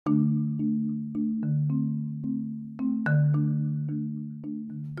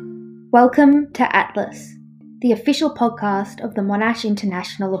Welcome to Atlas, the official podcast of the Monash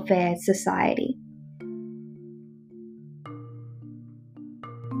International Affairs Society.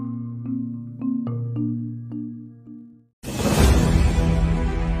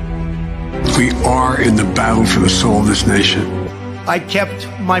 We are in the battle for the soul of this nation. I kept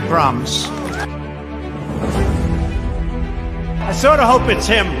my promise. I sort of hope it's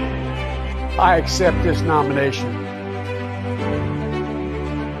him. I accept this nomination.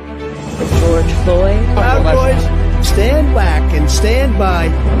 George Floyd. Proud Boys, stand back and stand by.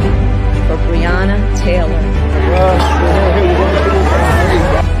 For Breonna Taylor.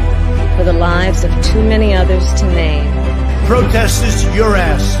 For the lives of too many others to name. Protesters, your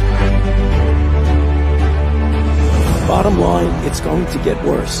ass. Bottom line, it's going to get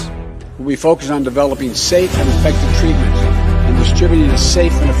worse. We focus on developing safe and effective treatments and distributing a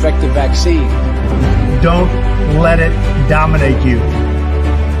safe and effective vaccine. Don't let it dominate you.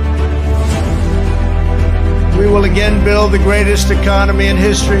 We will again build the greatest economy in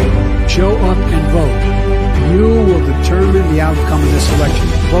history. Show up and vote. You will determine the outcome of this election.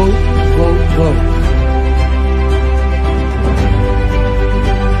 Vote, vote, vote.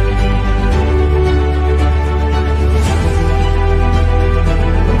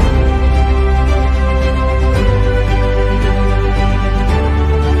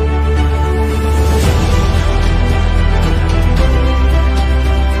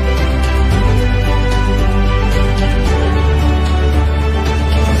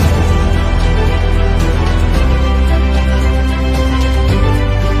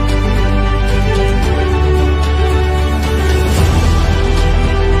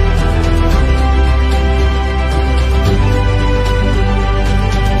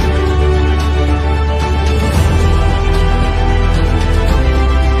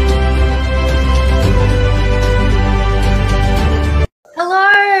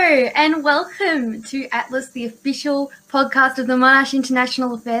 And welcome to Atlas, the official podcast of the Monash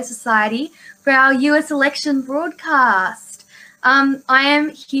International Affairs Society for our US election broadcast. I am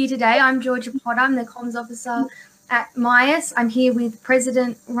here today. I'm Georgia Potter. I'm the comms officer at MIAS. I'm here with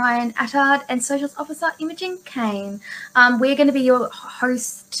President Ryan Attard and Socials Officer Imogen Kane. We're going to be your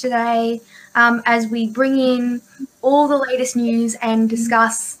hosts today as we bring in all the latest news and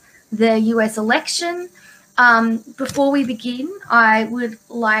discuss the US election. Before we begin, I would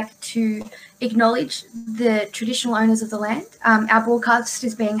like to acknowledge the traditional owners of the land. Our broadcast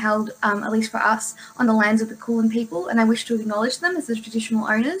is being held, at least for us, on the lands of the Kulin people, and I wish to acknowledge them as the traditional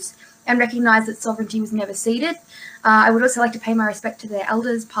owners and recognise that sovereignty was never ceded. I would also like to pay my respect to their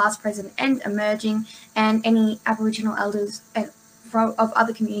elders, past, present and emerging, and any Aboriginal elders of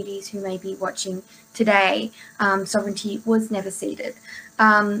other communities who may be watching today. Sovereignty was never ceded.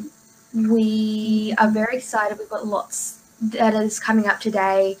 We are very excited. We've got lots that is coming up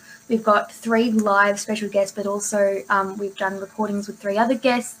today. We've got 3 live special guests, but also we've done recordings with 3 other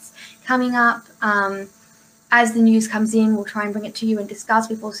guests coming up. As the news comes in, we'll try and bring it to you and discuss.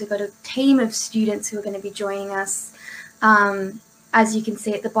 We've also got a team of students who are going to be joining us. As you can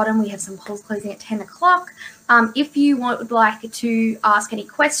see at the bottom, we have some polls closing at 10 o'clock. If you would like to ask any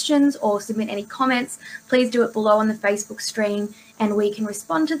questions or submit any comments, please do it below on the Facebook stream and we can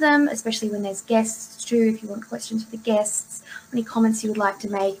respond to them, especially when there's guests too. If you want questions for the guests, any comments you would like to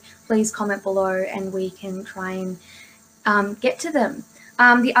make, please comment below and we can try and get to them.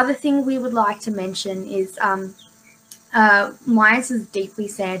 The other thing we would like to mention is MIAS is deeply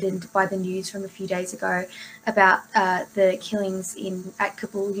saddened by the news from a few days ago about the killings at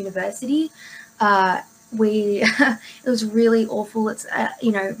Kabul University. It was really awful. It's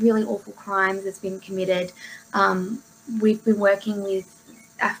really awful crimes that's been committed. We've been working with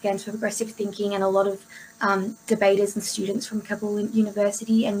Afghans for Progressive Thinking and a lot of debaters and students from Kabul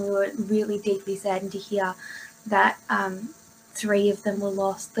University, and we were really deeply saddened to hear that 3 of them were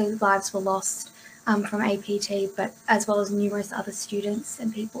lost. Their lives were lost from APT, but as well as numerous other students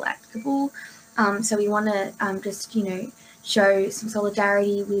and people at Kabul. So we want to just show some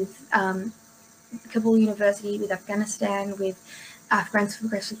solidarity with Kabul University, with Afghanistan, with Afghans for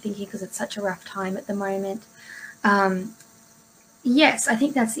Progressive Thinking, because it's such a rough time at the moment. Yes, I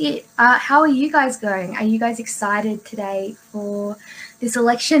think that's it. How are you guys going? Are you guys excited today for this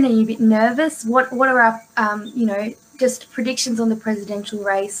election? Are you a bit nervous? What are our just predictions on the presidential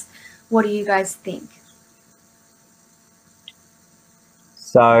race? What do you guys think?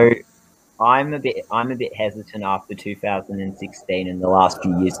 So I'm a bit hesitant after 2016, and the last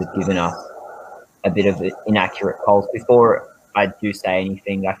few years have given us a bit of inaccurate polls. Before I do say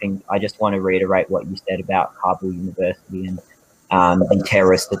anything, I think I just want to reiterate what you said about Kabul University and the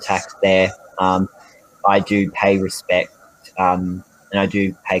terrorist attacks there. I do pay respect, and I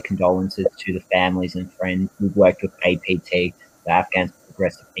do pay condolences to the families and friends. We've worked with APT, the Afghans for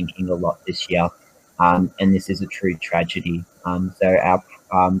Progressive Thinking, a lot this year, and this is a true tragedy. So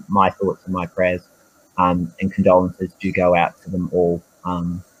my thoughts and my prayers and condolences do go out to them all.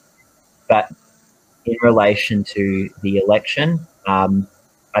 But in relation to the election,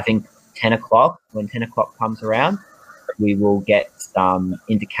 I think 10 o'clock, when 10 o'clock comes around, we will get some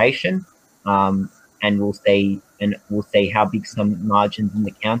indication, and we'll see how big some margins in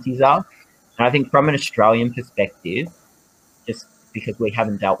the counties are. And I think from an Australian perspective, just because we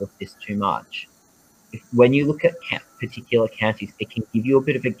haven't dealt with this too much, when you look at particular counties, it can give you a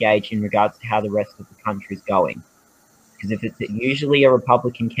bit of a gauge in regards to how the rest of the country is going. Because if it's usually a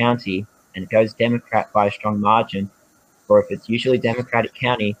Republican county and it goes Democrat by a strong margin, or if it's usually Democratic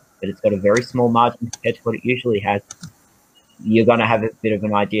county but it's got a very small margin compared to what it usually has, you're going to have a bit of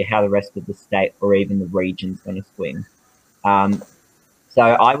an idea how the rest of the state or even the region's going to swing. So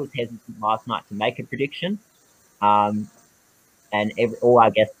I was hesitant last night to make a prediction, and all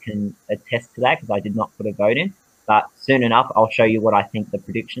our guests can attest to that because I did not put a vote in. But soon enough, I'll show you what I think the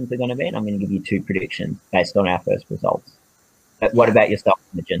predictions are going to be, and I'm going to give you 2 predictions based on our first results. But what about yourself,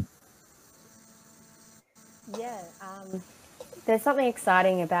 Imogen? Yeah, there's something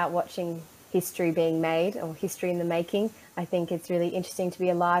exciting about watching history being made, or history in the making. I think it's really interesting to be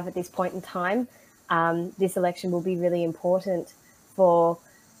alive at this point in time. This election will be really important for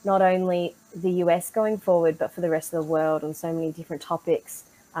not only the US going forward, but for the rest of the world on so many different topics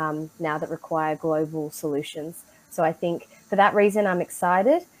now that require global solutions. So I think for that reason, I'm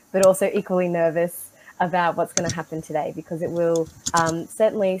excited, but also equally nervous about what's going to happen today, because it will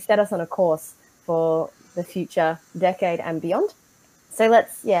certainly set us on a course for the future decade and beyond. So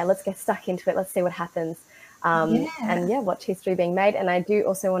let's get stuck into it. Let's see what happens. And watch history being made. And I do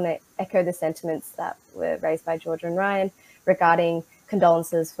also want to echo the sentiments that were raised by Georgia and Ryan regarding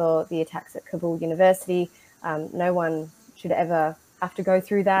condolences for the attacks at Kabul University. No one should ever have to go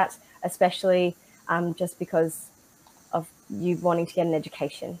through that, especially just because of you wanting to get an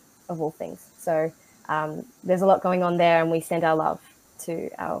education, of all things. So there's a lot going on there, and we send our love to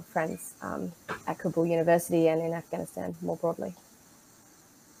our friends at Kabul University and in Afghanistan more broadly.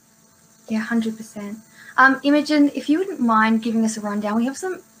 Yeah, 100%. Imogen, if you wouldn't mind giving us a rundown, we have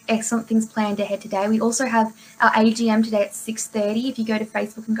some excellent things planned ahead today. We also have our AGM today at 6:30. If you go to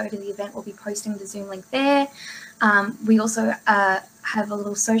Facebook and go to the event, we'll be posting the Zoom link there. We also have a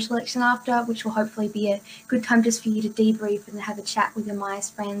little social election after, which will hopefully be a good time just for you to debrief and have a chat with your Myers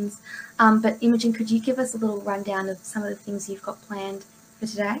friends. But Imogen, could you give us a little rundown of some of the things you've got planned for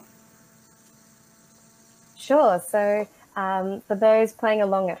today? Sure. So for those playing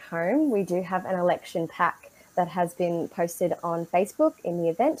along at home, we do have an election pack that has been posted on Facebook in the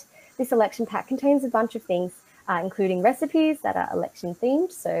event. This election pack contains a bunch of things, including recipes that are election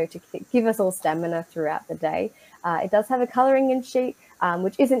themed, so to give us all stamina throughout the day. It does have a colouring in sheet,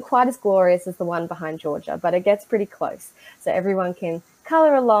 which isn't quite as glorious as the one behind Georgia, but it gets pretty close. So everyone can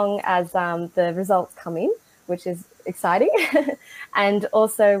colour along as the results come in, which is exciting. And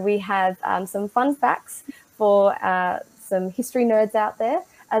also we have some fun facts for some history nerds out there,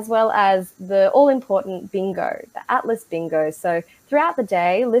 as well as the all-important bingo, the Atlas bingo. So throughout the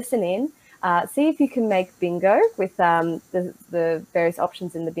day, listen in, see if you can make bingo with the various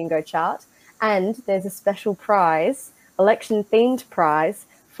options in the bingo chart. And there's a special prize, election-themed prize,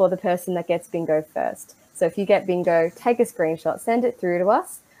 for the person that gets bingo first. So if you get bingo, take a screenshot, send it through to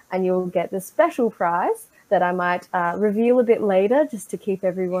us, and you'll get the special prize that I might reveal a bit later, just to keep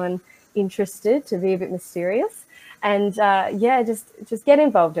everyone interested, to be a bit mysterious. And just get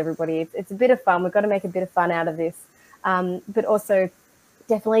involved, everybody. It's a bit of fun. We've got to make a bit of fun out of this. But also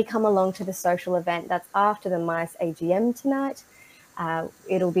definitely come along to the social event that's after the MICE AGM tonight.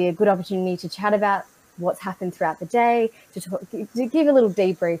 It'll be a good opportunity to chat about what's happened throughout the day, to give a little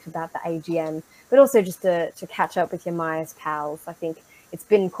debrief about the AGM, but also just to catch up with your MICE pals. I think it's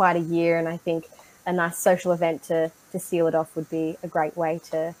been quite a year, and I think a nice social event to seal it off would be a great way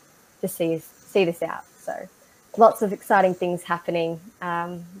to see this out. So lots of exciting things happening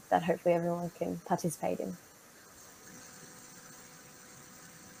that hopefully everyone can participate in.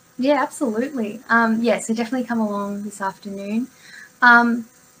 Yeah, absolutely. So definitely come along this afternoon.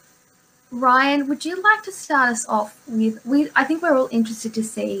 Ryan, would you like to start us off with, I think we're all interested to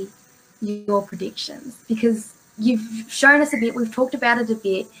see your predictions, because you've shown us a bit, we've talked about it a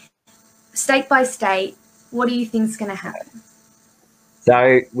bit, state by state, what do you think is going to happen?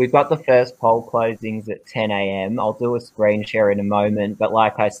 So we've got the first poll closings at 10 a.m. I'll do a screen share in a moment, but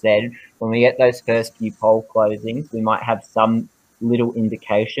like I said, when we get those first few poll closings, we might have some little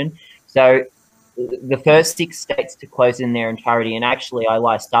indication. So the first 6 states to close in their entirety, and actually I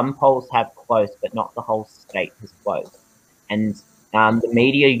lie, some polls have closed, but not the whole state has closed. And the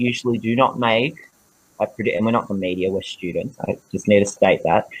media usually do not make a prediction, and we're not the media, we're students. I just need to state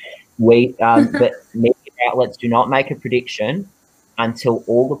that. But media outlets do not make a prediction until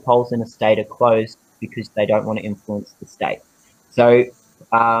all the polls in a state are closed, because they don't want to influence the state. So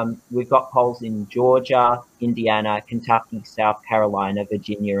we've got polls in Georgia, Indiana, Kentucky, South Carolina,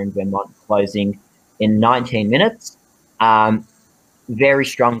 Virginia, and Vermont closing in 19 minutes. Very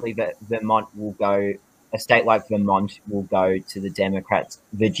strongly that Vermont will go, a state like Vermont will go to the Democrats.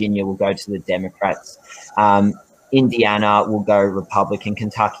 Virginia will go to the Democrats. Indiana will go Republican.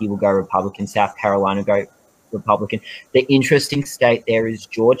 Kentucky will go Republican. South Carolina will go Republican. The interesting state there is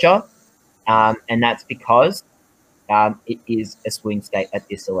Georgia, and that's because it is a swing state at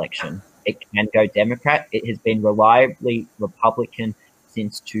this election. It can go Democrat. It has been reliably Republican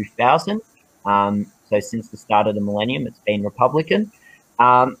since 2000. So since the start of the millennium, it's been Republican.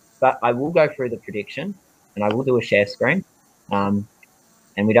 But I will go through the prediction, and I will do a share screen. And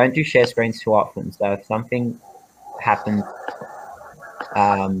we don't do share screens too often. So if something happens,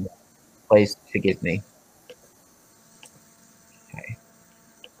 please forgive me. Okay.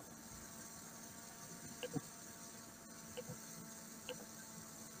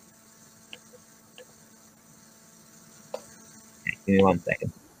 Give me 1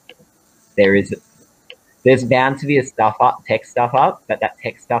 second. There's bound to be a tech stuff up, but that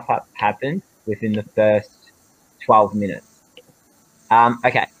tech stuff up happened within the first 12 minutes.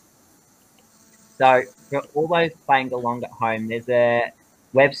 Okay. So for all those playing along at home, there's a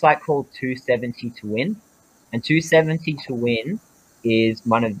website called 270 to Win, and 270 to Win is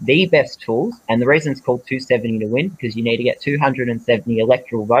one of the best tools. And the reason it's called 270 to Win, because you need to get 270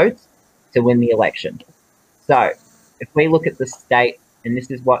 electoral votes to win the election. So if we look at the state, and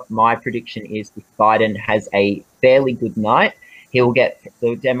this is what my prediction is, if Biden has a fairly good night,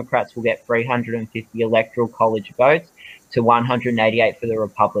 the Democrats will get 350 electoral college votes to 188 for the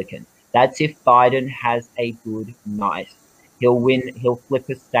Republicans. That's if Biden has a good night. He'll flip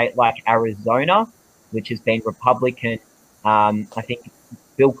a state like Arizona, which has been Republican. I think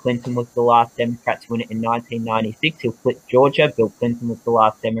Bill Clinton was the last Democrat to win it in 1996. He'll flip Georgia. Bill Clinton was the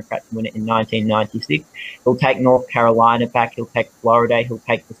last Democrat to win it in 1996. He'll take North Carolina back. He'll take Florida. He'll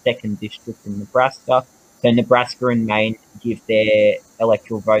take the 2nd district in Nebraska. So Nebraska and Maine give their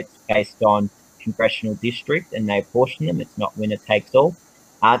electoral votes based on congressional district, and they apportion them. It's not winner takes all.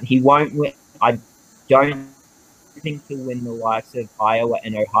 He won't win. I don't think he'll win the likes of Iowa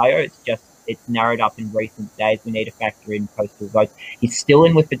and Ohio. It's narrowed up in recent days. We need to factor in postal votes. He's still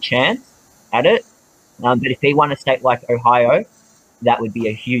in with a chance at it. But if he won a state like Ohio, that would be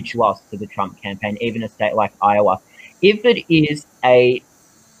a huge loss to the Trump campaign, even a state like Iowa. If it's a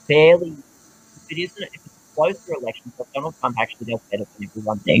closer election, so Donald Trump actually does better than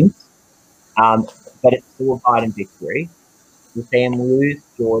everyone thinks, but it's still a Biden victory. We'll see him lose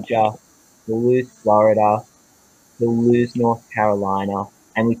Georgia, he'll lose Florida, he'll lose North Carolina,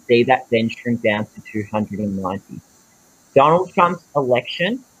 and we see that then shrink down to 290. Donald Trump's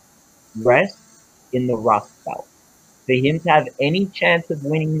election rests in the Rust Belt. For him to have any chance of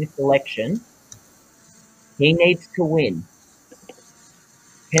winning this election, he needs to win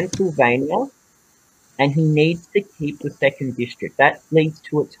Pennsylvania, and he needs to keep the 2nd district. That leads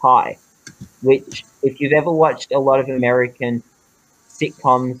to a tie, which, if you've ever watched a lot of American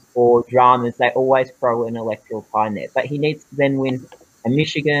sitcoms or dramas, they always throw an electoral tie in there. But he needs to then win a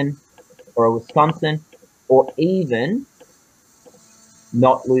Michigan or a Wisconsin, or even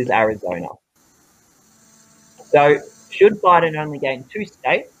not lose Arizona. So should Biden only gain 2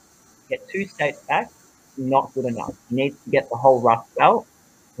 states, get 2 states back, not good enough. He needs to get the whole Rust Belt,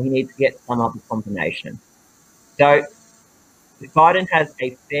 or he needs to get some other combination. So if Biden has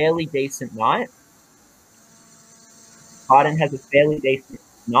a fairly decent night,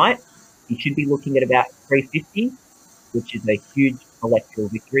 he should be looking at about 350, which is a huge electoral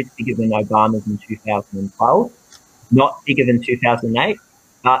victory. It's bigger than Obama's in 2012, not bigger than 2008,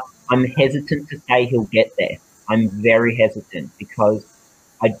 but I'm hesitant to say he'll get there. I'm very hesitant because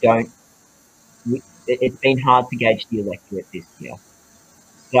it's been hard to gauge the electorate this year.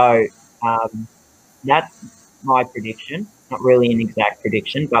 So that's my prediction. Not really an exact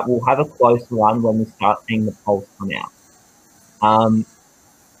prediction, but we'll have a close one when we start seeing the polls come out.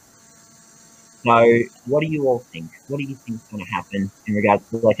 So what do you all think? What do you think is going to happen in regards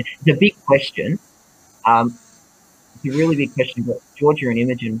to the election? It's a big question. It's a really big question. But Georgia and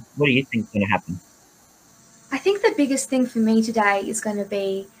Imogen, what do you think is going to happen? I think the biggest thing for me today is going to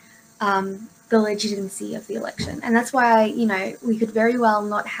be the legitimacy of the election. And that's why, we could very well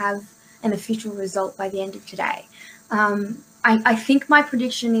not have an official result by the end of today. I think my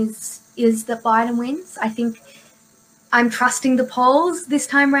prediction is that Biden wins. I think I'm trusting the polls this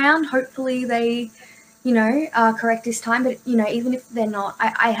time round. Hopefully they, are correct this time. But, even if they're not,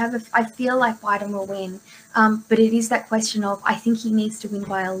 I feel like Biden will win. But it is that question of, I think he needs to win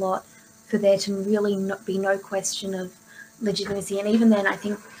by a lot for there to really not be no question of legitimacy. And even then, I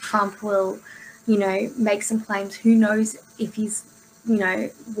think Trump will, make some claims. Who knows if he's,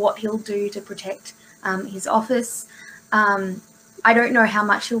 what he'll do to protect his office. I don't know how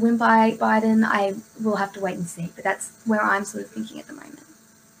much he'll win by Biden. I will have to wait and see. But that's where I'm sort of thinking at the moment.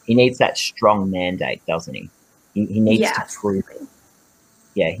 He needs that strong mandate, doesn't he? He needs to prove it.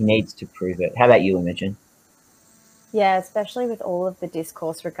 Yeah, he needs to prove it. How about you, Imogen? Yeah, especially with all of the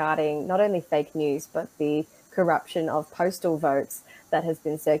discourse regarding not only fake news, but the corruption of postal votes that has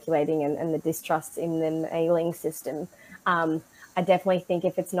been circulating and the distrust in the mailing system. I definitely think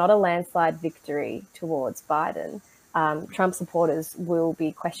if it's not a landslide victory towards Biden, Trump supporters will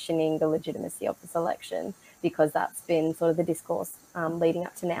be questioning the legitimacy of this election, because that's been sort of the discourse leading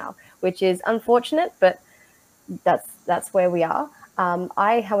up to now, which is unfortunate, but that's where we are.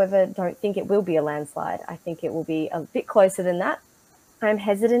 I, however, don't think it will be a landslide. I think it will be a bit closer than that. I'm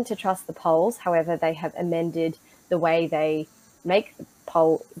hesitant to trust the polls. However, they have amended the way they make the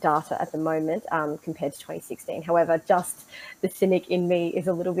poll data at the moment compared to 2016. However, just the cynic in me is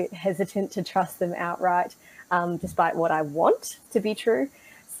a little bit hesitant to trust them outright, despite what I want to be true.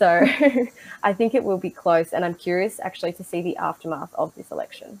 So I think it will be close, and I'm curious actually to see the aftermath of this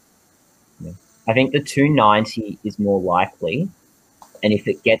election. Yeah. I think the 290 is more likely, and if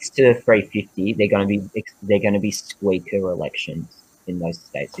it gets to 350, they're going to be squeaker elections in those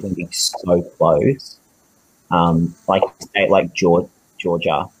states. They're going to be so close. Like a state like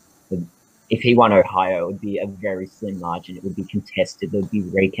Georgia, if he won Ohio, it would be a very slim margin. It would be contested. There would be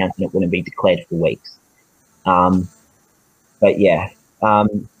recounts, and it wouldn't be declared for weeks. But yeah,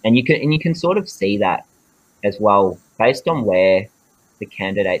 and you can sort of see that as well based on where the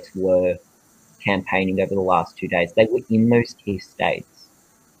candidates were campaigning over the last 2 days. They were in those key states.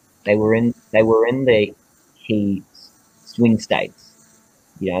 They were in the key swing states.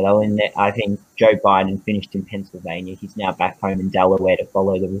 They were in there. I think Joe Biden finished in Pennsylvania. He's now back home in Delaware to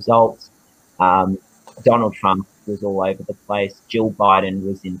follow the results. Donald Trump was all over the place. Jill Biden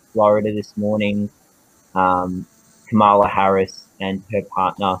was in Florida this morning. Kamala Harris and her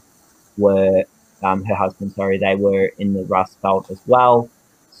partner were, her husband, they were in the Rust Belt as well.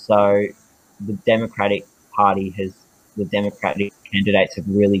 So the Democratic candidates have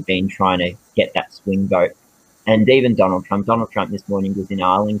really been trying to get that swing vote. And even Donald Trump this morning was in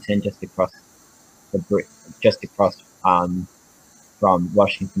Arlington, just across from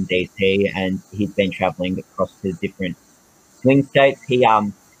Washington DC, and he's been traveling across to different swing states. He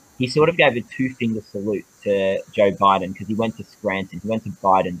sort of gave a 2-finger salute to Joe Biden because he went to Scranton. He went to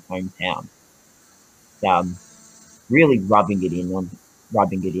Biden's hometown. Really rubbing it in.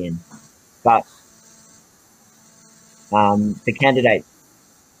 But the candidates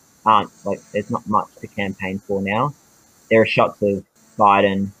aren't, there's not much to campaign for now. There are shots of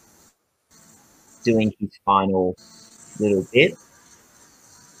Biden doing his final little bit,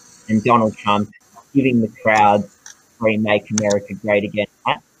 and Donald Trump giving the crowd free Make America Great Again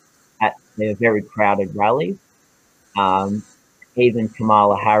at their very crowded rallies. Even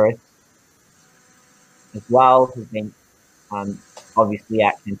Kamala Harris as well has been obviously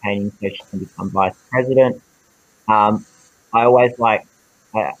out campaigning so she can become vice president. I always like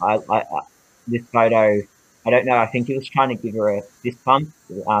this photo. I don't know. I think he was trying to give her a fist bump.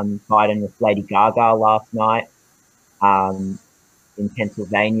 Biden with Lady Gaga last night in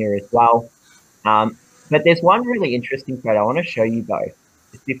Pennsylvania as well. But there's one really interesting photo I want to show you both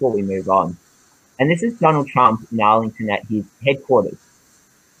just before we move on. And this is Donald Trump in Arlington at his headquarters.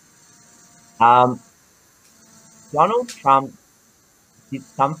 Donald Trump did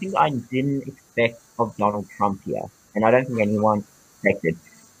something I didn't expect of Donald Trump here, and I don't think anyone expected.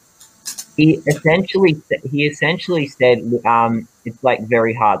 He essentially said it's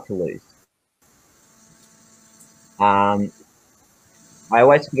very hard to lose. I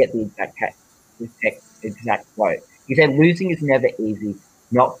always forget the exact quote. He said, "Losing is never easy.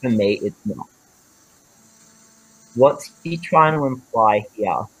 Not for me, it's not." What's he trying to imply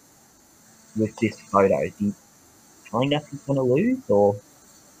here with this photo? Is he telling us he's going to lose, or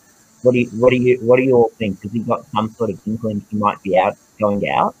what do you all think? Has he got some sort of inkling he might be going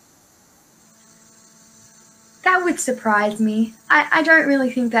out? That would surprise me. I don't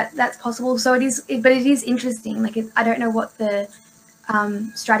really think that that's possible. So it is, but it is interesting. I don't know what the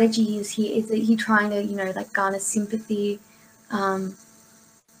strategy is here? Is that he trying to, like garner sympathy,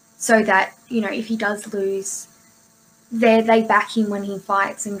 so that, if he does lose, they back him when he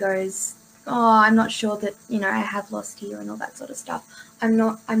fights and goes, oh, I'm not sure that, I have lost here and all that sort of stuff. I'm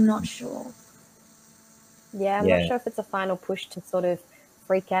not sure. Yeah, I'm not sure if it's a final push to sort of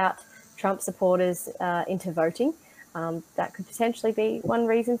freak out Trump supporters into voting. That could potentially be one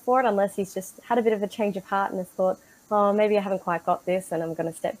reason for it, unless he's just had a bit of a change of heart and has thought, oh, maybe I haven't quite got this and I'm going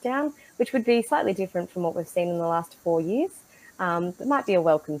to step down, which would be slightly different from what we've seen in the last 4 years. It might be a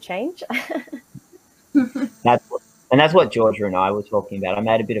welcome change. That's what Georgia and I were talking about. I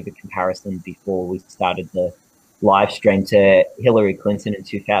made a bit of a comparison before we started the live stream to Hillary Clinton in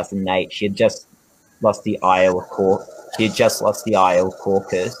 2008. She had just lost the Iowa caucus.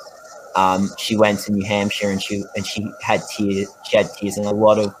 She went to New Hampshire and she had tears. She had tears, and a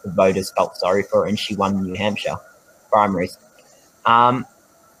lot of the voters felt sorry for her, and she won the New Hampshire primaries. But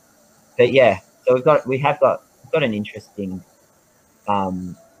yeah, so we have got an interesting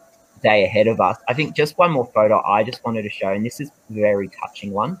day ahead of us. I think just one more photo I just wanted to show, and this is a very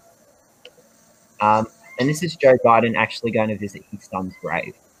touching one. And this is Joe Biden actually going to visit his son's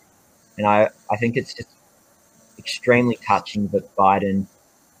grave. And I think it's just extremely touching that Biden,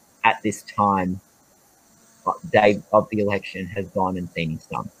 at this time, day of the election, has gone and seen his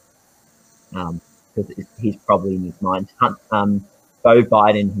son. Because he's probably in his mind. Joe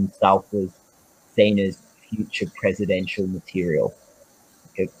Biden himself was seen as future presidential material,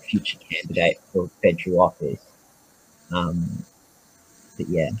 like a future candidate for federal office. But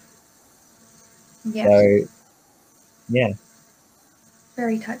yeah. Yeah. So, yeah.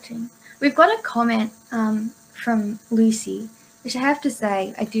 Very touching. We've got a comment from Lucy, which I have to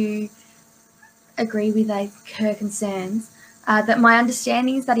say I do agree with her concerns. That my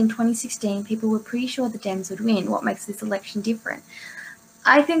understanding is that in 2016, people were pretty sure the Dems would win. What makes this election different?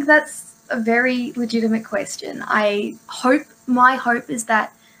 I think that's a very legitimate question. My hope is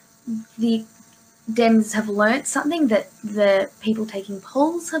that the Dems have learnt something, that the people taking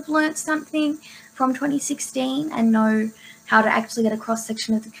polls have learnt something from 2016 and know how to actually get a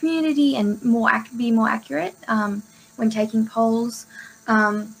cross-section of the community and be more accurate when taking polls.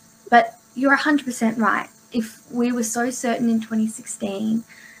 But you're 100% right. If we were so certain in 2016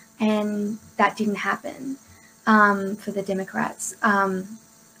 and that didn't happen for the Democrats,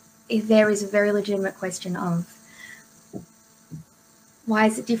 if there is a very legitimate question of why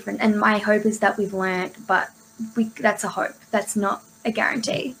is it different? And my hope is that we've learnt, but that's a hope. That's not a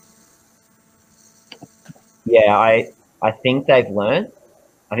guarantee. Yeah, I think they've learnt.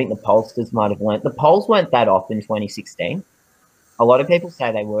 I think the pollsters might have learnt. The polls weren't that off in 2016. A lot of people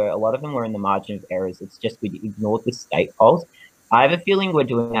say they were. A lot of them were in the margin of errors. It's just we ignored the state polls. I have a feeling we're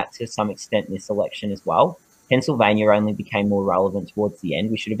doing that to some extent in this election as well. Pennsylvania only became more relevant towards the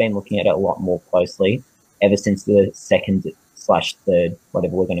end. We should have been looking at it a lot more closely ever since the second/third,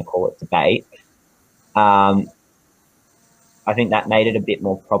 whatever we're going to call it, debate. I think that made it a bit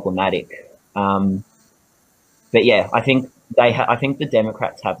more problematic. But yeah, I think I think the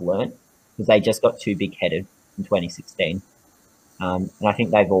Democrats have learnt, because they just got too big-headed in 2016. And I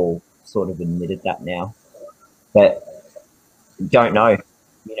think they've all sort of admitted that now. But don't know.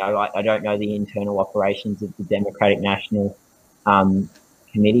 I don't know the internal operations of the Democratic National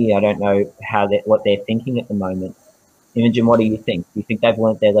Committee. I don't know what they're thinking at the moment. Imogen, what do you think? Do you think they've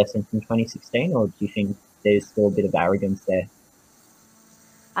learnt their lesson from 2016, or do you think there's still a bit of arrogance there?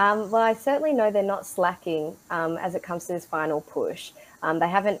 Well, I certainly know they're not slacking as it comes to this final push. They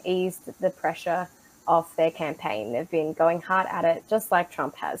haven't eased the pressure off their campaign. They've been going hard at it, just like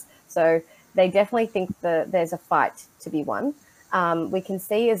Trump has. So they definitely think that there's a fight to be won. We can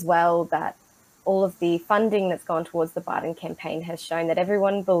see as well that all of the funding that's gone towards the Biden campaign has shown that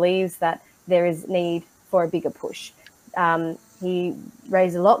everyone believes that there is need for a bigger push. He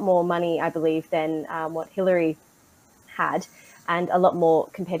raised a lot more money, I believe, than what Hillary had, and a lot more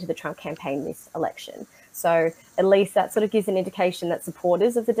compared to the Trump campaign this election. So at least that sort of gives an indication that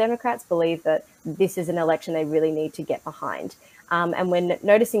supporters of the Democrats believe that this is an election they really need to get behind. And when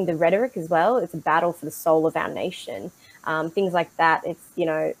noticing the rhetoric as well, it's a battle for the soul of our nation. Things like that, it's,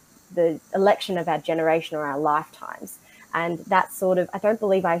 the election of our generation or our lifetimes. And that sort of, I don't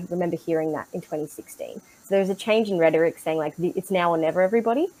believe I remember hearing that in 2016. So there's a change in rhetoric saying like, it's now or never,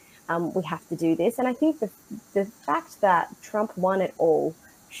 everybody. We have to do this. And I think the fact that Trump won it all,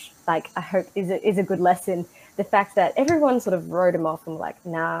 I hope is a good lesson. The fact that everyone sort of wrote him off and were like,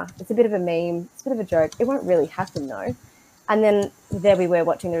 nah, it's a bit of a meme, it's a bit of a joke. It won't really happen, though. And then there we were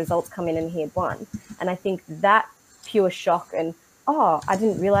watching the results come in and he had won. And I think that pure shock and, oh, I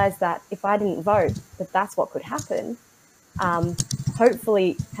didn't realize that if I didn't vote, that's what could happen.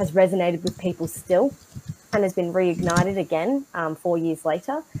 hopefully has resonated with people still and has been reignited again 4 years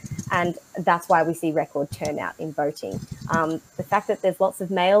later. And that's why we see record turnout in voting. The fact that there's lots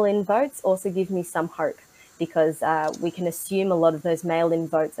of mail-in votes also gives me some hope, because we can assume a lot of those mail-in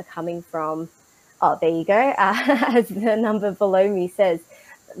votes are coming from, oh, there you go, as the number below me says,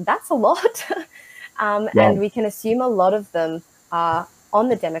 that's a lot. And we can assume a lot of them are on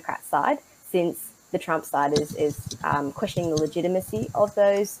the Democrat side, since the Trump side is questioning the legitimacy of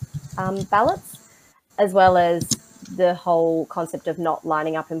those ballots, as well as the whole concept of not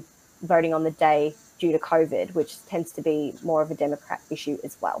lining up and voting on the day due to COVID, which tends to be more of a Democrat issue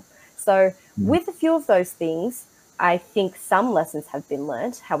as well. So with a few of those things, I think some lessons have been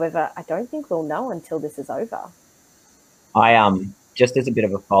learned. However, I don't think we'll know until this is over. Just as a bit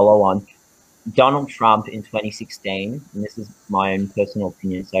of a follow on, Donald Trump in 2016, and this is my own personal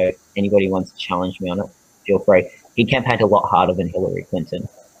opinion, so if anybody wants to challenge me on it, feel free. He campaigned a lot harder than Hillary Clinton.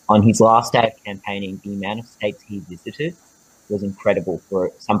 On his last day of campaigning, the amount of states he visited was incredible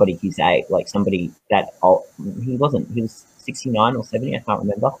for somebody his age, like somebody that old. He was 69 or 70, I can't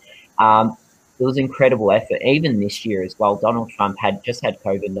remember. It was incredible effort. Even this year as well, Donald Trump had just had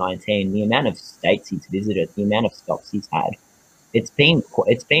COVID-19. The amount of states he's visited, the amount of stops he's had, it's been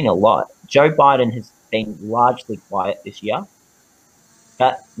a lot. Joe Biden has been largely quiet this year,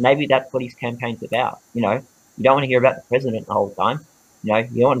 but maybe that's what his campaign's about. You know, you don't want to hear about the president the whole time. You know,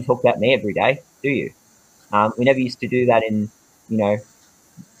 you don't want to talk about me every day, do you? We never used to do that in,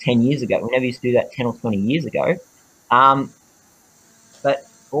 10 years ago. We never used to do that 10 or 20 years ago. But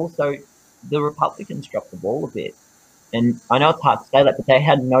also, the Republicans dropped the ball a bit. And I know it's hard to say that, but they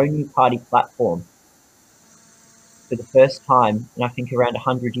had no new party platform for the first time in, I think, around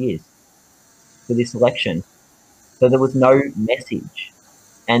 100 years for this election. So there was no message.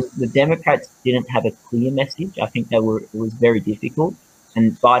 And the Democrats didn't have a clear message. I think it was very difficult.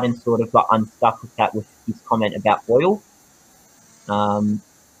 And Biden sort of got unstuck with that with his comment about oil.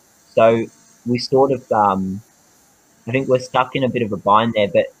 So we sort of, I think we're stuck in a bit of a bind there,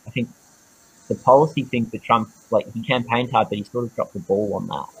 but I think the policy thing for Trump, like, he campaigned hard, but he sort of dropped the ball on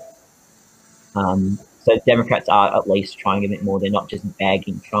that. So Democrats are at least trying a bit more. They're not just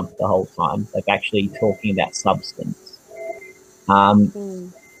bagging Trump the whole time. They're actually talking about substance.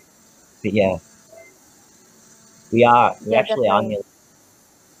 But yeah, we actually are nearly,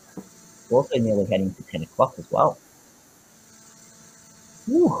 we're also nearly heading to 10 o'clock as well.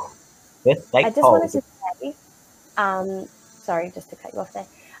 Whew. I just wanted to say, sorry, just to cut you off there.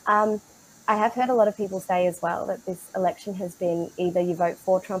 I have heard a lot of people say as well that this election has been either you vote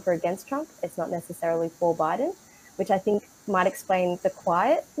for Trump or against Trump. It's not necessarily for Biden, which I think might explain the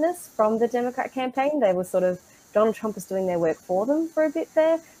quietness from the Democrat campaign. They were sort of, Donald Trump was doing their work for them for a bit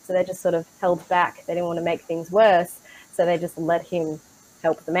there. So they just sort of held back. They didn't want to make things worse. So they just let him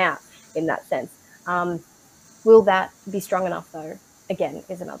help them out in that sense. Will that be strong enough though? Again,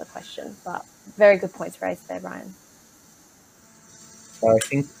 is another question, but very good points raised there, Ryan. So I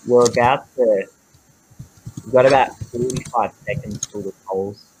think we've got about 45 seconds till the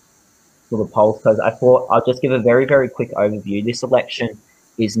polls, because I thought I'll just give a very, very quick overview. This election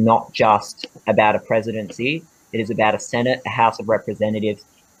is not just about a presidency. It is about a Senate, a House of Representatives,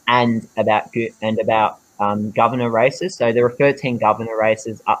 and about governor races. So there are 13 governor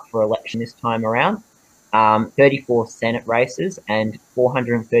races up for election this time around, 34 Senate races, and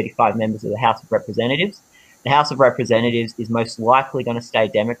 435 members of the House of Representatives. The House of Representatives is most likely going to stay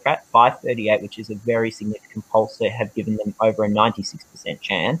Democrat, 538, which is a very significant poll, so have given them over a 96%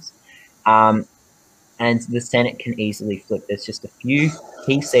 chance. And the Senate can easily flip. There's just a few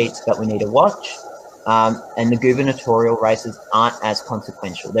key seats that we need to watch. And the gubernatorial races aren't as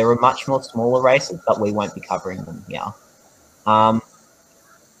consequential. There are much more smaller races, but we won't be covering them here.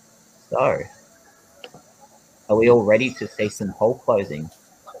 So, are we all ready to see some poll closing?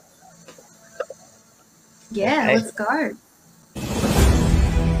 Yeah, okay. Let's go.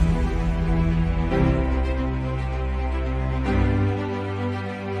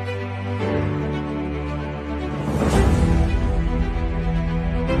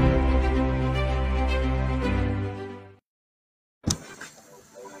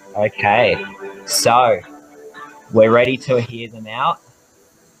 Okay, so we're ready to hear them out.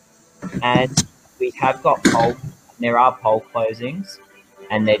 And we have got there are poll closings,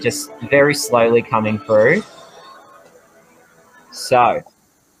 and they're just very slowly coming through. So,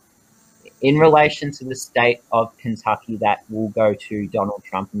 in relation to the state of Kentucky, that will go to Donald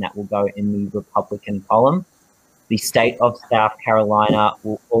Trump, and that will go in the Republican column. The state of South Carolina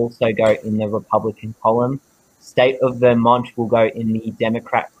will also go in the Republican column. State of Vermont will go in the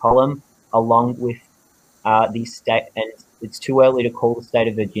Democrat column, along with the state, and it's too early to call the state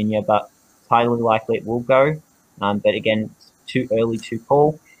of Virginia, but it's highly likely it will go. But again, it's too early to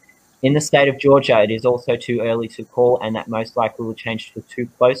call. In the state of Georgia, it is also too early to call, and that most likely will change to too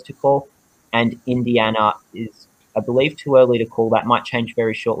close to call. And Indiana is, I believe, too early to call. That might change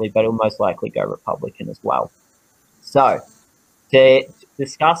very shortly, but it'll most likely go Republican as well. So, to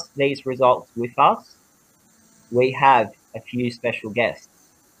discuss these results with us, we have a few special guests.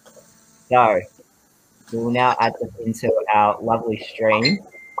 So, we will now add them into our lovely stream.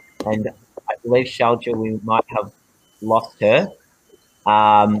 And I believe, Shalja, we might have lost her.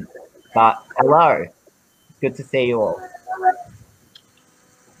 But hello. Good to see you all.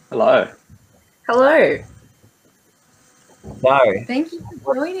 Hello. Hello. So, Thank you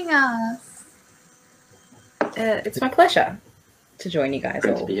for joining us. It's my pleasure to join you guys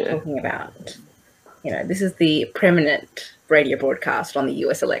Great to all be here. talking about, this is the preeminent radio broadcast on the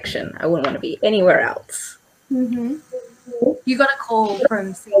US election. I wouldn't want to be anywhere else. Mm-hmm. You got a call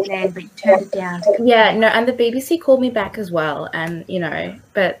from CNN, but you turned it down. Yeah, no, and the BBC called me back as well. And,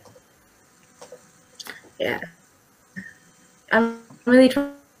 but yeah, I'm really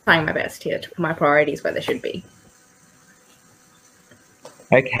trying my best here to put my priorities where they should be.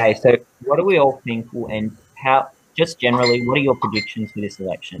 okay, so what do we all think will end? Just generally, what are your predictions for this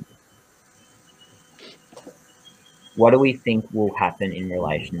election? What do we think will happen in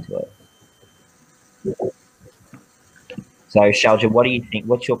relation to it? So, Shalja, what do you think?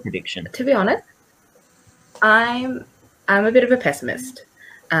 What's your prediction? To be honest, I'm a bit of a pessimist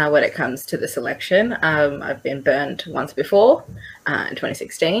when it comes to this election. I've been burned once before in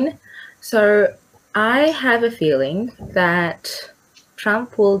 2016. So I have a feeling that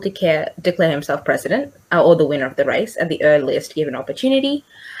Trump will declare himself president or the winner of the race at the earliest given opportunity,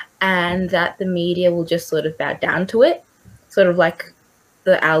 and that the media will just sort of bow down to it, sort of like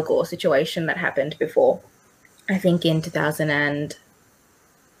the Al Gore situation that happened before. I think in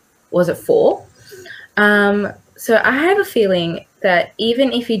 2004. So I have a feeling that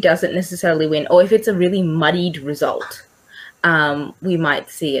even if he doesn't necessarily win, or if it's a really muddied result, we might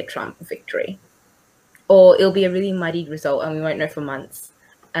see a Trump victory. Or it'll be a really muddied result and we won't know for months.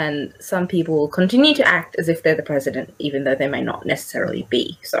 And some people will continue to act as if they're the president, even though they may not necessarily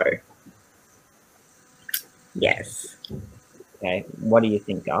be. So, yes. Okay, what do you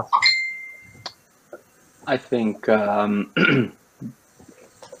think, Gus? I think the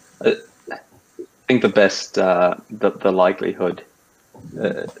best the likelihood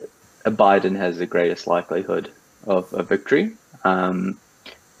Biden has the greatest likelihood of a victory. All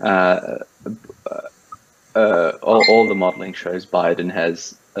the modeling shows Biden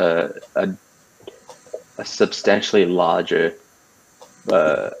has a substantially larger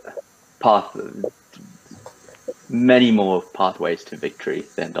path, many more pathways to victory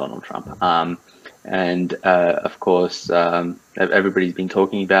than Donald Trump. And of course, everybody's been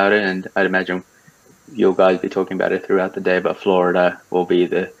talking about it, and I'd imagine you'll guys be talking about it throughout the day, but Florida will be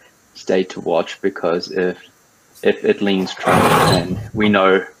the state to watch, because if it leans Trump, then we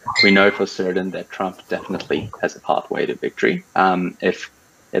know for certain that Trump definitely has a pathway to victory. If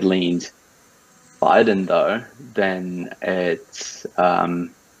it leans Biden, though, then it's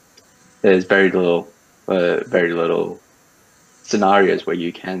there's very little scenarios where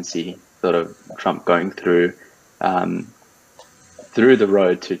you can see sort of Trump going through the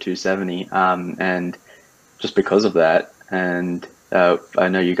road to 270, and just because of that, and I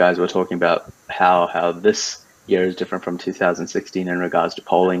know you guys were talking about how this year is different from 2016 in regards to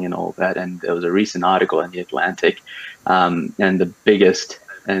polling and all that, and there was a recent article in The Atlantic, and the biggest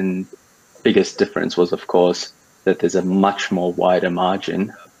difference was, of course, that there's a much more wider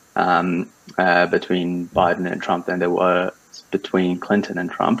margin between Biden and Trump than there were between Clinton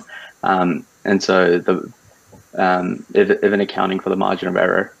and Trump. And so even accounting for the margin of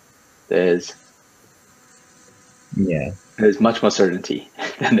error, there's much more certainty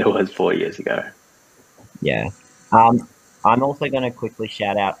than there was 4 years ago. Yeah. I'm also going to quickly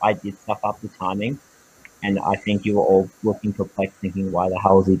shout out, I did stuff up the timing, and I think you were all looking perplexed, thinking, why the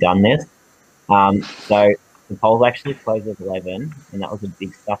hell has he done this? So the polls actually closed at 11, and that was a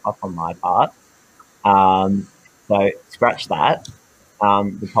big stuff up on my part. So scratch that.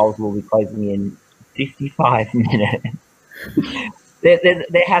 The polls will be closing in 55 minutes.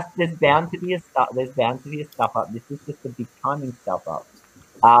 There's bound to be a stuff up. This is just a big timing stuff up.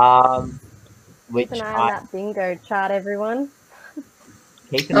 Which Keep an eye on that bingo chart, everyone.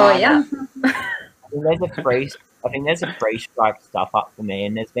 Keep an eye. Yeah. I think there's a free strike stuff up for me,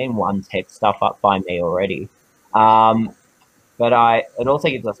 and there's been one text stuff up by me already. But it also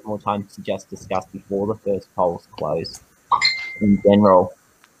gives us more time to just discuss before the first polls close in general.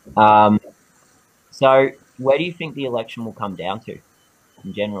 So where do you think the election will come down to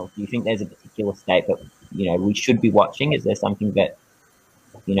in general? Do you think there's a particular state that, we should be watching? Is there something that,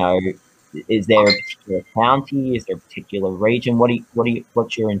 is there a particular county? Is there a particular region?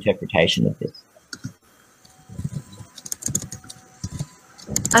 What's your interpretation of this?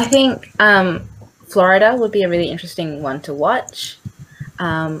 I think Florida would be a really interesting one to watch.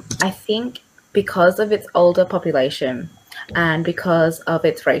 I think because of its older population and because of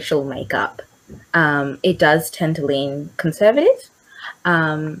its racial makeup, it does tend to lean conservative.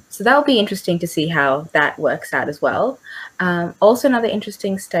 So that'll be interesting to see how that works out as well. Also, another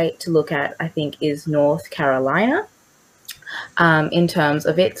interesting state to look at, I think, is North Carolina. In terms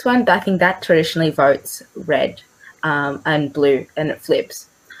of its one, I think that traditionally votes red and blue, and it flips.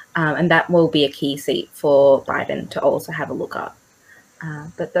 And that will be a key seat for Biden to also have a look at.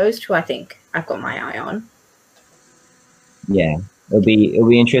 But those two, I think, I've got my eye on. Yeah, it'll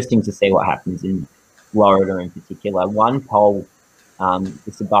be interesting to see what happens in Florida in particular. One poll,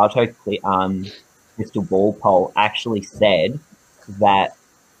 the Sabato crystal ball poll, actually said that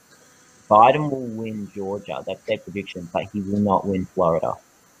Biden will win Georgia. That's their prediction, but he will not win Florida.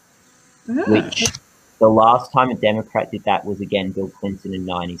 Which the last time a Democrat did that was, again, Bill Clinton in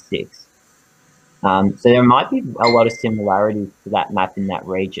 '96. So there might be a lot of similarities to that map in that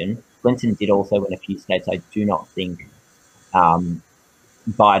region. Clinton did also win a few states. I do not think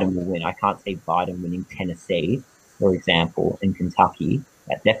Biden will win. I can't see Biden winning Tennessee, for example, and Kentucky.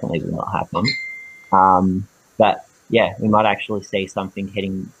 That definitely will not happen. But yeah, we might actually see something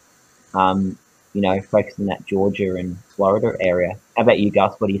heading, focusing that Georgia and Florida area. How about you,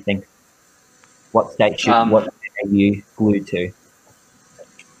 Gus? What do you think? What state what are you glued to?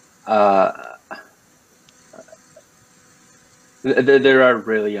 There are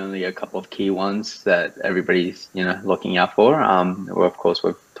really only a couple of key ones that everybody's looking out for. Well, of course,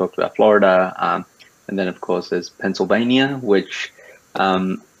 we've talked about Florida, and then of course there's Pennsylvania, which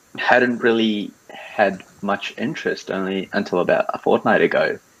hadn't really had much interest only until about a fortnight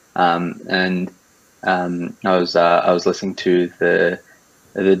ago. I was listening to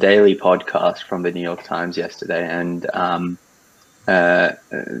the daily podcast from the New York Times yesterday, and one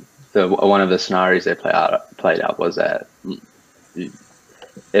of the scenarios they played out was that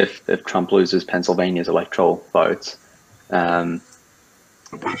if Trump loses Pennsylvania's electoral votes, and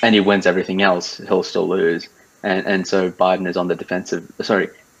he wins everything else, he'll still lose, and so Biden is on the defensive. Sorry,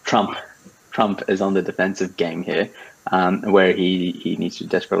 Trump is on the defensive game here, where he needs to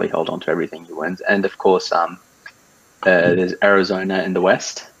desperately hold on to everything he wins. And of course, there's Arizona in the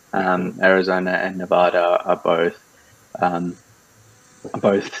West. Arizona and Nevada are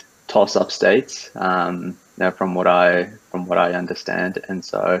both toss-up states. From what I understand, and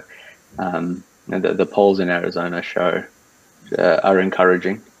so the polls in Arizona are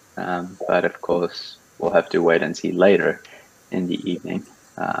encouraging, but of course we'll have to wait and see later in the evening.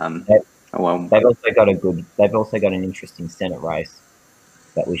 They've also got an interesting Senate race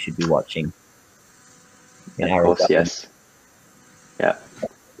that we should be watching. In of Arizona. Course, yes. Yeah.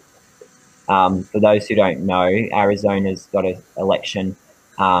 For those who don't know, Arizona's got an election.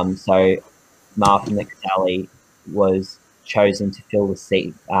 So Martha McSally was chosen to fill the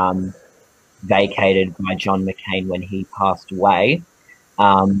seat vacated by John McCain when he passed away.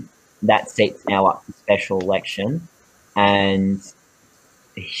 That seat's now up for special election, and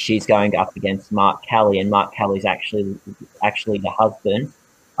she's going up against Mark Kelly, and Mark Kelly's actually the husband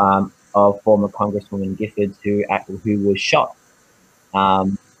of former Congresswoman Giffords, who was shot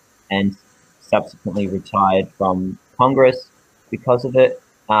and subsequently retired from Congress because of it.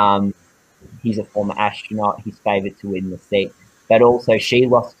 He's a former astronaut. He's favoured to win the seat, but also she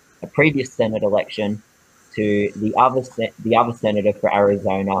lost a previous Senate election to the other senator for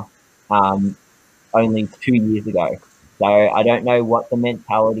Arizona only 2 years ago. So I don't know what the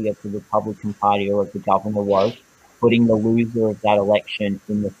mentality of the Republican Party or of the governor was, putting the loser of that election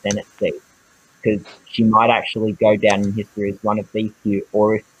in the Senate seat, because she might actually go down in history as one of the few,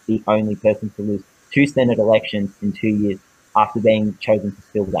 or if the only person to lose 2 Senate elections in 2 years after being chosen to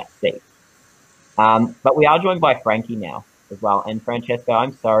fill that seat. But we are joined by Frankie now as well. And Francesco,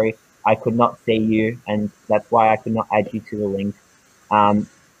 I'm sorry, I could not see you, and that's why I could not add you to the link.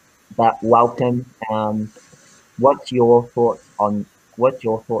 But welcome. What's your thoughts on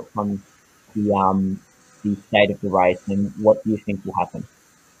the state of the race, and what do you think will happen?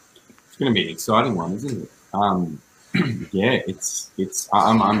 It's going to be an exciting one, isn't it? Yeah,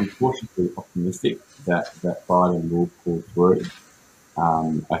 I'm cautiously optimistic that Biden will pull through.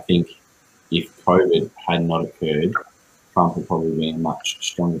 I think if COVID had not occurred, Trump would probably be in a much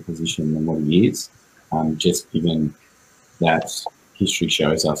stronger position than what he is, just given that history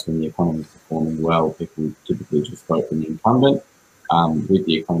shows us when the economy is performing well, people typically just vote for the incumbent. With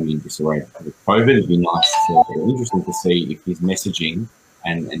the economy in disarray with COVID, it'd be nice interesting to see if his messaging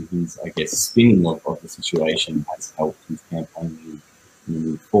and his, I guess, spinning of the situation has helped his campaign in a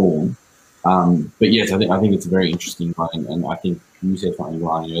new form. But yes, I think it's a very interesting one, and I think you said something,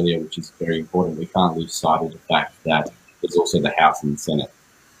 Ryan, earlier, which is very important. We can't lose sight of the fact that there's also the House and the Senate,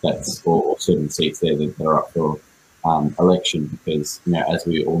 or certain seats there that are up for election, because, you know, as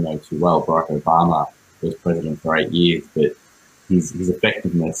we all know too well, Barack Obama was president for 8 years, but his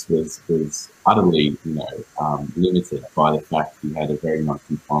effectiveness was utterly, limited by the fact he had a very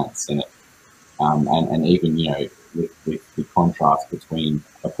non-compliant Senate, and even, with the contrast between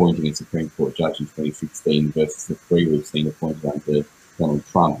appointing a Supreme Court judge in 2016 versus the 3 we've seen appointed under Donald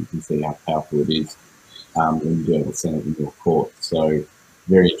Trump, you can see how powerful it is when you do have a Senate in your court. So,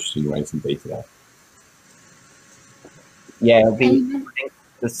 very interesting race indeed today. Yeah, I think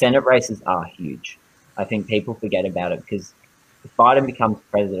the Senate races are huge. I think people forget about it because if Biden becomes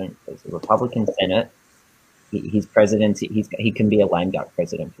president, as a Republican Senate, his presidency, he can be a lame duck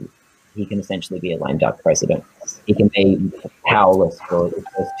president. He can essentially be a lame duck president. He can be powerless for the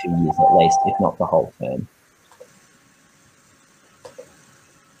first 2 years at least, if not the whole term.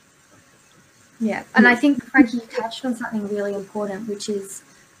 Yeah, and I think, Frankie, you touched on something really important, which is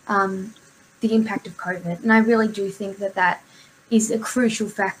the impact of COVID. And I really do think that is a crucial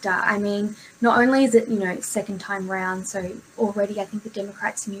factor. I mean, not only is it, second time round, so already I think the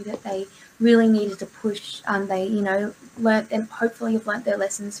Democrats knew that they really needed to push. They, learnt and hopefully have learnt their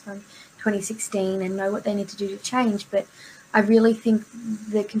lessons from 2016 and know what they need to do to change. But I really think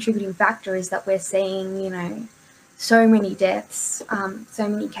the contributing factor is that we're seeing, so many deaths, so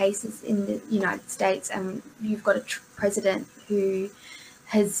many cases in the United States, and you've got a president who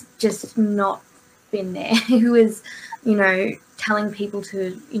has just not been there, who is, telling people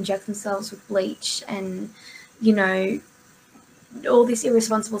to inject themselves with bleach and, all this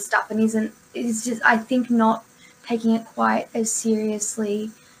irresponsible stuff, and is just, I think, not taking it quite as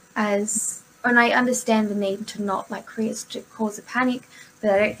seriously as, and I understand the need to not cause a panic, but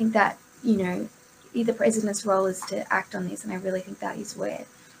I don't think that, the president's role is to act on this, and I really think that is where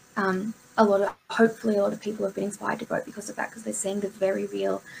hopefully a lot of people have been inspired to vote because of that, because they're seeing the very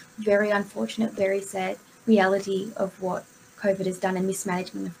real, very unfortunate, very sad reality of what COVID has done and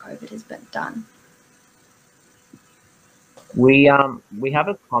mismanagement of COVID has been done. We have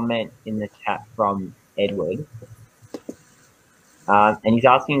a comment in the chat from Edward, and he's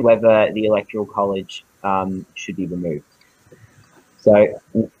asking whether the Electoral College should be removed. So,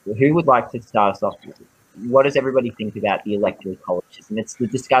 who would like to start us off? What does everybody think about the Electoral College system? It's the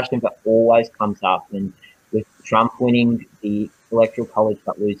discussion that always comes up, and with Trump winning the Electoral College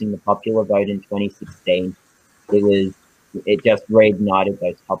but losing the popular vote in 2016, it just reignited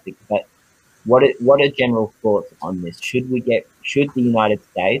those topics. But what are general thoughts on this? Should the United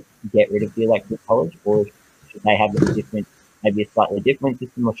States get rid of the Electoral College, or should they have maybe a slightly different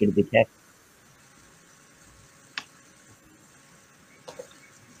system, or should it be kept?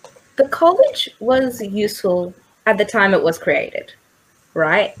 The college was useful at the time it was created,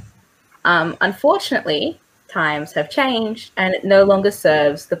 right? Unfortunately, times have changed and it no longer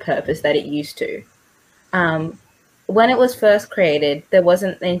serves the purpose that it used to. When it was first created, there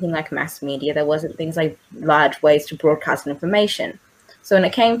wasn't anything like mass media. There wasn't things like large ways to broadcast information. So when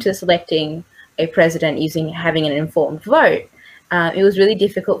it came to selecting a president having an informed vote, it was really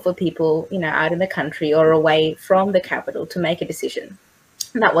difficult for people, out in the country or away from the capital to make a decision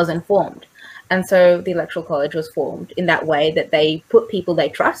that was informed. And so the Electoral College was formed in that way, that they put people they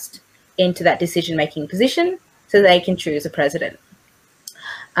trust into that decision-making position so they can choose a president.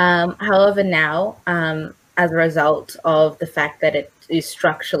 However, now, as a result of the fact that it is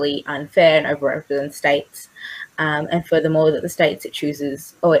structurally unfair and overrepresents states, and furthermore that the states it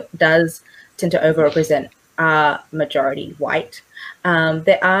chooses, or it does tend to overrepresent, are majority white,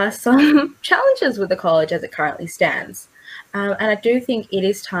 there are some challenges with the college as it currently stands. And I do think it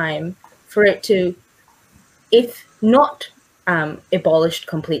is time for it to, if not abolished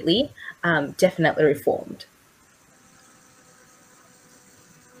completely, definitely reformed.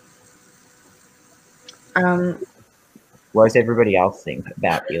 What does everybody else think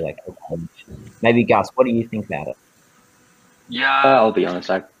about the Electoral College? Maybe Gus, what do you think about it? Yeah, I'll be honest,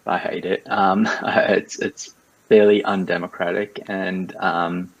 I hate it. It's fairly undemocratic, and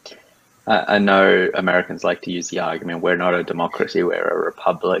I know Americans like to use the argument, we're not a democracy, we're a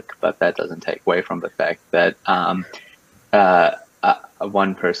republic, but that doesn't take away from the fact that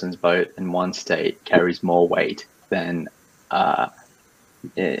one person's vote in one state carries more weight than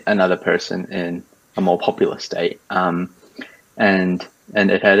another person in a more populous state. and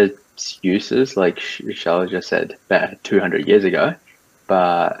it had its uses, like Charlotte just said, about 200 years ago,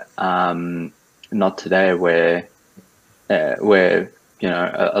 but not today, where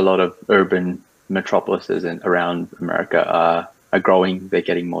a lot of urban metropolises around America are growing. They're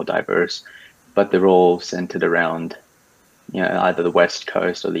getting more diverse, but they're all centered around either the West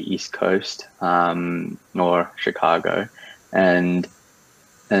Coast or the East Coast, or Chicago, and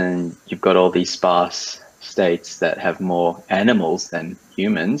you've got all these sparse states that have more animals than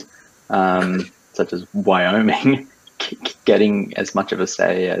humans, such as Wyoming, getting as much of a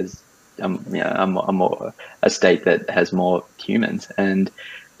say as a state that has more humans, and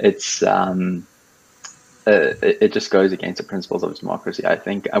it's it just goes against the principles of democracy. I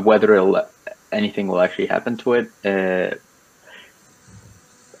think whether anything will actually happen to it,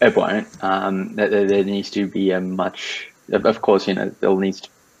 it won't. There needs to be of course,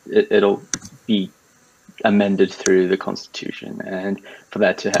 it'll be amended through the Constitution, and for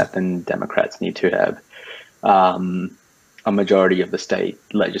that to happen, Democrats need to have a majority of the state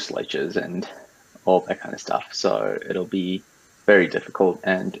legislatures and all that kind of stuff. So it'll be very difficult,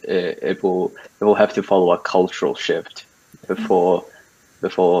 and it will have to follow a cultural shift before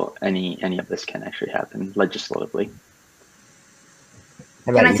any of this can actually happen legislatively.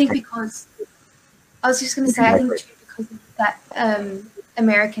 And I think because I was just going to say, I think because of that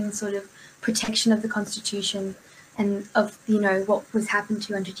American sort of protection of the Constitution and of what was happened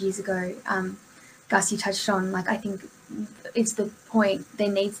 200 years ago, Gus, you touched on, like, I think it's the point.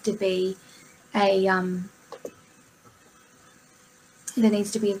 There needs to be a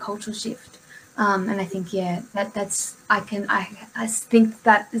cultural shift, and I think I think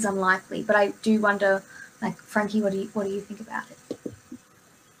that is unlikely, but I do wonder, like, Frankie, what do you think about it?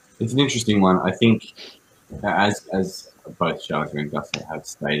 It's an interesting one. I think, as both Charlotte and Gus have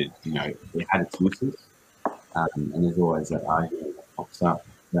stated, it had its uses, and there's always that argument that pops up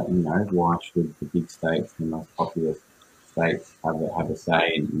that why should the big states, the most populous states, have a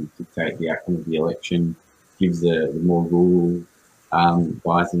say and dictate the outcome of the election? Gives the more rural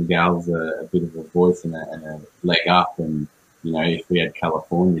guys and gals a bit of a voice and a leg up. And if we had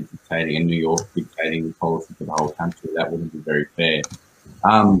California dictating and New York dictating the policy for the whole country, that wouldn't be very fair.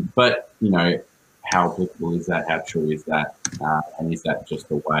 But how applicable is that? How true is that? And is that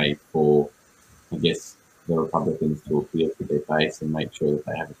just a way for, I guess, the Republicans to appeal to their base and make sure that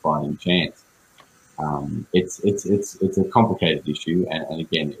they have a fighting chance? It's a complicated issue, and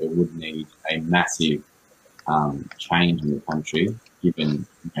again, it would need a massive change in the country, given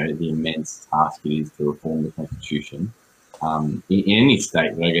the immense task it is to reform the Constitution in any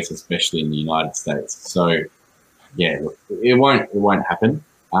state, but I guess especially in the United States. So, yeah, look, it won't happen.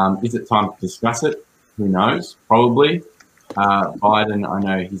 Is it time to discuss it? Who knows? Probably. Biden, I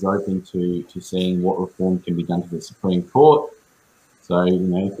know he's open to seeing what reform can be done to the Supreme Court. So,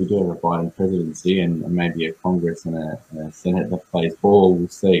 if we do have a Biden presidency and maybe a Congress and a Senate that plays ball, we'll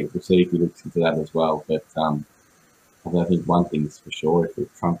see. We'll see if he looks into that as well. But I think one thing's for sure: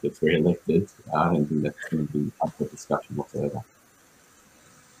 if Trump gets re-elected, I don't think that's going to be up for discussion whatsoever.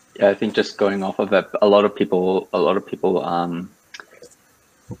 Yeah, I think just going off of that, a lot of people,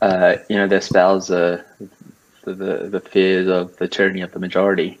 they espouse the fears of the tyranny of the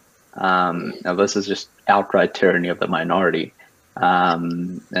majority. Now, this is just outright tyranny of the minority.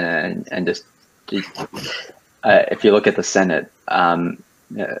 And just if you look at the Senate,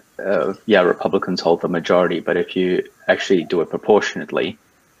 Republicans hold the majority, but if you actually do it proportionately,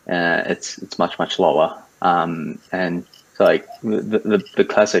 it's much lower. And so, like, the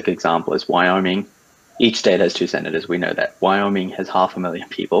classic example is Wyoming. Each state has 2 senators. We know that. Wyoming has 500,000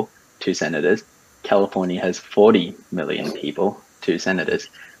 people, 2 senators. California has 40 million people, 2 senators.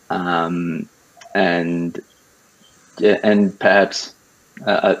 And perhaps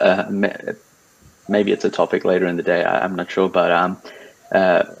maybe it's a topic later in the day. I'm not sure, but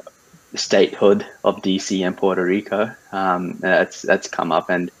statehood of DC and Puerto Rico, that's come up,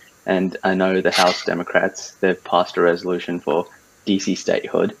 and I know the House Democrats, they've passed a resolution for DC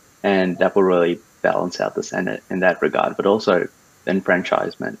statehood, and that will really balance out the Senate in that regard, but also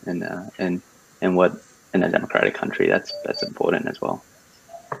enfranchisement in a democratic country, that's important as well.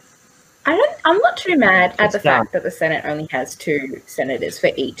 I'm not too mad at the fact that the Senate only has 2 senators for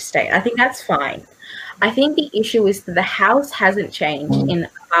each state. I think that's fine. I think the issue is that the House hasn't changed in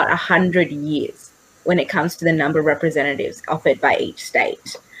about 100 years when it comes to the number of representatives offered by each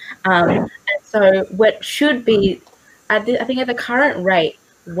state. And so what should be, I think at the current rate,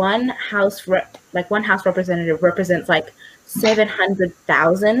 one House representative represents like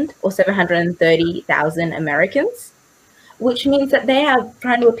 700,000 or 730,000 Americans, which means that they are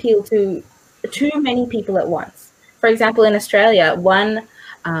trying to appeal to too many people at once. for example, in Australia, one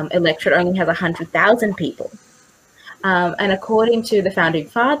electorate only has 100,000 people. And according to the Founding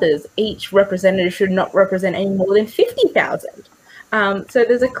Fathers, each representative should not represent any more than 50,000. So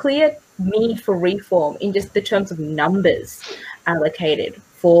there's a clear need for reform in just the terms of numbers allocated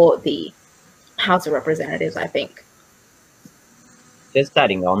for the House of Representatives, I think. Just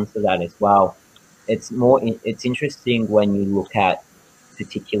adding on to that as well, it's interesting when you look at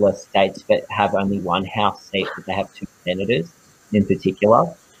particular states that have only one House seat, but they have 2 senators in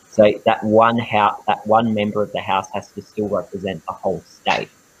particular. So that one member of the House has to still represent the whole state,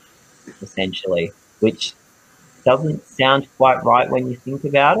 essentially, which doesn't sound quite right when you think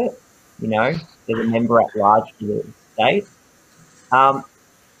about it. You know, there's a member at large for the state.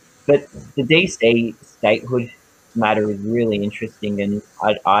 But the DC statehood matter is really interesting, and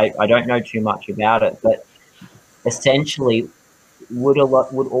I don't know too much about it, but essentially, would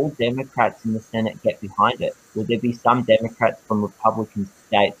all Democrats in the Senate get behind it? Would there be some Democrats from Republican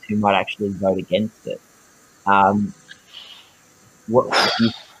states who might actually vote against it? Or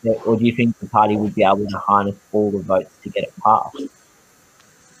do you think the party would be able to harness all the votes to get it passed?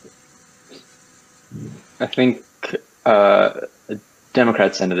 I think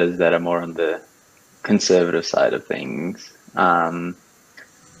Democrat senators that are more on the conservative side of things.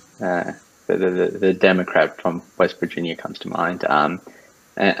 The Democrat from West Virginia comes to mind.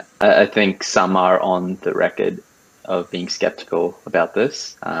 I think some are on the record of being skeptical about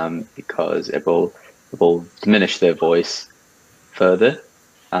this because it will diminish their voice further.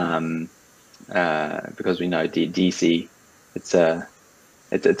 Because we know DC, it's a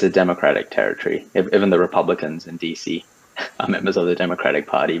Democratic territory. Even the Republicans in DC are members of the Democratic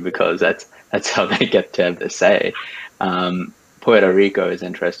Party because that's how they get to have their say. Puerto Rico is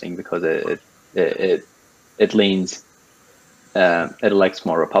interesting because it leans, it elects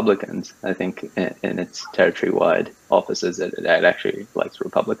more Republicans. I think in its territory-wide offices, it actually elects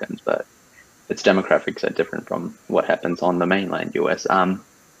Republicans, but its demographics are different from what happens on the mainland US.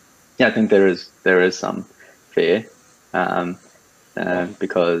 Yeah, I think there is some fear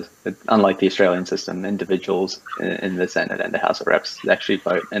because unlike the Australian system, individuals in the Senate and the House of Reps actually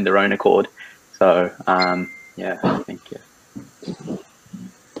vote in their own accord. So yeah, I think yeah.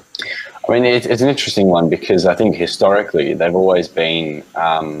 I mean, it's an interesting one because I think historically they've always been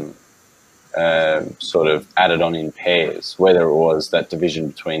sort of added on in pairs, whether it was that division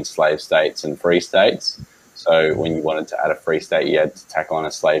between slave states and free states. So when you wanted to add a free state, you had to tack on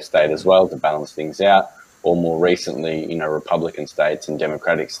a slave state as well to balance things out, or more recently, you know, Republican states and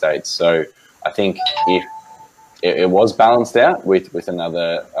Democratic states. So I think if it was balanced out with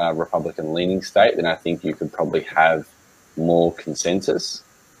another Republican-leaning state, then I think you could probably have more consensus.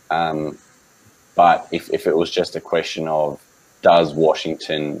 But if it was just a question of does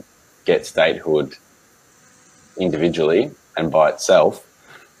Washington get statehood individually and by itself,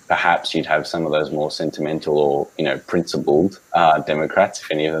 perhaps you'd have some of those more sentimental or, you know, principled Democrats, if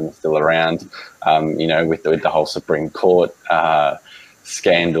any of them are still around, you know, with the whole Supreme Court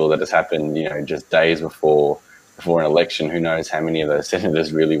scandal that has happened, you know, just days before an election. Who knows how many of those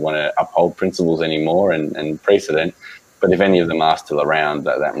senators really want to uphold principles anymore and precedent. But if any of them are still around,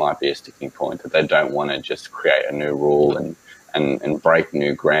 that might be a sticking point, that they don't want to just create a new rule and break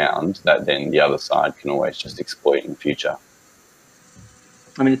new ground that then the other side can always just exploit in future.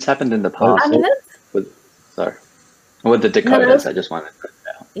 I mean, it's happened in the past. With the Dakotas, I just wanted to put it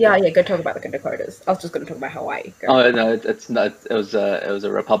out. Yeah, go talk about the Dakotas. I was just going to talk about Hawaii. Go. Oh no, it's not. It was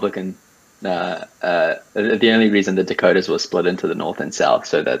a Republican. The only reason the Dakotas was split into the North and South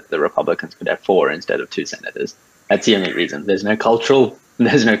so that the Republicans could have 4 instead of 2 senators. That's the only reason. There's no cultural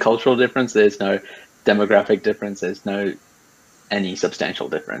difference. There's no demographic difference. There's no any substantial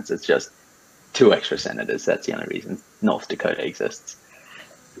difference. It's just 2 extra senators. That's the only reason North Dakota exists.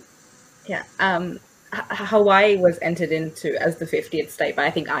 Yeah. Hawaii was entered into as the 50th state by,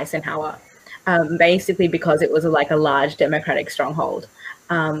 I think, Eisenhower, basically because it was a large Democratic stronghold.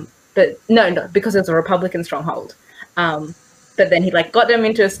 But no, because it was a Republican stronghold. But then he got them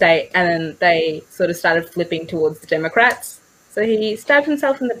into a state, and then they sort of started flipping towards the Democrats. So he stabbed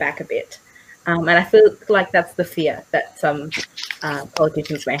himself in the back a bit. And I feel like that's the fear that some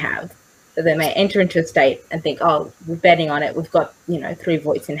politicians may have, that they may enter into a state and think, oh, we're betting on it. We've got, 3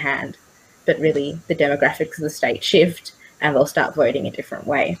 votes in hand. But really, the demographics of the state shift, and they'll start voting a different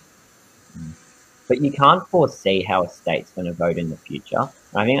way. But you can't foresee how a state's going to vote in the future.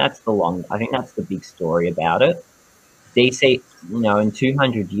 I think that's the big story about it. DC, in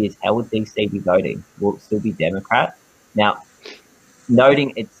 200 years, how would DC be voting? Will it still be Democrat? Now,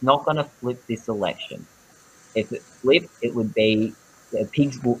 noting it's not going to flip this election. If it flipped, it would be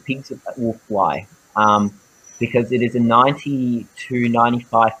pigs will fly. because it is a 90 to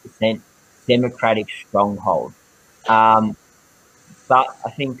 95% Democratic stronghold. But I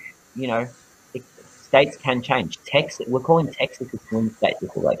think, states can change. Texas, we're calling Texas a swing state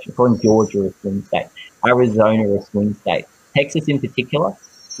this election. We're calling Georgia a swing state. Arizona a swing state. Texas in particular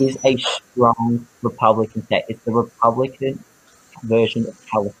is a strong Republican state. It's the Republican version of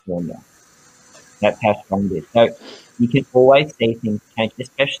California. That's how strong it is. So you can always see things change,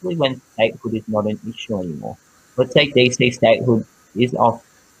 especially when statehood is not an issue anymore. Let's say DC statehood is off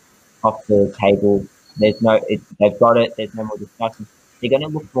the table. They've got it. There's no more discussion. They're going to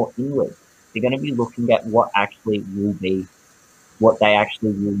look more inward. They're going to be looking at what they actually will need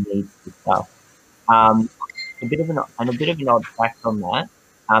to discuss. A bit of an odd fact on that.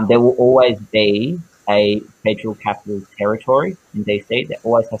 There will always be a federal capital territory in DC. There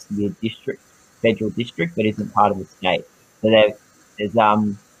always has to be a federal district that isn't part of the state. So there's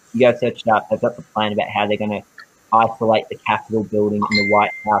you go search it up. They've got the plan about how they're going to isolate the Capitol building and the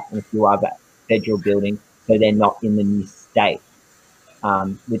White House and a few other federal buildings so they're not in the new state,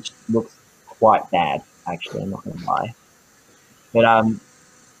 which looks quite bad, actually, I'm not going to lie. But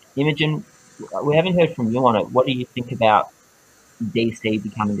Imogen, we haven't heard from you on it. What do you think about DC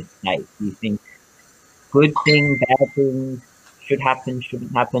becoming a state? Do you think good things, bad things, should happen,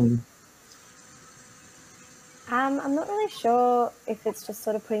 shouldn't happen? I'm not really sure if it's just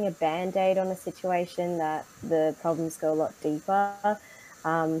sort of putting a band-aid on a situation that the problems go a lot deeper.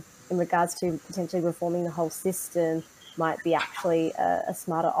 In regards to potentially reforming the whole system might be actually a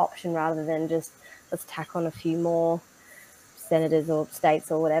smarter option rather than just let's tack on a few more senators or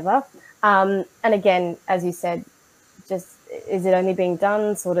states or whatever. And again, as you said, just is it only being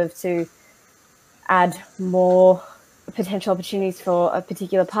done sort of to add more potential opportunities for a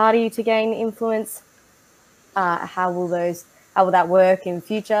particular party to gain influence? How will that work in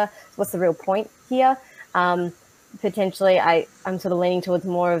future? What's the real point here? Potentially, I'm sort of leaning towards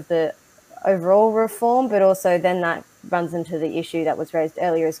more of the overall reform, but also then that runs into the issue that was raised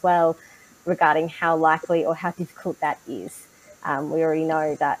earlier as well regarding how likely or how difficult that is. We already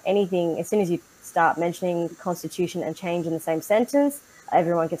know that anything, as soon as you start mentioning Constitution and change in the same sentence,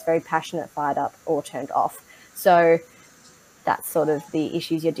 everyone gets very passionate, fired up, or turned off. So that's sort of the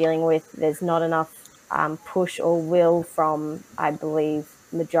issues you're dealing with. There's not enough push or will from, I believe,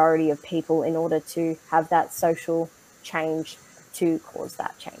 majority of people in order to have that social change to cause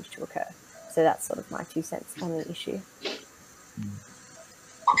that change to occur. So that's sort of my 2 cents on the issue.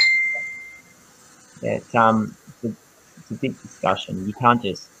 Yeah, it's a big discussion. You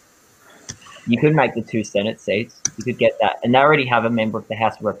could make the 2 Senate seats. You could get that, and they already have a member of the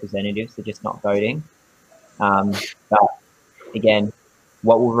House of Representatives. They're just not voting. But again,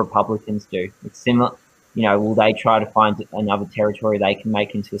 what will Republicans do? It's similar. Will they try to find another territory they can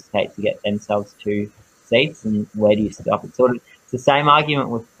make into a state to get themselves 2 seats? And where do you stop? It's the same argument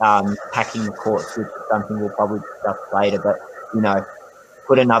with packing the courts, which is something we'll probably discuss later. But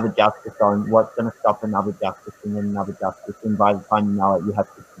put another justice on. What's going to stop another justice and then another justice? And by the time you know it, you have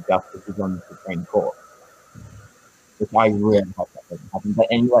 50 justices on the Supreme Court. Which I really hope that doesn't happen. But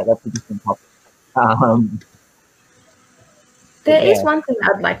anyway, that's a different topic. There is one thing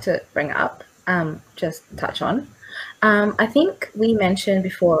I'd like to bring up, just touch on. I think we mentioned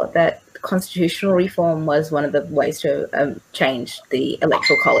before that constitutional reform was one of the ways to change the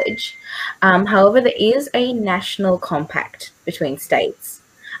Electoral College. However, there is a national compact between states,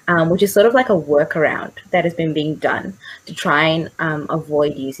 which is sort of like a workaround that has been being done to try and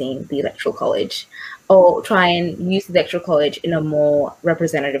avoid using the Electoral College or try and use the Electoral College in a more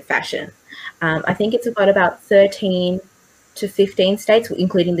representative fashion. I think it's got about 13 to 15 states,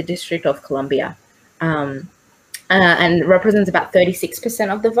 including the District of Columbia, and represents about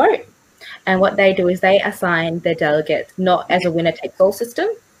 36% of the vote. And what they do is they assign their delegates not as a winner-takes-all system,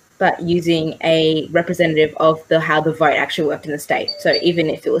 but using a representative of how the vote actually worked in the state. So even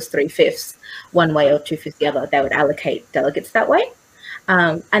if it was 3/5 one way or 2/5 the other, they would allocate delegates that way.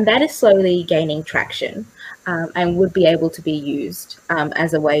 And that is slowly gaining traction and would be able to be used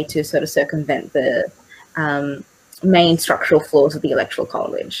as a way to sort of circumvent the main structural flaws of the Electoral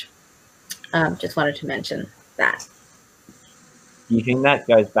College. Just wanted to mention that. Do you think that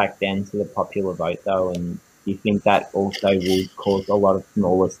goes back down to the popular vote, though? And do you think that also will cause a lot of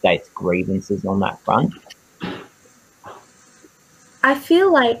smaller states grievances on that front? I feel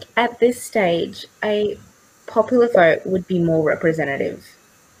like at this stage, a popular vote would be more representative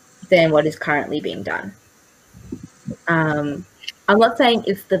than what is currently being done. I'm not saying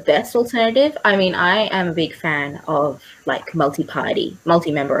it's the best alternative. I mean, I am a big fan of like multi-party,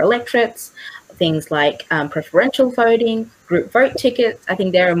 multi-member electorates, things like preferential voting, group vote tickets. I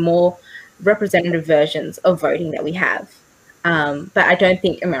think there are more representative versions of voting that we have. But I don't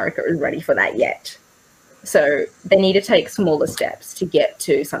think America is ready for that yet. So they need to take smaller steps to get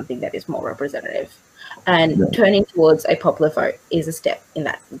to something that is more representative. And turning towards a popular vote is a step in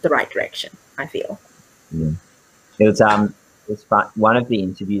the right direction, I feel. Yeah. It's fun. One of the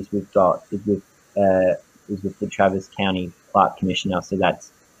interviews we've got is with the Travis County Clerk Commissioner. So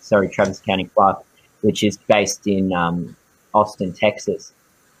Travis County Clerk, which is based in Austin, Texas.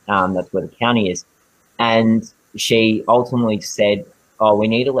 That's where the county is. And she ultimately said, we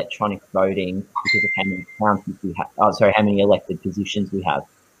need electronic voting because of how many counties we have. How many elected positions we have.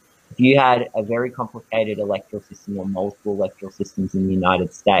 If you had a very complicated electoral system or multiple electoral systems in the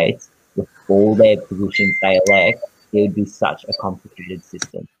United States with all their positions they elect, it would be such a complicated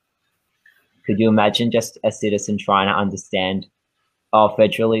system. Could you imagine just a citizen trying to understand,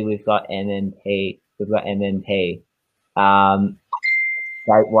 federally we've got MMP,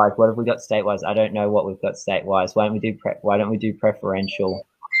 statewise, what have we got statewise? I don't know what we've got statewise. Why don't we do preferential?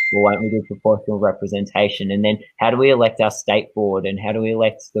 Or why don't we do proportional representation? And then how do we elect our state board? And how do we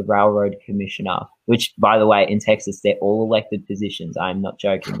elect the railroad commissioner? Which, by the way, in Texas, they're all elected positions. I'm not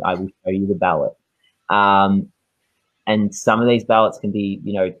joking. I will show you the ballot. And some of these ballots can be,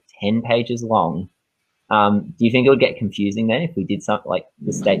 10 pages long. Do you think it would get confusing then if we did something like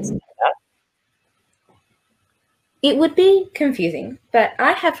the states like that? It would be confusing, but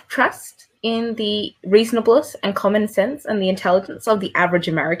I have trust in the reasonableness and common sense and the intelligence of the average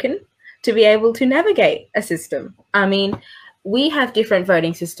American to be able to navigate a system. I mean, we have different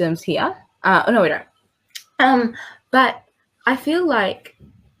voting systems here. No, we don't. But I feel like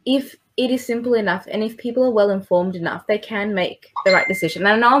if it is simple enough and if people are well informed enough, they can make the right decision. And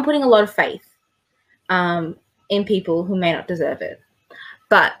I know I'm putting a lot of faith in people who may not deserve it,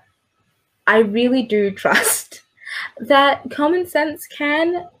 but I really do trust that common sense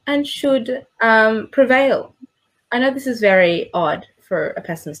can and should prevail. I know this is very odd for a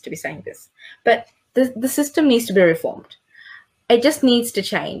pessimist to be saying this, but the system needs to be reformed. It just needs to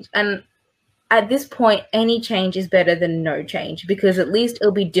change. And at this point, any change is better than no change because at least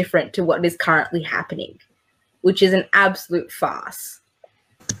it'll be different to what is currently happening, which is an absolute farce.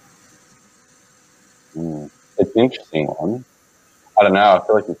 It's an interesting one. I don't know. I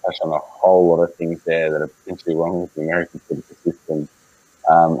feel like you touched on a whole lot of things there that are potentially wrong with the American political system.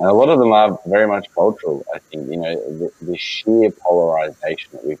 And a lot of them are very much cultural. I think, the sheer polarization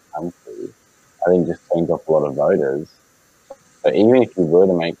that we've come through, I think just turns off a lot of voters. But even if you were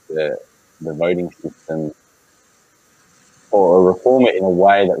to make the voting system or reform it in a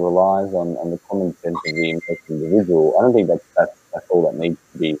way that relies on the common sense of the American individual, I don't think that's all that needs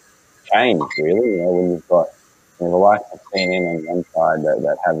to be changed, really. When you've got the likes of CNN on one side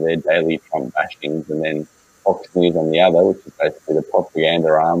that have their daily Trump bashings, and then Fox News on the other, which is basically the propaganda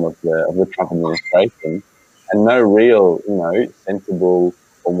arm of the Trump administration, and no real, sensible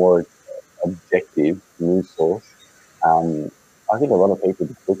or more objective news source. I think a lot of people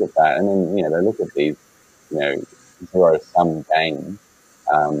just look at that, and then they look at these, zero-sum games,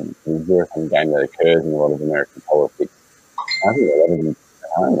 the zero-sum game that occurs in a lot of American politics. I think a lot of them at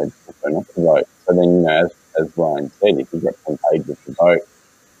home they just prefer not to vote. So then, as Ryan said, if you get 10 pages to vote,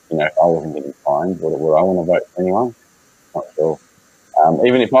 if I wasn't getting fined, would I want to vote for anyone? Not sure.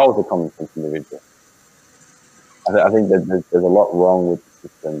 Even if I was a common sense individual. I think that there's a lot wrong with the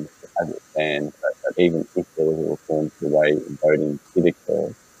system as it stands, but even if there was a reform to the way voting did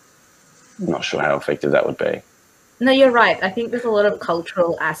occur, I'm not sure how effective that would be. No, you're right. I think there's a lot of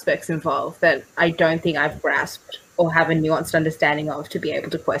cultural aspects involved that I don't think I've grasped or have a nuanced understanding of to be able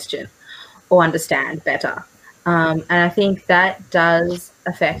to question or understand better. And I think that does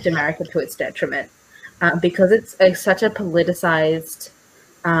affect America to its detriment because it's such a politicized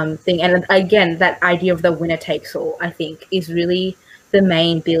thing. And again, that idea of the winner takes all, I think, is really the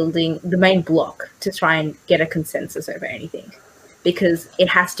main block to try and get a consensus over anything, because it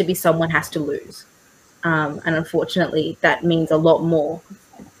has to be someone has to lose. And unfortunately, that means a lot more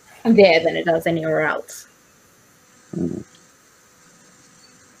there than it does anywhere else. Yeah.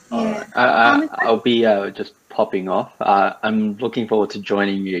 I'll be just popping off. I'm looking forward to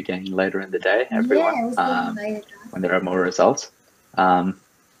joining you again later in the day, everyone, when there are more results.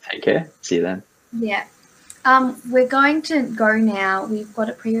 Take care. See you then. Yeah. We're going to go now. We've got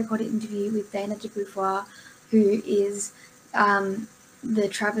a pre-recorded interview with Dana DeBeauvoir, who is the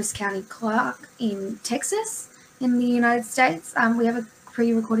Travis County Clerk in Texas in the United States. We have a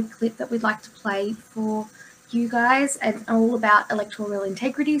pre-recorded clip that we'd like to play for you guys, and all about electoral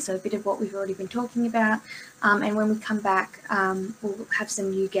integrity, so a bit of what we've already been talking about. And when we come back, we'll have some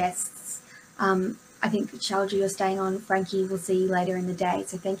new guests I think, Shalja, you're staying on. Frankie, we'll see you later in the day.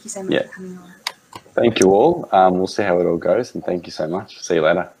 So thank you so much for coming on. Thank you all. We'll see how it all goes, and thank you so much. See you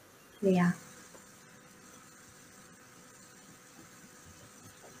later. Yeah.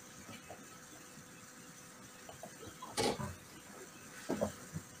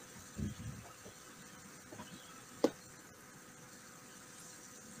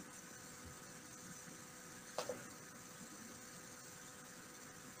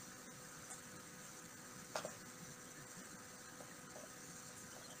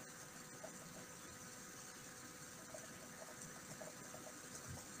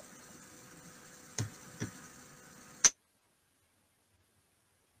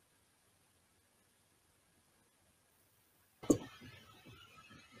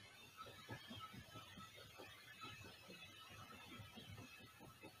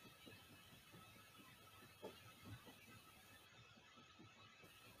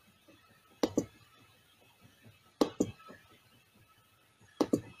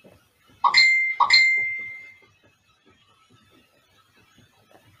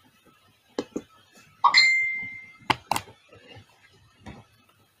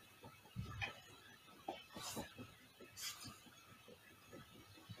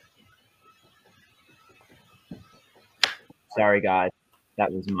 Sorry, guys.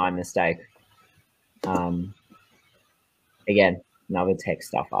 That was my mistake. Again, another tech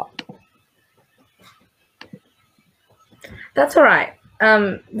stuff up. That's all right.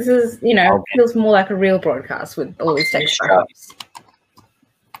 This is, feels more like a real broadcast with all these tech stuff.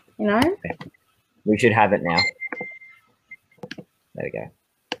 We should have it now. There we go.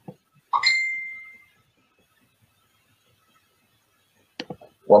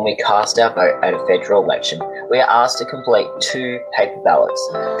 When we cast our vote at a federal election, we are asked to complete 2 paper ballots,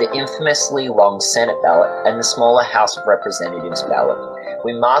 the infamously long Senate ballot and the smaller House of Representatives ballot.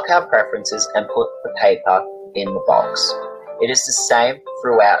 We mark our preferences and put the paper in the box. It is the same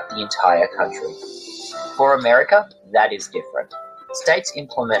throughout the entire country. For America, that is different. States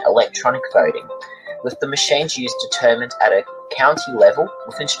implement electronic voting, with the machines used determined at a county level,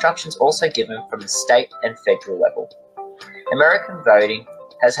 with instructions also given from the state and federal level. American voting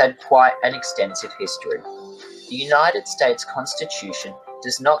has had quite an extensive history. The United States Constitution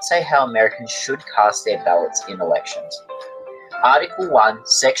does not say how Americans should cast their ballots in elections. Article 1,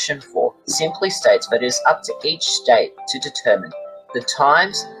 Section 4 simply states that it is up to each state to determine the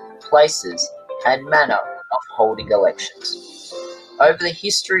times, places, and manner of holding elections. Over the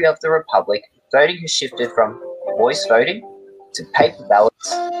history of the Republic, voting has shifted from voice voting to paper ballots,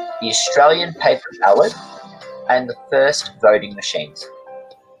 the Australian paper ballot, and the first voting machines.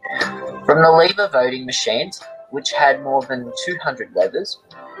 From the lever voting machines, which had more than 200 levers,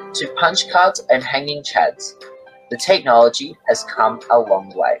 to punch cards and hanging chads, the technology has come a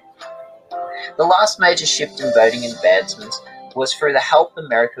long way. The last major shift in voting advancements was through the Help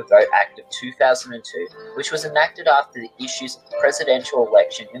America Vote Act of 2002, which was enacted after the issues of the presidential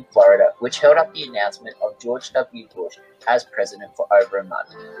election in Florida, which held up the announcement of George W. Bush as president for over a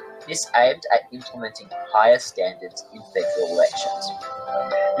month. This aimed at implementing higher standards in federal elections.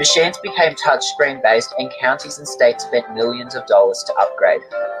 Machines became touchscreen based and counties and states spent millions of dollars to upgrade.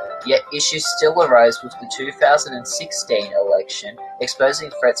 Yet issues still arose with the 2016 election, exposing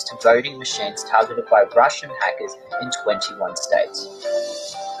threats to voting machines targeted by Russian hackers in 21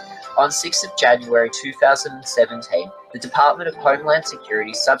 states. On 6th of January 2017, the Department of Homeland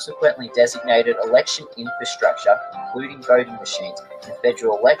Security subsequently designated election infrastructure, including voting machines in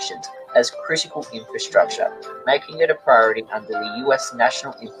federal elections, as critical infrastructure, making it a priority under the U.S.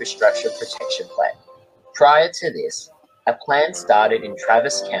 National Infrastructure Protection Plan. Prior to this, a plan started in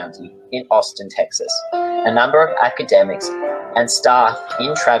Travis County in Austin, Texas. A number of academics and staff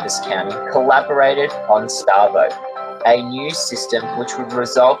in Travis County collaborated on StarVote, a new system which would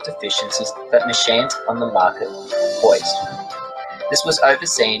resolve deficiencies that machines on the market voiced. This was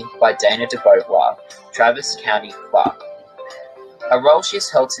overseen by Dana DeBeauvoir, Travis County clerk. A role she has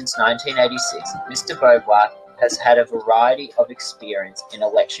held since 1986, Ms. DeBeauvoir has had a variety of experience in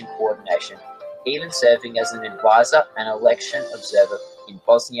election coordination, even serving as an advisor and election observer in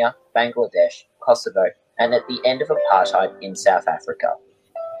Bosnia, Bangladesh, Kosovo, and at the end of apartheid in South Africa.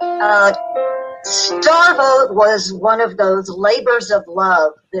 StarVote was one of those labors of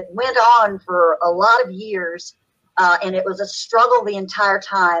love that went on for a lot of years, and it was a struggle the entire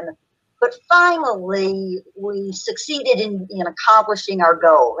time. But finally, we succeeded in accomplishing our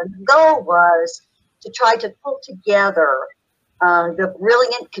goal. And the goal was to try to pull together the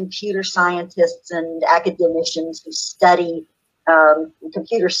brilliant computer scientists and academicians who study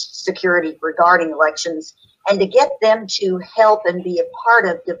computer security regarding elections, and to get them to help and be a part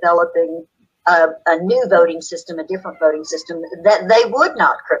of developing a new voting system, a different voting system that they would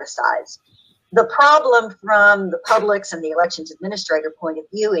not criticize. The problem from the public's and the elections administrator point of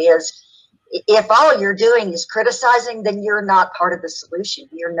view is if all you're doing is criticizing, then you're not part of the solution.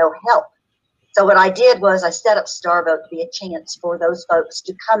 You're no help. So what I did was I set up StarVote to be a chance for those folks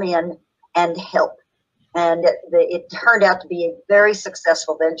to come in and help. And it turned out to be a very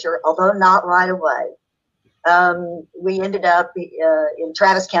successful venture, although not right away. We ended up in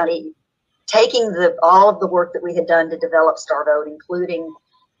Travis County taking all of the work that we had done to develop StarVote, including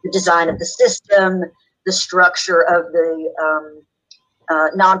the design of the system, the structure of the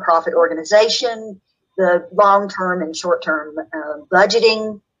nonprofit organization, the long-term and short-term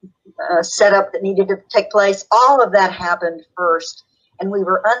budgeting setup that needed to take place. All of that happened first, and we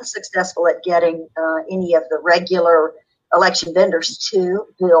were unsuccessful at getting any of the regular election vendors to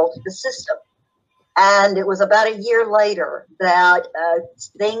build the system. And it was about a year later that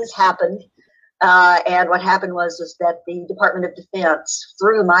things happened. And what happened was that the Department of Defense,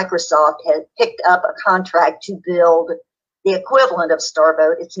 through Microsoft, had picked up a contract to build the equivalent of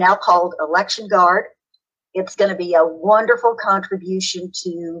StarVote. It's now called Election Guard. It's going to be a wonderful contribution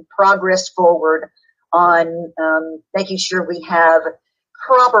to progress forward on making sure we have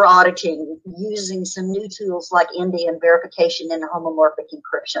proper auditing using some new tools like Indian verification and homomorphic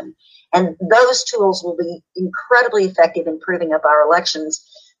encryption. And those tools will be incredibly effective in proving up our elections,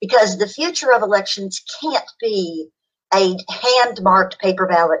 because the future of elections can't be a hand-marked paper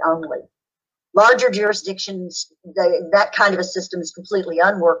ballot only. Larger jurisdictions, that kind of a system is completely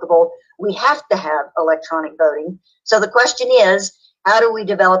unworkable. We have to have electronic voting. So the question is, how do we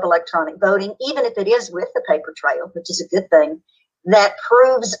develop electronic voting, even if it is with the paper trail, which is a good thing, that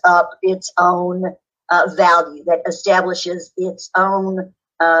proves up its own value, that establishes its own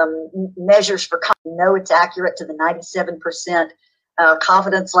measures for know it's accurate to the 97%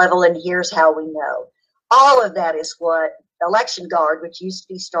 confidence level, and here's how we know. All of that is what Election Guard, which used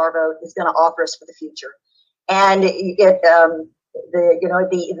to be StarVote, is going to offer us for the future. And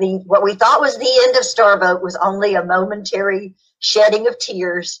what we thought was the end of StarVote was only a momentary shedding of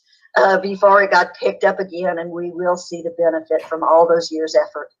tears before it got picked up again, and we will see the benefit from all those years'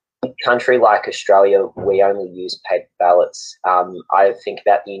 effort. In a country like Australia, we only use paper ballots. I think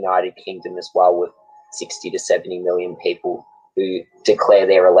about the United Kingdom as well, with 60 to 70 million people who declare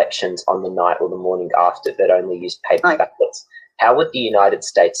their elections on the night or the morning after, that only use paper ballots. How would the United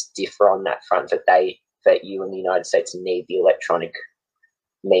States differ on that front, that you in the United States need the electronic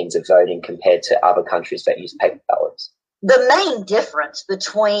means of voting compared to other countries that use paper ballots? The main difference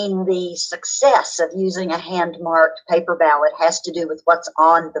between the success of using a hand-marked paper ballot has to do with what's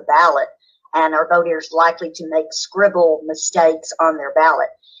on the ballot, and are voters likely to make scribble mistakes on their ballot.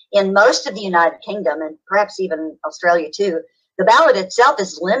 In most of the United Kingdom, and perhaps even Australia too, the ballot itself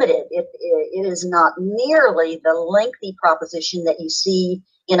is limited. It is not nearly the lengthy proposition that you see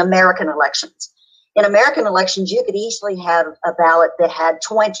in American elections. In American elections, you could easily have a ballot that had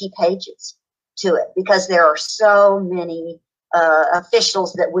 20 pages to it, because there are so many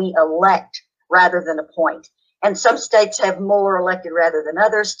officials that we elect rather than appoint. And some states have more elected rather than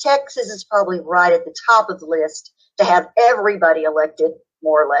others. Texas is probably right at the top of the list to have everybody elected,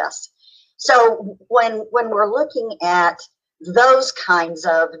 more or less. So when we're looking at those kinds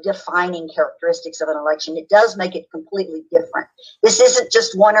of defining characteristics of an election, it does make it completely different. This isn't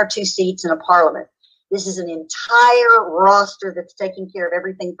just one or two seats in a parliament. This is an entire roster that's taking care of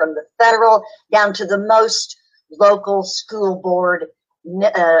everything from the federal down to the most local school board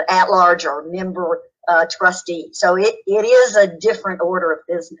at-large or member trustee. So it is a different order of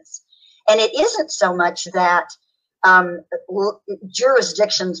business. And it isn't so much that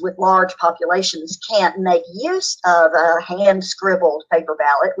jurisdictions with large populations can't make use of a hand-scribbled paper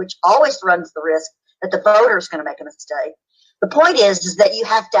ballot, which always runs the risk that the voter is going to make a mistake. The point is that you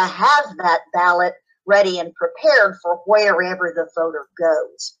have to have that ballot ready and prepared for wherever the voter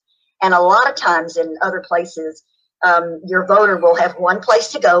goes. And a lot of times in other places, your voter will have one place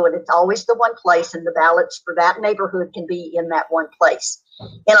to go, and it's always the one place, and the ballots for that neighborhood can be in that one place.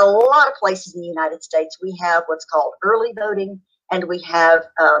 In a lot of places in the United States, we have what's called early voting, and we have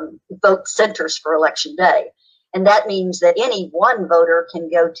vote centers for election day. And that means that any one voter can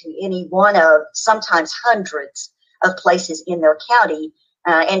go to any one of sometimes hundreds of places in their county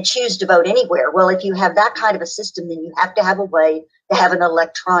and choose to vote anywhere. Well, if you have that kind of a system, then you have to have a way to have an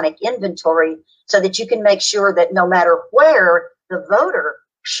electronic inventory so that you can make sure that no matter where the voter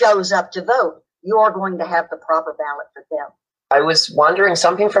shows up to vote, you're going to have the proper ballot for them. I was wondering,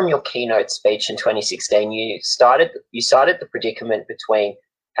 something from your keynote speech in 2016, you cited the predicament between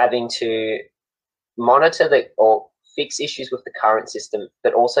having to monitor or fix issues with the current system,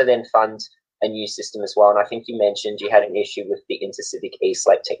 but also then fund a new system as well. And I think you mentioned you had an issue with the Intercivic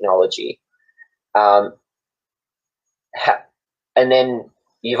e-slate technology. And then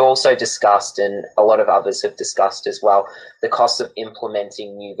you've also discussed, and a lot of others have discussed as well, the cost of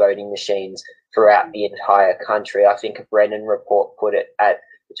implementing new voting machines throughout the entire country. I think a Brennan report put it at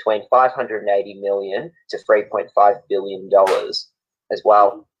between $580 million to $3.5 billion as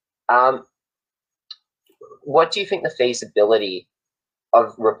well. What do you think the feasibility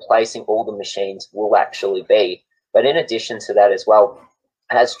of replacing all the machines will actually be? But in addition to that as well,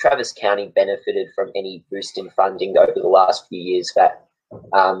 has Travis County benefited from any boost in funding over the last few years that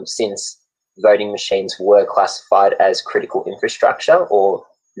since voting machines were classified as critical infrastructure, or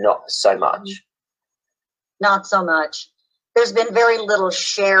not so much? Not so much. There's been very little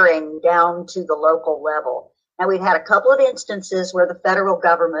sharing down to the local level. Now, we've had a couple of instances where the federal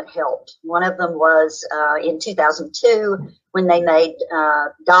government helped. One of them was in 2002 when they made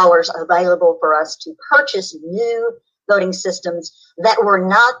dollars available for us to purchase new voting systems that were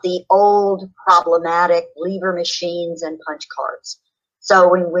not the old problematic lever machines and punch cards. So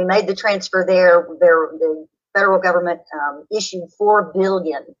when we made the transfer there, the federal government issued $4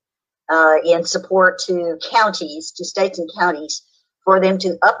 billion in support to counties, to states and counties, for them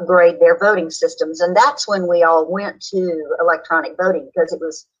to upgrade their voting systems. And that's when we all went to electronic voting, because it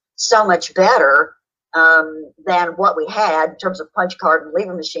was so much better than what we had in terms of punch card and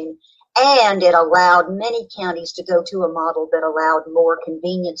lever machine. And it allowed many counties to go to a model that allowed more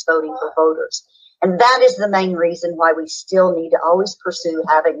convenience voting for voters. And that is the main reason why we still need to always pursue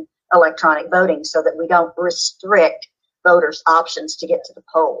having electronic voting, so that we don't restrict voters' options to get to the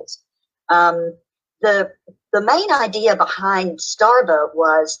polls. The main idea behind StarVote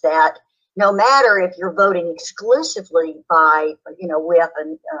was that no matter if you're voting exclusively by, with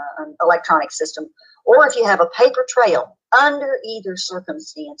an electronic system, or if you have a paper trail, under either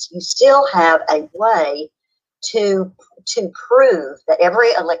circumstance, you still have a way to prove that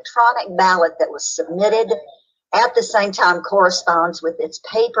every electronic ballot that was submitted at the same time corresponds with its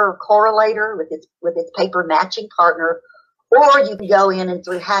paper correlator, with its paper matching partner, or you can go in and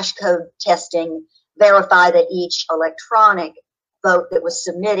through hash code testing verify that each electronic vote that was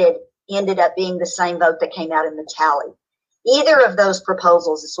submitted ended up being the same vote that came out in the tally. Either of those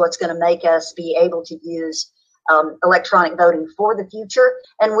proposals is what's going to make us be able to use electronic voting for the future.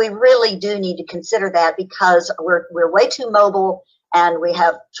 And we really do need to consider that, because we're way too mobile and we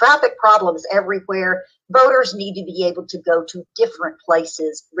have traffic problems everywhere. Voters need to be able to go to different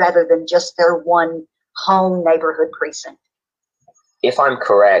places rather than just their one home neighborhood precinct. If I'm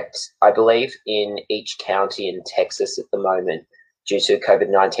correct, I believe in each county in Texas at the moment, due to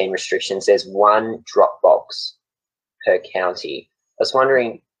COVID-19 restrictions, there's one drop box per county. I was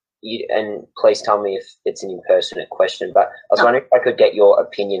wondering, and please tell me if it's an impertinent question, but I was wondering if I could get your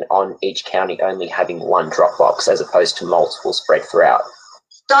opinion on each county only having one drop box as opposed to multiple spread throughout.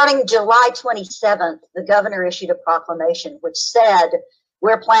 Starting July 27th, the governor issued a proclamation which said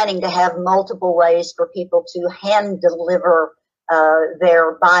we're planning to have multiple ways for people to hand deliver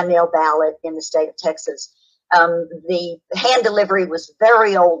their by-mail ballot in the state of Texas. The hand delivery was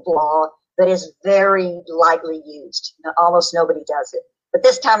very old law, but is very lightly used. Almost nobody does it. But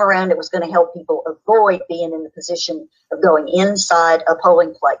this time around, it was going to help people avoid being in the position of going inside a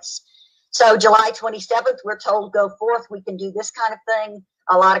polling place. So July 27th, we're told, go forth, we can do this kind of thing.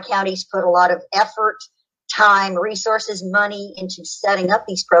 A lot of counties put a lot of effort, time, resources, money into setting up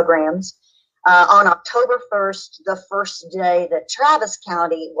these programs. On October 1st, the first day that Travis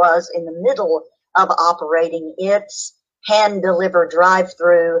County was in the middle of operating its hand-delivered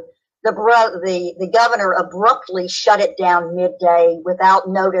drive-through, the governor abruptly shut it down midday without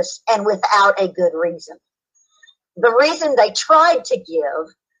notice and without a good reason. The reason they tried to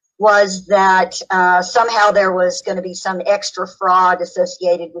give was that somehow there was going to be some extra fraud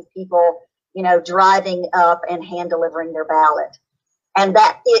associated with people, driving up and hand-delivering their ballot. And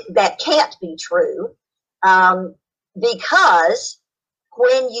that can't be true, because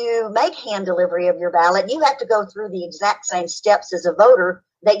when you make hand delivery of your ballot, you have to go through the exact same steps as a voter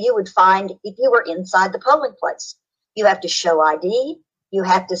that you would find if you were inside the polling place. You have to show ID, you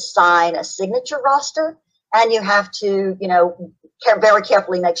have to sign a signature roster, and you have to, very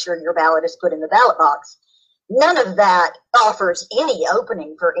carefully make sure your ballot is put in the ballot box. None of that offers any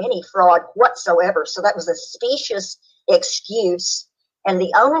opening for any fraud whatsoever. So that was a specious excuse. And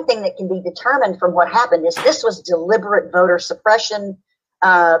the only thing that can be determined from what happened is this was deliberate voter suppression,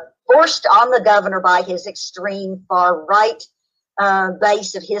 forced on the governor by his extreme far right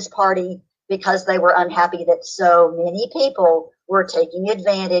base of his party, because they were unhappy that so many people were taking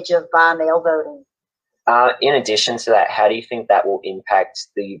advantage of by mail voting. In addition to that, how do you think that will impact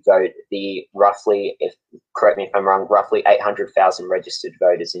the vote, the roughly, correct me if I'm wrong, roughly 800,000 registered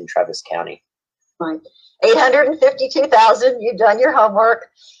voters in Travis County? Right. 852,000, you've done your homework.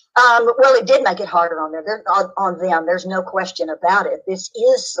 Well, it did make it harder on them. On them. There's no question about it. This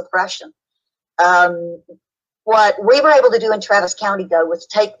is suppression. What we were able to do in Travis County, though, was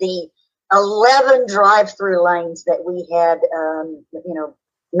take the 11 drive-through lanes that we had,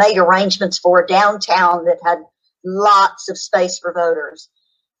 made arrangements for downtown that had lots of space for voters,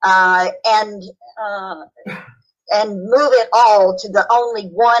 and move it all to the only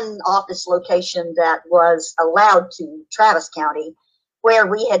one office location that was allowed to Travis County, where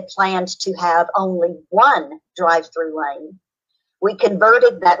we had planned to have only one drive-through lane. We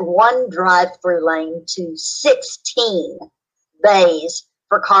converted that one drive-through lane to 16 bays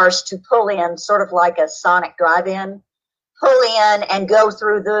for cars to pull in, sort of like a Sonic drive-in, pull in and go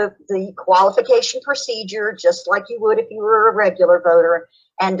through the qualification procedure, just like you would if you were a regular voter,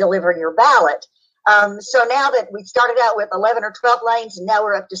 and deliver your ballot. So now that we started out with 11 or 12 lanes, and now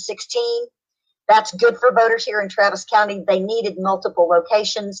we're up to 16, that's good for voters here in Travis County. They needed multiple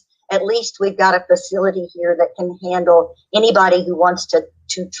locations. At least we've got a facility here that can handle anybody who wants to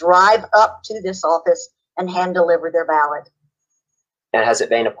drive up to this office and hand deliver their ballot. And has it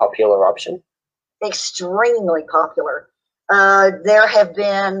been a popular option? Extremely popular. There have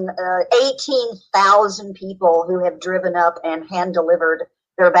been 18,000 people who have driven up and hand delivered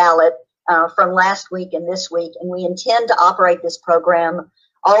their ballot from last week and this week. And we intend to operate this program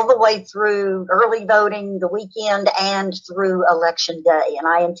all the way through early voting, the weekend, and through election day. And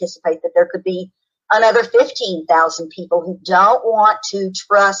I anticipate that there could be another 15,000 people who don't want to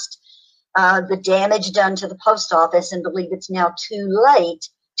trust the damage done to the post office and believe it's now too late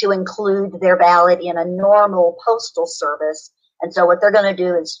to include their ballot in a normal postal service. And so what they're going to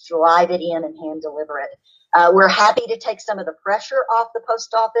do is drive it in and hand deliver it. We're happy to take some of the pressure off the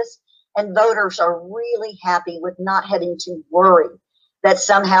post office, and voters are really happy with not having to worry that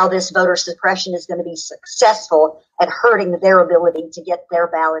somehow this voter suppression is going to be successful at hurting their ability to get their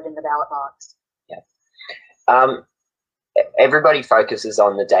ballot in the ballot box. Yeah. Everybody focuses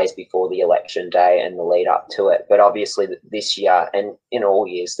on the days before the election day and the lead up to it, but obviously this year and in all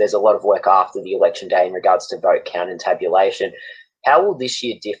years, there's a lot of work after the election day in regards to vote count and tabulation. How will this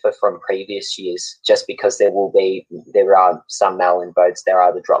year differ from previous years? Just because there are some mail-in votes, there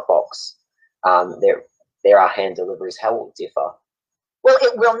are the drop box, there are hand deliveries. How will it differ? Well,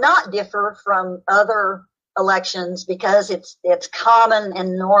 it will not differ from other elections because it's common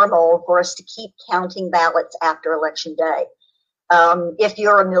and normal for us to keep counting ballots after election day. If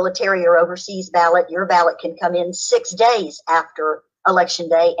you're a military or overseas ballot, your ballot can come in 6 days after election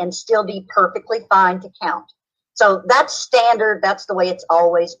day and still be perfectly fine to count. So that's standard. That's the way it's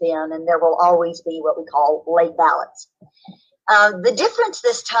always been, and there will always be what we call late ballots. The difference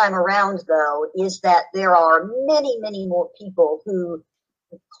this time around, though, is that there are many, many more people who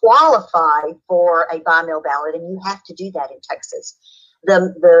qualify for a by-mail ballot, and you have to do that in Texas.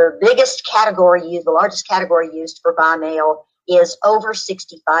 The biggest category used, the largest category used for by-mail is over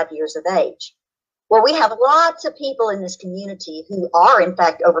 65 years of age. Well, we have lots of people in this community who are, in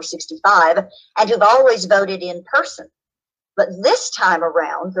fact, over 65 and who've always voted in person. But this time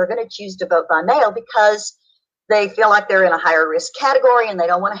around, they're going to choose to vote by mail because they feel like they're in a higher risk category and they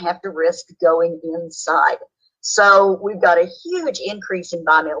don't want to have to risk going inside. So we've got a huge increase in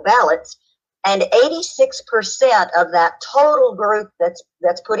by-mail ballots, and 86% of that total group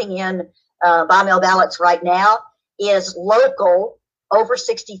that's putting in by-mail ballots right now is local over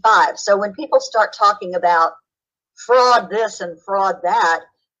 65. So when people start talking about fraud this and fraud that,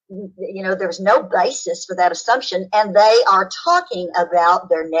 you know, there's no basis for that assumption, and they are talking about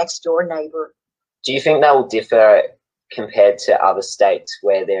their next door neighbor. Do you think that will differ compared to other states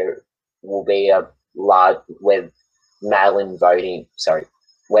where there will be a large, where mail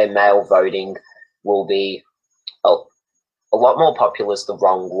voting will be a lot more popular is the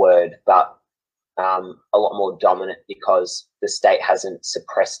wrong word, but a lot more dominant because the state hasn't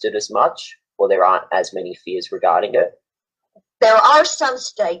suppressed it as much, or there aren't as many fears regarding it? There are some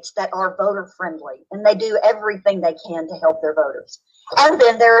states that are voter friendly, and they do everything they can to help their voters. And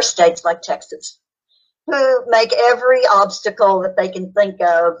then there are states like Texas who make every obstacle that they can think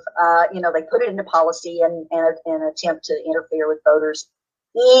of. They put it into policy and attempt to interfere with voters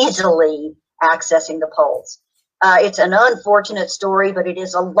easily accessing the polls. It's an unfortunate story, but it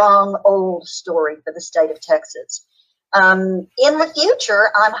is a long, old story for the state of Texas. In the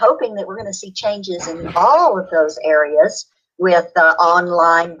future, I'm hoping that we're going to see changes in all of those areas with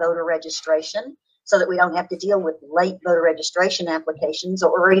online voter registration. so that we don't have to deal with late voter registration applications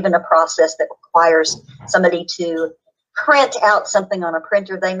or even a process that requires somebody to print out something on a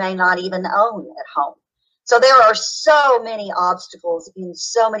printer they may not even own at home. So there are so many obstacles in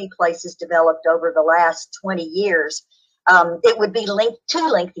so many places developed over the last 20 years. It would be too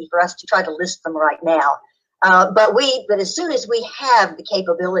lengthy for us to try to list them right now. But as soon as we have the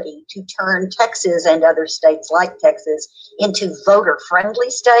capability to turn Texas and other states like Texas into voter-friendly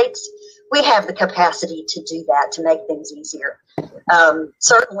states, we have the capacity to do that, to make things easier.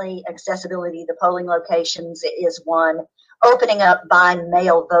 Certainly, accessibility to polling locations is one. Opening up by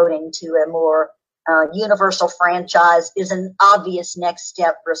mail voting to a more universal franchise is an obvious next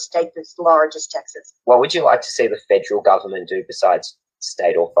step for a state that's large as Texas. What would you like to see the federal government do besides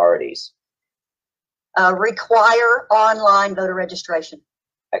state authorities? Require online voter registration.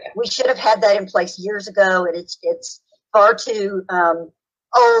 Okay. We should have had that in place years ago. It's far too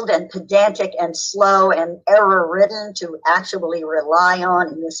old and pedantic and slow and error-ridden to actually rely on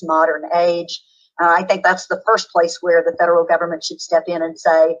in this modern age. I think that's the first place where the federal government should step in and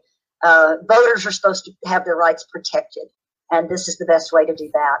say, voters are supposed to have their rights protected, and this is the best way to do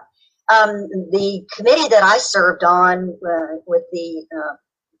that. The committee that I served on with the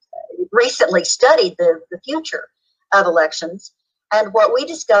recently studied the future of elections, and what we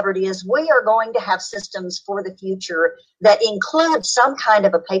discovered is we are going to have systems for the future that include some kind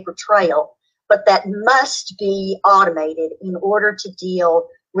of a paper trail, but that must be automated in order to deal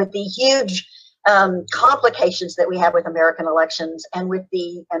with the huge complications that we have with American elections and with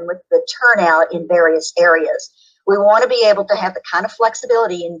the turnout in various areas. We want to be able to have the kind of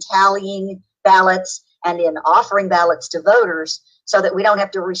flexibility in tallying ballots and in offering ballots to voters so that we don't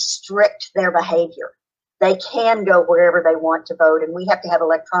have to restrict their behavior. They can go wherever they want to vote, and we have to have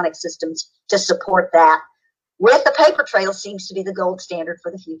electronic systems to support that. With the paper trail seems to be the gold standard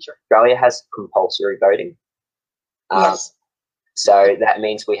for the future. Australia has compulsory voting. Yes. So that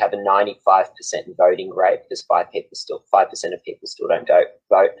means we have a 95% voting rate because 5% of people still don't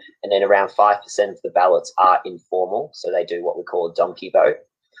vote. And then around 5% of the ballots are informal. So they do what we call a donkey vote.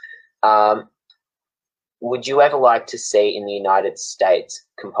 Would you ever like to see in the United States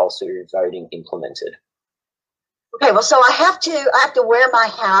compulsory voting implemented? Okay, well, so I have to wear my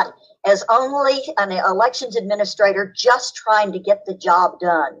hat as only an elections administrator just trying to get the job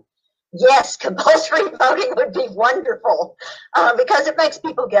done. Yes, compulsory voting would be wonderful because it makes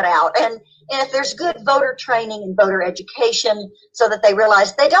people get out. And if there's good voter training and voter education so that they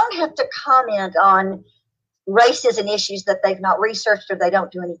realize they don't have to comment on races and issues that they've not researched or they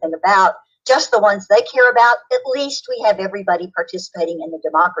don't do anything about, just the ones they care about, at least we have everybody participating in the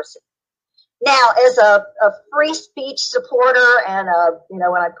democracy. Now, as a free speech supporter and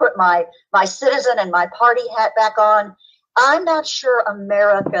when I put my citizen and my party hat back on, I'm not sure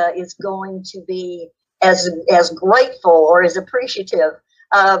America is going to be as grateful or as appreciative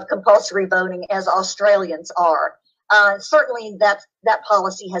of compulsory voting as Australians are. Certainly that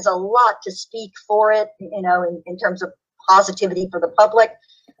policy has a lot to speak for it, in terms of positivity for the public.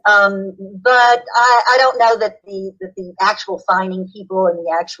 But I don't know that the actual fining people and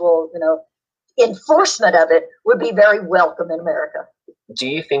the actual, enforcement of it would be very welcome in America. Do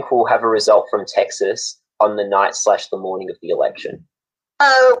you think we'll have a result from Texas on the night/the morning of the election?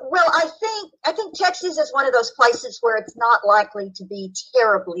 Well, I think Texas is one of those places where it's not likely to be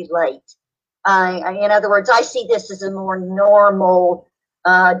terribly late. In other words, I see this as a more normal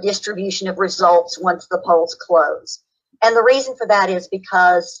distribution of results once the polls close. And the reason for that is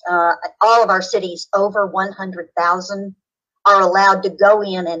because all of our cities over 100,000 are allowed to go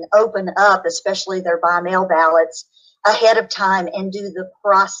in and open up, especially their by-mail ballots, ahead of time and do the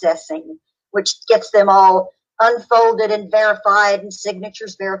processing, which gets them all unfolded and verified and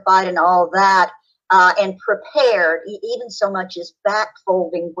signatures verified and all that, and prepared, even so much as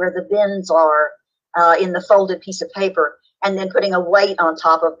back-folding where the bins are in the folded piece of paper, and then putting a weight on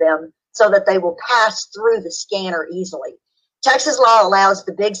top of them so that they will pass through the scanner easily. Texas law allows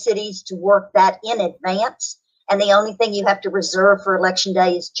the big cities to work that in advance, and the only thing you have to reserve for election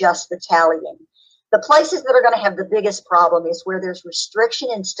day is just the tallying. The places that are going to have the biggest problem is where there's restriction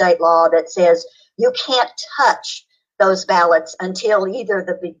in state law that says you can't touch those ballots until either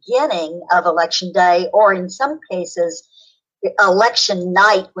the beginning of election day or in some cases election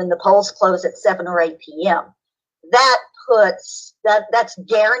night when the polls close at 7 or 8 p.m. That's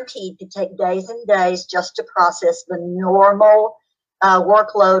guaranteed to take days and days just to process the normal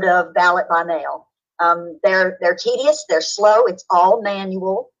workload of ballot by mail. They're tedious, they're slow, it's all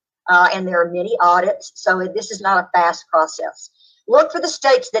manual, and there are many audits, so this is not a fast process. Look for the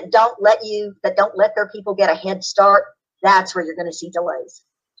states that don't let their people get a head start. That's where you're going to see delays.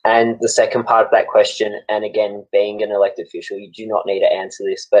 And the second part of that question, and again, being an elected official, you do not need to answer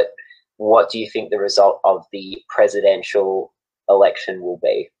this, but what do you think the result of the presidential election will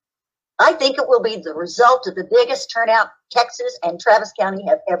be? I think it will be the result of the biggest turnout Texas and Travis County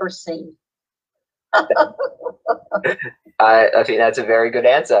have ever seen. I think that's a very good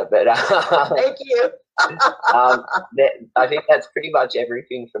answer, but thank you. I think that's pretty much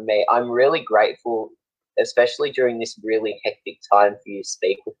everything from me. I'm really grateful, especially during this really hectic time, for you to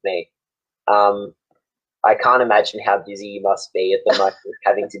speak with me. I can't imagine how busy you must be at the moment with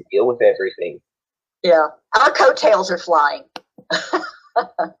having to deal with everything. Yeah, our coattails are flying.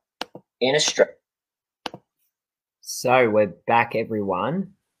 In Australia. So we're back,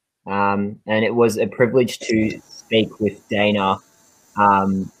 everyone. And it was a privilege to speak with Dana,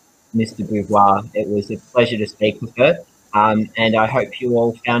 Mr. Beauvoir. It was a pleasure to speak with her, and I hope you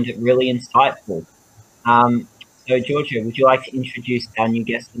all found it really insightful. So, Georgia, would you like to introduce our new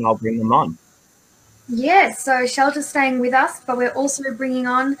guests, and I'll bring them on? Yes, so Shelter's staying with us, but we're also bringing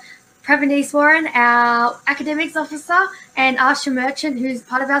on Pravin Easwaran, our academics officer, and Asha Merchant, who's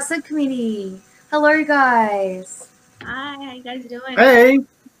part of our subcommittee. Hello, guys. Hi, how you guys doing? Hey.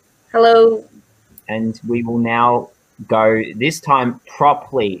 Hello. And we will now go, this time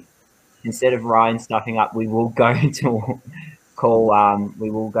properly, instead of Ryan stuffing up, we will go to we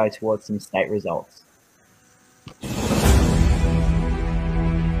will go towards some state results.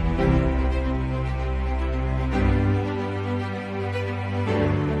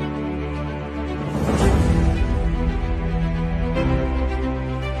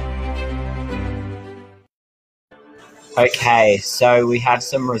 Okay, so we have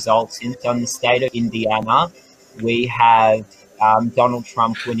some results in on the state of Indiana. We have Donald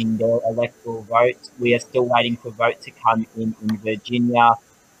Trump winning the electoral vote. We are still waiting for vote to come in Virginia,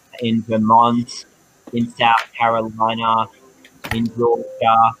 in Vermont, in South Carolina, in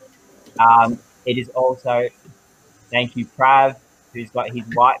Georgia. It is also, thank you, Prav, who's got his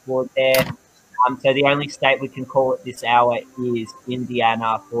whiteboard there. So the only state we can call at this hour is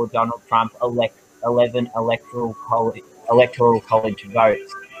Indiana for Donald Trump 11 electoral college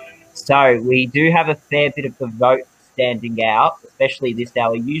votes. So we do have a fair bit of the vote standing out, especially this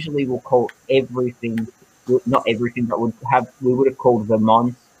hour. Usually we'll call everything, not everything, but we would have called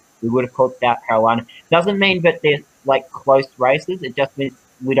Vermont, we would have called South Carolina. Doesn't mean that they're like close races, it just means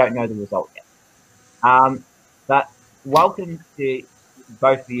we don't know the result yet. But welcome to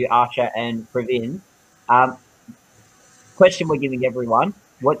both of you, Asha and Pravin. Question we're giving everyone: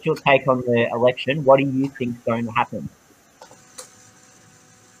 what's your take on the election? What do you think is going to happen?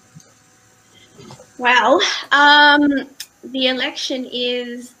 Well, the election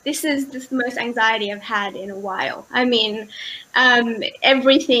this is the most anxiety I've had in a while. I mean,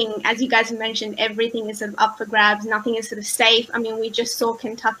 everything, as you guys have mentioned, everything is sort of up for grabs. Nothing is sort of safe. I mean, we just saw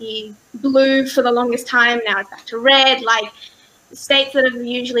Kentucky blue for the longest time. Now it's back to red. Like, states that have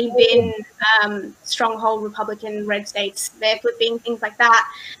usually been stronghold Republican red states, they're flipping, things like that.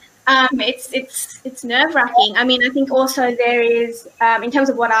 It's nerve-wracking. I mean, I think also there is, in terms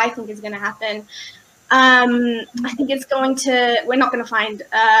of what I think is going to happen, I think it's going to, we're not going to find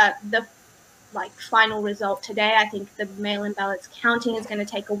the final result today. I think the mail-in ballots counting is going to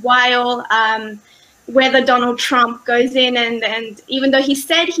take a while. Whether Donald Trump goes in and even though he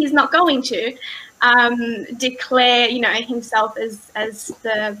said he's not going to, declare, himself as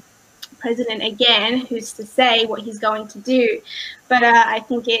the president again, who's to say what he's going to do. But I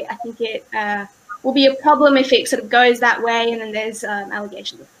think it will be a problem if it sort of goes that way, and then there's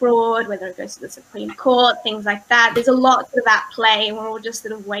allegations of fraud, whether it goes to the Supreme Court, things like that. There's a lot sort of at play, and we're all just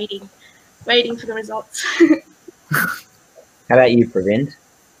sort of waiting for the results. How about you, Pravin?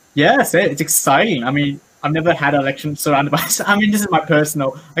 Yes, it's exciting. I mean, I've never had an election surrounded by, I mean, this is my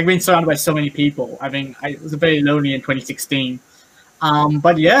personal, I've been surrounded by so many people. I mean, I was very lonely in 2016.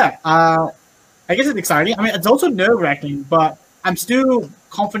 But yeah, I guess it's exciting. I mean, it's also nerve-wracking, but I'm still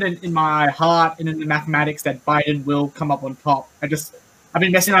confident in my heart and in the mathematics that Biden will come up on top. I've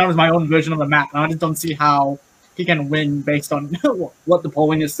been messing around with my own version of the math, and I just don't see how he can win based on what the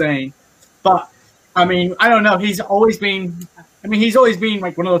polling is saying. But, I mean, I don't know. He's always been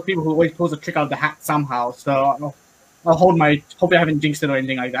like one of those people who always pulls a trick out of the hat somehow. So I'll hold my, hopefully I haven't jinxed it or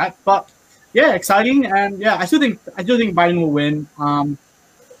anything like that. But yeah, exciting. And yeah, I do think Biden will win.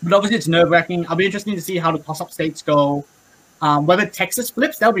 But obviously it's nerve-wracking. I'll be interested to see how the toss-up states go. Whether Texas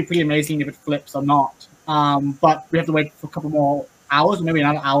flips, that would be pretty amazing if it flips or not. But we have to wait for a couple more hours, maybe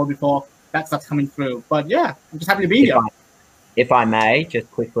another hour before that starts coming through. But yeah, I'm just happy to be here. If I may,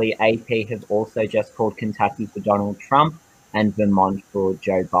 just quickly, AP has also just called Kentucky for Donald Trump and Vermont for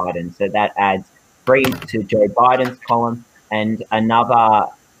Joe Biden. So that adds 3 to Joe Biden's column and another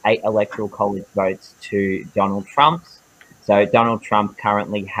 8 electoral college votes to Donald Trump's. So Donald Trump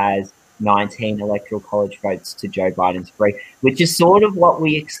currently has 19 electoral college votes to Joe Biden's 3, which is sort of what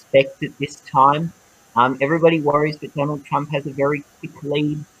we expect at this time. Everybody worries that Donald Trump has a very quick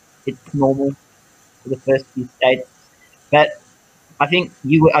lead. It's normal for the first few states. But I think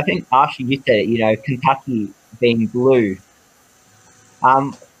Arsha, you said it, you know, Kentucky being blue.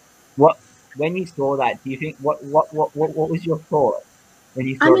 When you saw that, do you think what was your thought when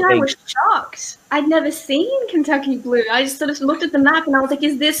you saw I mean, it I was shocked. I'd never seen Kentucky blue. I just sort of looked at the map and I was like,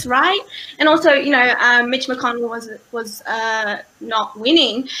 "Is this right?" And also, you know, Mitch McConnell was not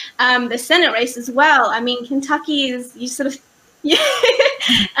winning the Senate race as well. I mean, Kentucky is you sort of you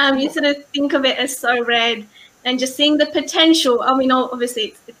sort of think of it as so red, and just seeing the potential. I mean,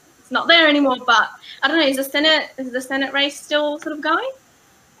 obviously it's not there anymore, but I don't know. Is the Senate race still sort of going?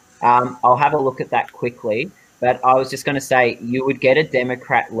 I'll have a look at that quickly, but I was just going to say you would get a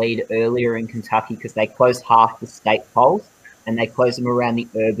Democrat lead earlier in Kentucky because they close half the state polls and they close them around the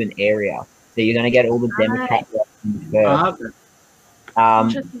urban area. So you're going to get all the Democrat first.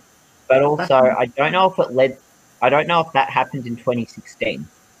 But also, I don't know if that happened in 2016.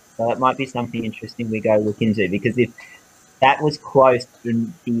 So that might be something interesting we go look into, because if that was close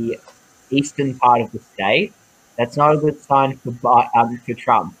in the eastern part of the state, that's not a good sign for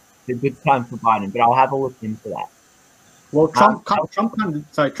Trump. It's a good sign for Biden, but I'll have a look into that. Well, Trump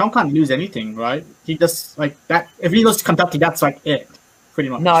can't lose anything, right? He just like that. If he goes to Kentucky, that's like it, pretty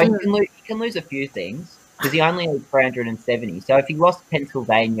much. No, he can lose a few things because he only had 370. So if he lost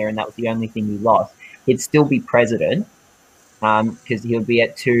Pennsylvania and that was the only thing he lost, he'd still be president because he'll be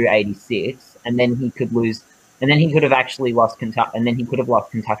at 286, and then he could lose, and then he could have actually lost Kentucky, and then he could have lost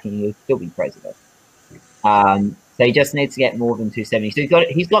Kentucky and he would still be president. So he just needs to get more than 270. So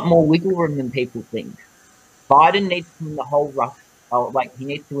he's got more wiggle room than people think. Biden needs to win the whole he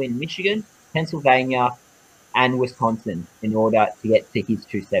needs to win Michigan, Pennsylvania, and Wisconsin in order to get to his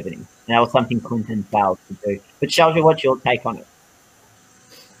 270. And that was something Clinton failed to do. But Shelja, what's your take on it?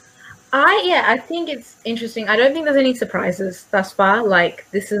 I think it's interesting. I don't think there's any surprises thus far. Like,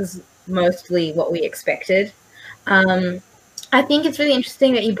 this is mostly what we expected. I think it's really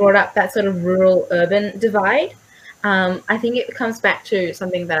interesting that you brought up that sort of rural-urban divide. I think it comes back to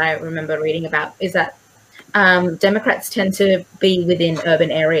something that I remember reading about, is that Democrats tend to be within urban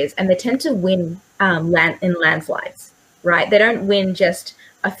areas and they tend to win in landslides, right? They don't win just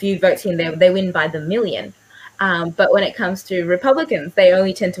a few votes here and there. They win by the million. But when it comes to Republicans, they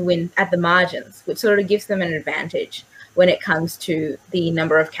only tend to win at the margins, which sort of gives them an advantage when it comes to the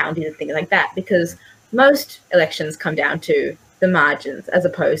number of counties and things like that, because most elections come down to the margins as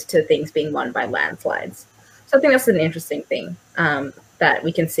opposed to things being won by landslides. So I think that's an interesting thing that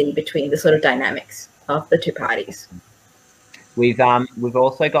we can see between the sort of dynamics of the two parties. We've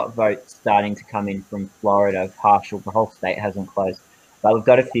also got votes starting to come in from Florida, partial. The whole state hasn't closed, but we've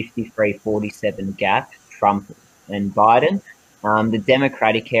got a 53-47 gap, Trump and Biden. The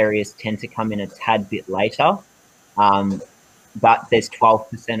Democratic areas tend to come in a tad bit later, but there's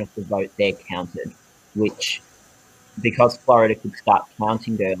 12% of the vote there counted, which, because Florida could start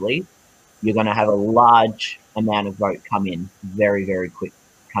counting early, you're going to have a large amount of vote come in very, very quick,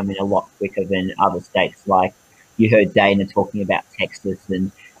 come in a lot quicker than other states. Like you heard Dana talking about Texas,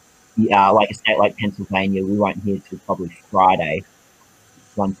 and like a state like Pennsylvania, we won't hear till probably Friday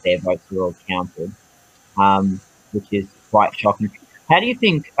once their votes are all counted, which is quite shocking. How do you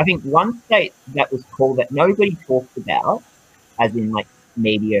think, I think one state that was called that nobody talked about, as in like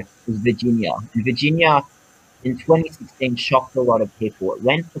media, was Virginia. And Virginia in 2016 shocked a lot of people. It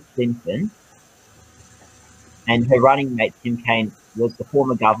went to Clinton, and her running mate, Tim Kaine, was the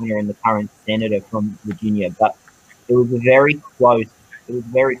former governor and the current senator from Virginia. But it was very close. It was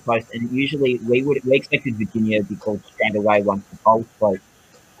very close. And usually we expected Virginia to be called straight away once the polls closed.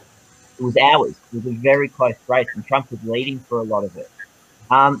 It was ours. It was a very close race, and Trump was leading for a lot of it.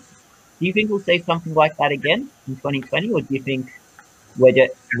 Do you think we'll see something like that again in 2020, or do you think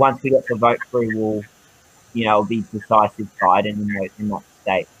once we get the vote through, we'll, be decisive Biden in that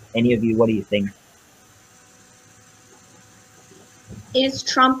state? Any of you, what do you think? Is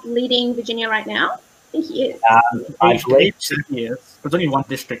Trump leading Virginia right now? I think he is. I believe he is. There's only one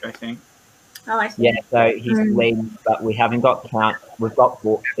district, I think. Oh, I see. Yeah, so he's leading, but we haven't got count. We've got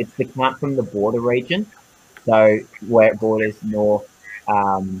it's the count from the border region, so where it borders North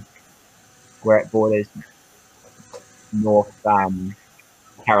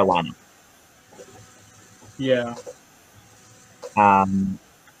Carolina. Yeah.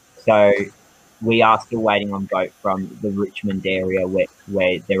 So we are still waiting on vote from the Richmond area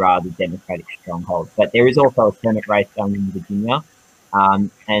where there are the Democratic strongholds. But there is also a Senate race going in Virginia.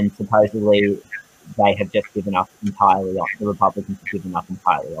 and supposedly they have just given up entirely on, the Republicans have given up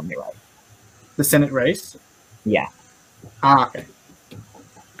entirely on the race. The Senate race? Yeah. Ah, okay.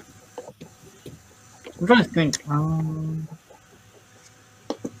 I'm trying to think.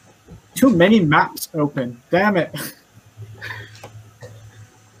 Too many maps open. Damn it.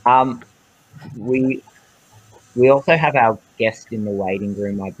 We also have our guest in the waiting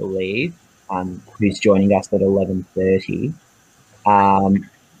room, I believe, who's joining us at 11:30.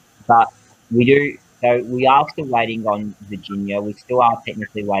 But we are still waiting on Virginia. We still are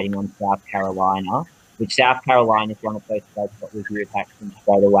technically waiting on South Carolina, which South Carolina is one of those states that was your action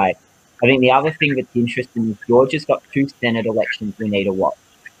straight away. I think the other thing that's interesting is Georgia's got 2 Senate elections we need to watch.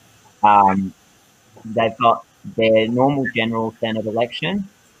 They've got their normal general Senate election,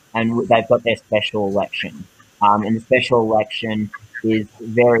 and they've got their special election. And the special election is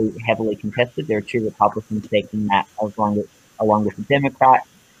very heavily contested. There are 2 Republicans seeking that along with the Democrat,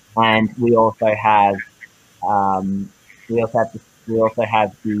 and we also have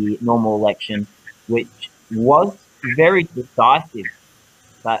the normal election, which was very decisive,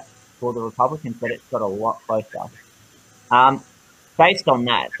 but for the Republicans, but it's got a lot closer. Based on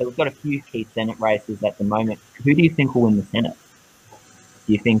that, so we've got a few key Senate races at the moment. Who do you think will win the Senate?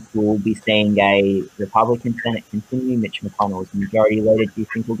 Do you think we'll be seeing a Republican Senate continue? Mitch McConnell is the majority leader. Do you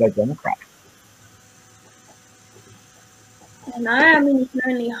think we'll go Democrat? I don't know. I mean, you can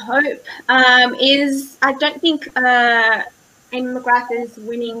only hope. I don't think Amy McGrath is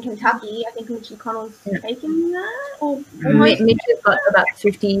winning Kentucky. I think Mitch McConnell's taking that. Mitch has got about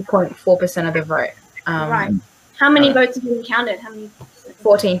 50.4% of the vote. Right. How many votes have been counted? How many?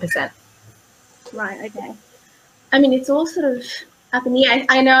 14%. Right. Okay. I mean, it's all sort of up in the air.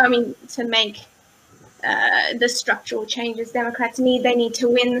 I know. I mean, to make the structural changes Democrats need, they need to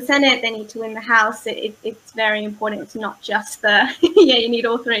win the Senate, they need to win the House. It's very important. It's not just the you need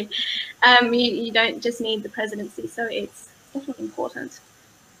all 3. You don't just need the presidency, so it's definitely important.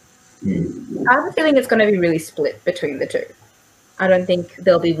 I have a feeling it's going to be really split between the 2. I don't think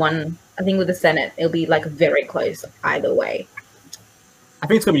there'll be one. I think with the Senate, it'll be like very close either way. I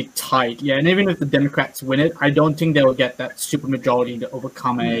think it's going to be tight, yeah. And even if the Democrats win it, I don't think they'll get that super majority to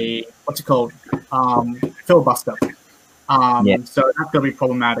overcome a, filibuster. So that's going to be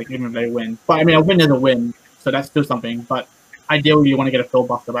problematic even if they win. But I mean, a win is a win, so that's still something. But ideally, you want to get a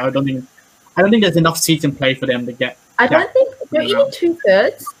filibuster. But I don't think there's enough seats in play for them to get. I don't think they're even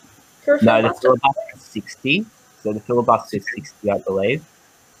 2/3 for a No, filibuster. the filibuster is 60. So the filibuster is 60, I believe.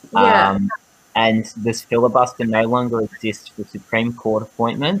 Yeah. And this filibuster no longer exists for Supreme Court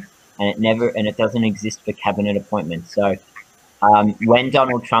appointments, and it doesn't exist for cabinet appointments. So when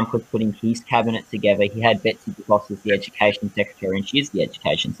Donald Trump was putting his cabinet together, he had Betsy DeVos as the education secretary, and she is the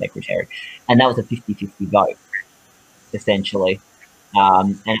education secretary. And that was a 50-50 vote, essentially.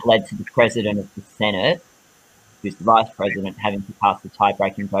 And it led to the president of the Senate, who's the vice president, having to pass the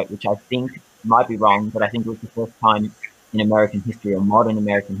tie-breaking vote, which I think might be wrong, but I think it was the first time in American history or modern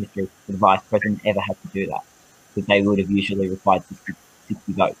American history that the vice president ever had to do that, because they would have usually required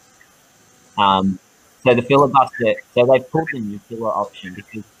 60 votes. So the filibuster, so they've pulled the nuclear option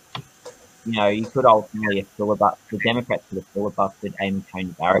because, you could ultimately the Democrats could have filibustered Amy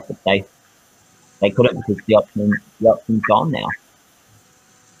Coney Barrett, but they couldn't because the option's gone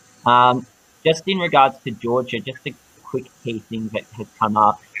now. Just in regards to Georgia, just a quick key thing that has come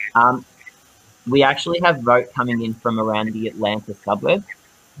up. We actually have vote coming in from around the Atlanta suburbs,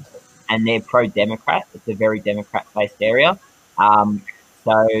 and they're pro-Democrat. It's a very Democrat-based area.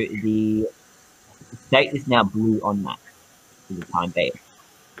 So the state is now blue on that for the time being.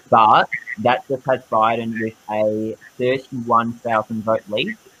 But that just has Biden with a 31,000 vote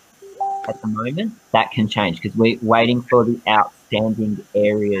lead at the moment. That can change because we're waiting for the outstanding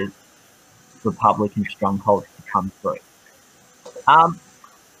areas Republican strongholds to come through. I'm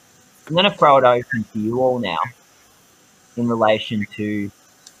going to throw it open to you all now in relation to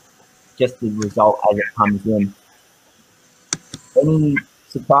just the result as it comes in. Any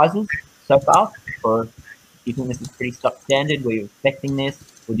surprises so far? Or do you think this is pretty stock standard? Were you expecting this?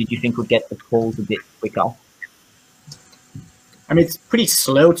 Or did you think we'd get the calls a bit quicker? I mean, it's pretty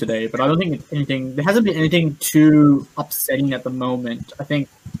slow today, but I don't think there hasn't been anything too upsetting at the moment. I think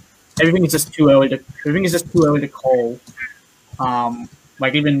everything is just too early to call.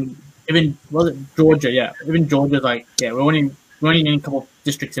 Even Georgia, yeah. Even Georgia's we're only in a couple of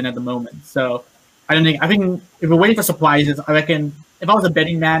districts in at the moment. So I think if we're waiting for surprises, I reckon if I was a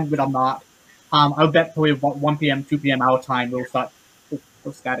betting man, but I'm not, I would bet probably about 1 p.m., 2 p.m. our time we'll start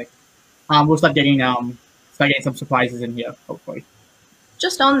static. We'll start getting some surprises in here, hopefully.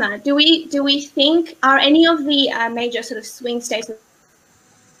 Just on that, do we think are any of the major sort of swing states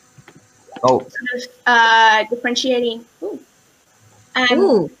Oh. sort of differentiating. Ooh.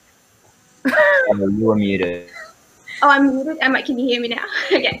 Ooh. You were muted. Oh, I'm muted. Can you hear me now?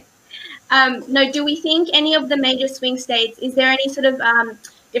 Okay. No, do we think any of the major swing states, is there any sort of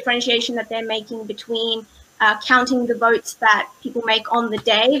differentiation that they're making between counting the votes that people make on the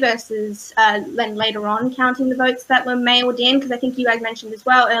day versus then later on counting the votes that were mailed in? Because I think you guys mentioned as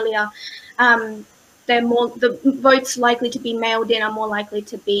well earlier, the votes likely to be mailed in are more likely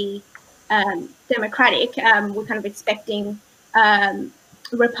to be Democratic. We're kind of expecting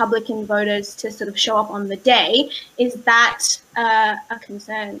Republican voters to sort of show up on the day. Is that a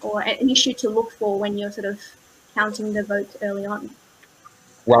concern or an issue to look for when you're sort of counting the votes early on?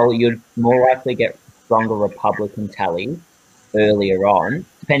 Well, you'd more likely get stronger Republican tallies earlier on,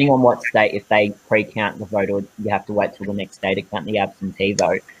 depending on what state. If they pre-count the vote, or you have to wait till the next day to count the absentee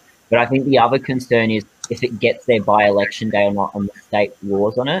vote. But I think the other concern is if it gets there by election day or not, and the state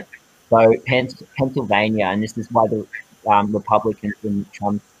laws on it. So Pennsylvania, and this is why the Republicans in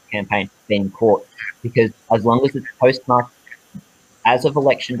Trump's campaign have been in court, because as long as it's postmarked as of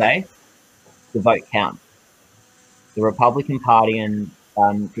election day, the vote counts. The Republican Party and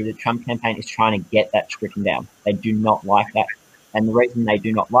through the Trump campaign is trying to get that stricken down. They do not like that. And the reason they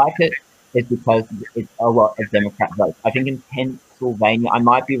do not like it is because it's a lot of Democrat votes. I think in Pennsylvania, I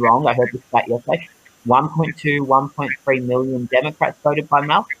might be wrong, I heard this stat yesterday, 1.2, 1.3 million Democrats voted by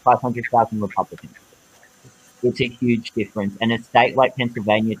mail, 500,000 Republicans. It's a huge difference. And a state like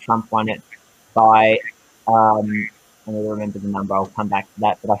Pennsylvania, Trump won it by, I need to remember the number, I'll come back to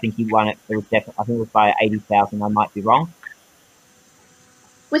that, but I think he won it, it was definitely, I think it was by 80,000, I might be wrong.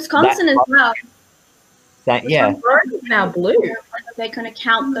 Wisconsin as well. So, yeah. Is now blue. They're going to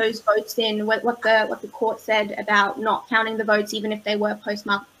count those votes in. What the court said about not counting the votes even if they were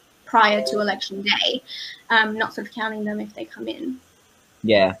postmarked prior to election day, not sort of counting them if they come in.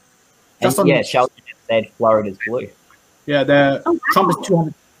 Yeah. And Sheldon just said Florida's blue. Yeah, Trump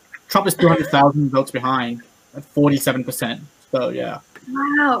is 200,000 votes behind at 47%. So yeah.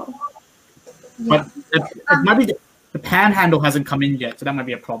 Wow. But it might be the panhandle hasn't come in yet, so that might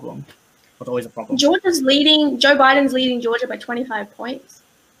be a problem. But always a problem. Joe Biden's leading Georgia by 25 points.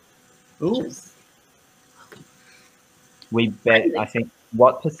 Ooh. We bet, I think,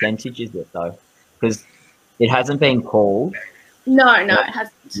 what percentage is it though? Because it hasn't been called. No, it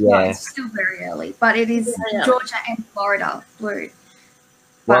hasn't. Yeah. It's still very early, but it is Georgia and Florida blue.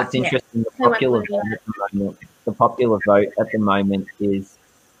 Well, it's interesting. The popular vote at the moment is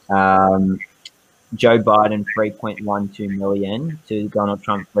Joe Biden 3.12 million to Donald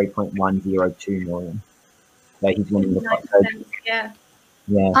Trump 3.102 million. So he's winning the vote. Yeah.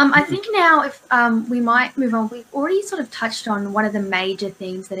 Yeah. I think now if we might move on, we've already sort of touched on one of the major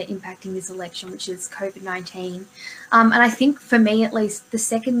themes that are impacting this election, which is COVID-19. And I think for me, at least, the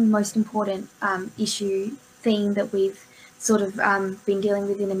second most important theme that we've sort of been dealing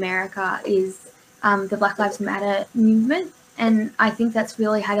with in America is the Black Lives Matter movement. And I think that's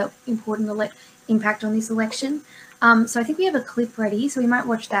really had an important impact on this election. So I think we have a clip ready, so we might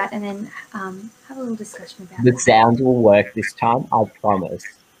watch that and then have a little discussion about it. The sound will work this time, I promise.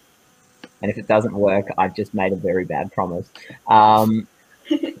 And if it doesn't work, I've just made a very bad promise.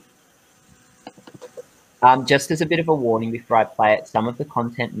 Just as a bit of a warning before I play it, some of the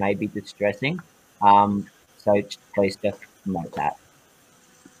content may be distressing. So please just note that.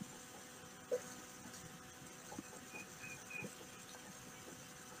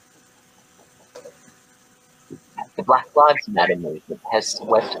 The Black Lives Matter movement has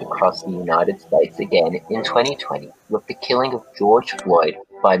swept across the United States again in 2020 with the killing of George Floyd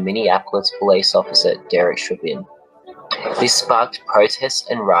by Minneapolis police officer Derek Chauvin. This sparked protests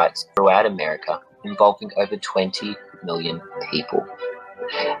and riots throughout America involving over 20 million people.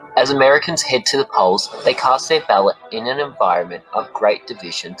 As Americans head to the polls, they cast their ballot in an environment of great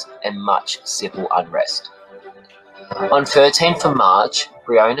divisions and much civil unrest. On 13th of March,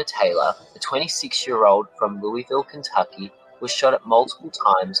 Breonna Taylor, a 26-year-old from Louisville, Kentucky, was shot at multiple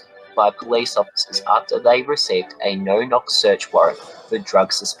times by police officers after they received a no-knock search warrant for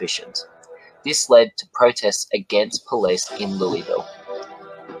drug suspicions. This led to protests against police in Louisville.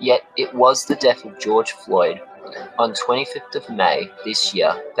 Yet it was the death of George Floyd on 25th of May this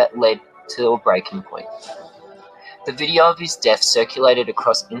year that led to a breaking point. The video of his death circulated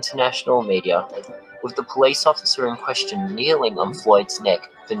across international media, with the police officer in question kneeling on Floyd's neck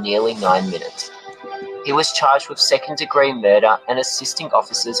for nearly 9 minutes. He was charged with second-degree murder, and assisting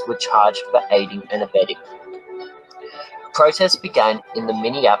officers were charged for aiding and abetting. Protests began in the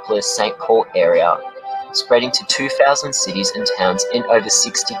Minneapolis-St. Paul area, spreading to 2,000 cities and towns in over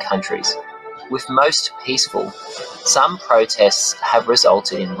 60 countries. With most peaceful, some protests have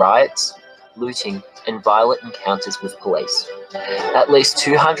resulted in riots, looting, and violent encounters with police. At least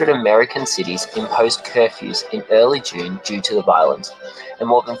 200 American cities imposed curfews in early June due to the violence, and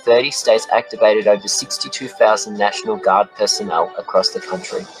more than 30 states activated over 62,000 National Guard personnel across the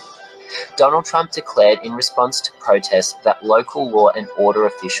country. Donald Trump declared in response to protests that local law and order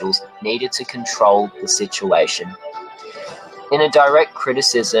officials needed to control the situation. In a direct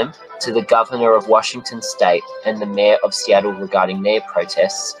criticism to the governor of Washington state and the mayor of Seattle regarding their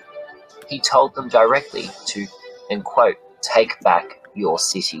protests, he told them directly to, and quote, take back your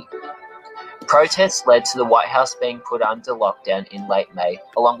city. Protests led to the White House being put under lockdown in late May,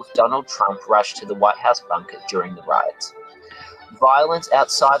 along with Donald Trump rushed to the White House bunker during the riots. Violence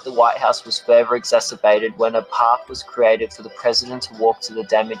outside the White House was further exacerbated when a path was created for the president to walk to the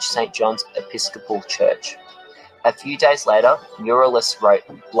damaged St. John's Episcopal Church. A few days later, muralists wrote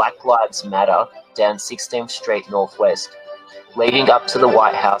Black Lives Matter down 16th Street Northwest, leading up to the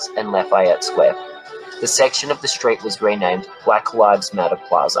White House and Lafayette Square. The section of the street was renamed Black Lives Matter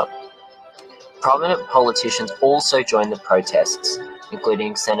Plaza. Prominent politicians also joined the protests,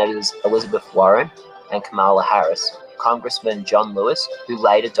 including Senators Elizabeth Warren and Kamala Harris, Congressman John Lewis, who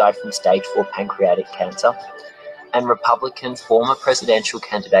later died from stage 4 pancreatic cancer, and Republican former presidential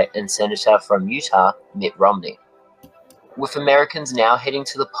candidate and senator from Utah, Mitt Romney. With Americans now heading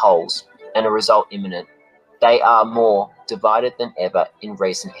to the polls and a result imminent, they are more divided than ever in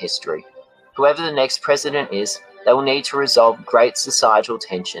recent history. Whoever the next president is, they will need to resolve great societal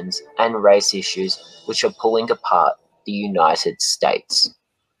tensions and race issues which are pulling apart the United States.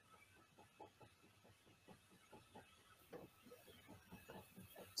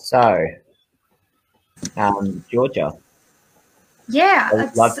 So, Georgia. Yeah, I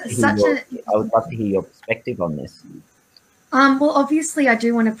would love to hear your perspective on this. Well, obviously, I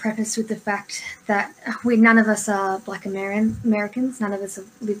do want to preface with the fact that none of us are Black Americans. None of us have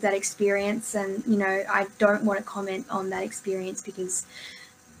lived that experience, and I don't want to comment on that experience because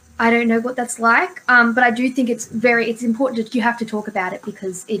I don't know what that's like. But I do think it's important that you have to talk about it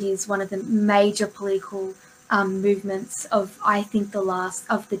because it is one of the major political movements of, I think,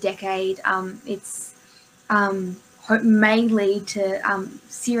 the decade. It's may lead to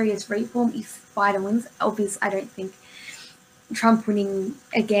serious reform if Biden wins. Obviously, I don't think Trump winning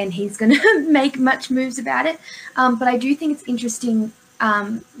again, he's going to make much moves about it. But I do think it's interesting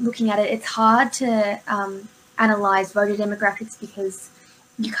looking at it. It's hard to analyze voter demographics because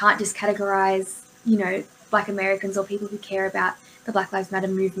you can't just categorize, Black Americans or people who care about the Black Lives Matter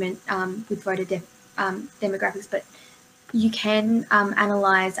movement with voter demographics. But you can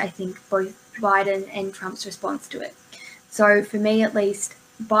analyze, I think, both Biden and Trump's response to it. So for me, at least,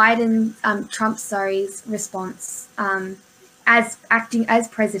 Trump's response as acting as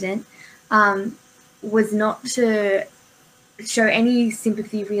president was not to show any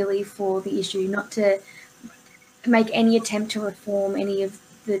sympathy really for the issue, not to make any attempt to reform any of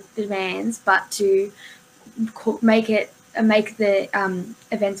the demands, but to make the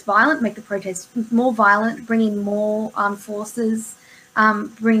events violent, make the protests more violent, bring in more armed forces,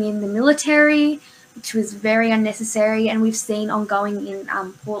 bring in the military, which was very unnecessary, and we've seen ongoing in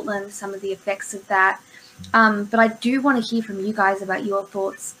Portland some of the effects of that. But I do want to hear from you guys about your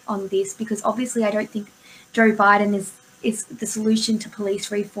thoughts on this, because obviously I don't think Joe Biden is the solution to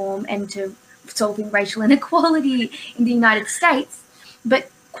police reform and to solving racial inequality in the United States. But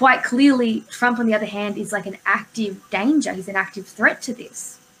quite clearly, Trump, on the other hand, is like an active danger. He's an active threat to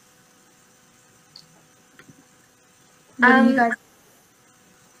this. What do you guys?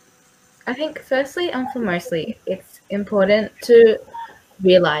 I think firstly and foremostly, it's important to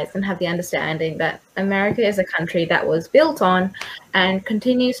realize and have the understanding that America is a country that was built on and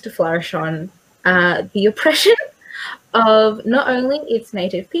continues to flourish on the oppression of not only its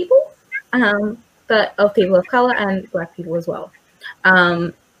native people, but of people of color and Black people as well.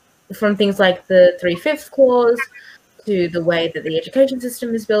 From things like the 3/5 clause to the way that the education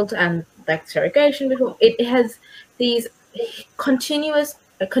system is built and like segregation, it has these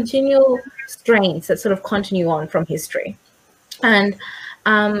continual strains that sort of continue on from history. And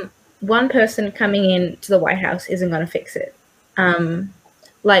one person coming into the White House isn't going to fix it.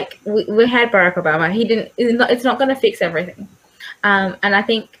 Like we had Barack Obama, it's not going to fix everything. And I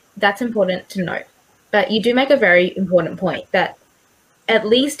think that's important to note. But you do make a very important point that at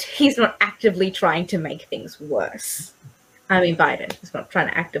least he's not actively trying to make things worse. I mean, Biden is not trying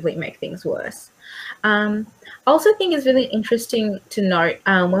to actively make things worse. I also think it's really interesting to note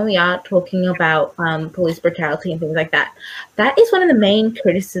when we are talking about police brutality and things like that, that is one of the main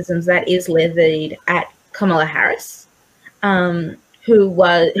criticisms that is levied at Kamala Harris, who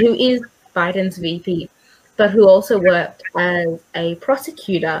is Biden's VP. but who also worked as a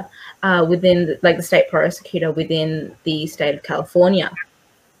prosecutor within, like the state prosecutor within the state of California.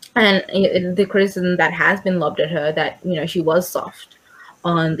 And the criticism that has been lobbed at her that, you know, she was soft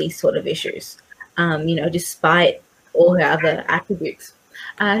on these sort of issues, you know, despite all her other attributes.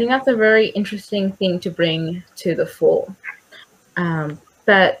 I think that's a very interesting thing to bring to the fore.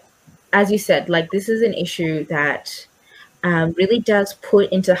 But as you said, like, this is an issue that really does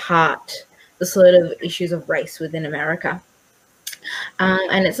put into heart the sort of issues of race within America.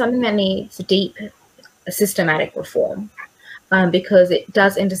 And it's something that needs deep systematic reform, because it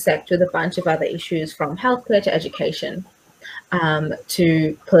does intersect with a bunch of other issues, from healthcare to education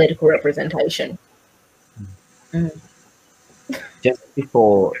to political representation. Just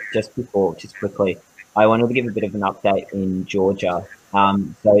quickly, I wanted to give a bit of an update in Georgia.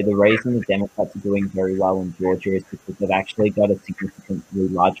 So the reason the Democrats are doing very well in Georgia is because they've actually got a significantly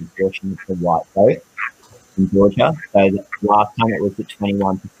larger portion of the white vote in Georgia. So the last time it was at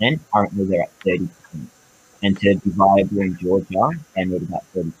 21%, currently they're at 30%. And to be viable in Georgia, they need about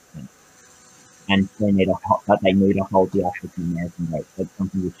 30%. And they need to hold the African American vote. That's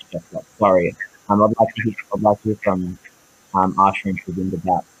something which is just like, sorry. I'd like to hear from Asha and Pravind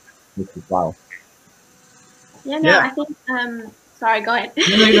about this as well. Yeah, no, I think. Sorry, go ahead.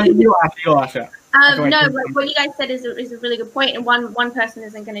 You Asha. No, what you guys said is a really good point, and one person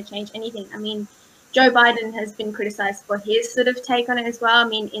isn't going to change anything. I mean, Joe Biden has been criticized for his sort of take on it as well. I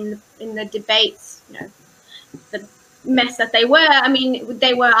mean, in the debates, you know, the mess that they were. I mean,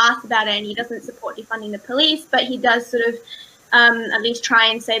 they were asked about it, and he doesn't support defunding the police, but he does sort of at least try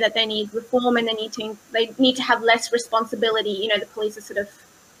and say that they need reform and they need to have less responsibility. You know, the police are sort of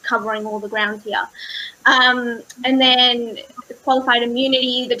covering all the ground here. And then qualified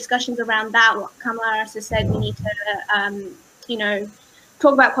immunity, the discussions around that, what Kamala Harris has said, we need to, you know,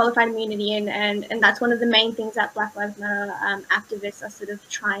 talk about qualified immunity, and that's one of the main things that Black Lives Matter activists are sort of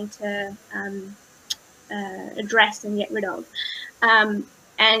trying to address and get rid of. And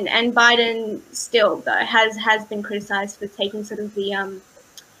Biden still, though, has been criticized for taking sort of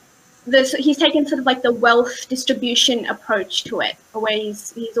he's taken sort of like the wealth distribution approach to it, where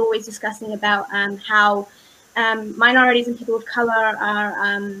he's always discussing about how minorities and people of color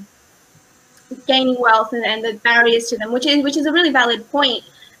are gaining wealth and the barriers to them, which is a really valid point.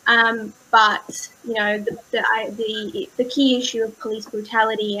 But you know, the key issue of police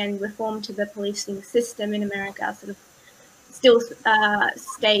brutality and reform to the policing system in America sort of still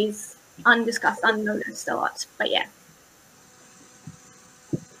stays undiscussed, unnoticed a lot. But yeah.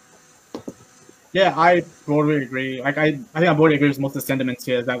 Yeah, I broadly agree. Like, I think I broadly agree with most of the sentiments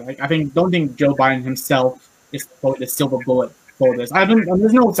here. That, like, don't think Joe Biden himself is the silver bullet for this.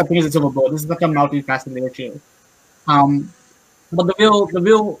 There's no such thing as a silver bullet. This is like a multifaceted issue. But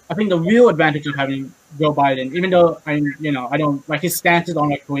the real advantage of having Joe Biden, even though I don't like his stances on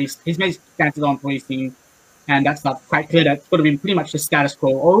like police, he's made stances on policing, and that's not quite clear. That's going to be pretty much the status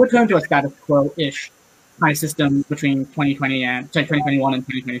quo, or return to a status quo-ish kind of system between 2021 and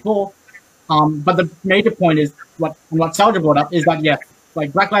 2024. But the major point is what Sandra brought up is that, yes,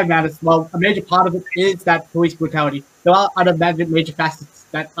 like Black Lives Matter, well, a major part of it is that police brutality. There are other major facets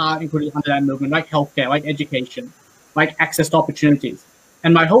that are included under that movement, like healthcare, like education, like access to opportunities.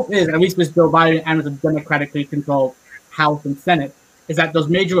 And my hope is, at least with Joe Biden and with the democratically controlled House and Senate, is that those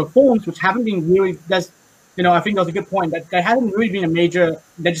major reforms, which haven't been really, I think that was a good point, that there hasn't really been a major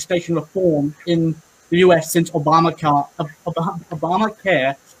legislation reform in the U.S. since Obamacare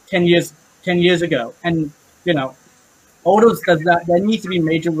 10 years ago. And, you know, all those, there needs to be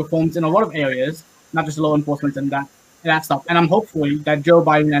major reforms in a lot of areas, not just law enforcement and that stuff. And I'm hopeful that Joe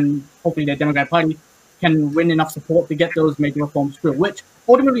Biden and hopefully the Democratic Party can win enough support to get those major reforms through, which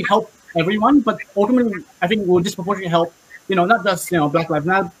ultimately help everyone, but ultimately I think will disproportionately help, you know, not just, you know, Black Lives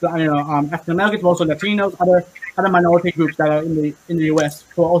Matter, African Americans, but also Latinos, other minority groups that are in the US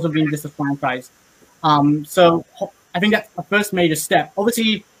who are also being disenfranchised. So I think that's a first major step.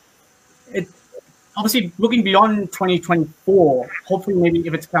 Obviously looking beyond 2024, hopefully maybe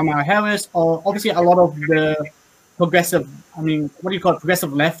if it's Kamala Harris, or obviously a lot of the progressive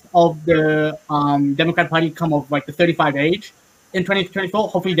left of the Democratic Party come of like the 35 age in 2024.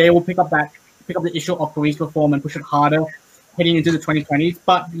 Hopefully they will pick up the issue of police reform and push it harder heading into the 2020s.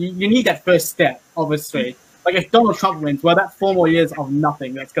 But you need that first step, obviously. Like if Donald Trump wins, well, that's 4 more years of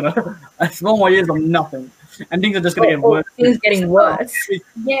nothing. That's 4 more years of nothing, and things are just gonna get worse. Things getting worse. We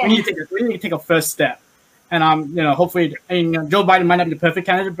need to take a first step, and you know, hopefully, Joe Biden might not be the perfect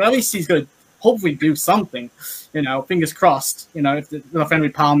candidate, but at least he's gonna hopefully do something. You know, fingers crossed. You know, if the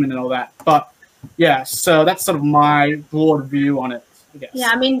Henry Parliament and all that. But yeah, so that's sort of my broad view on it. Yeah,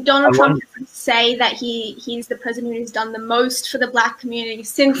 I mean, Donald Trump would say that he's the president who's done the most for the Black community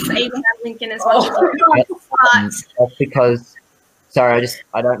since Abraham Lincoln as well. That's because, sorry,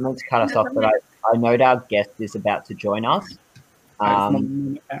 I don't mean to cut us off, but I know our guest is about to join us,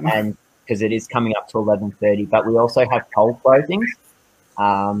 and because it is coming up to 11:30, but we also have poll closings.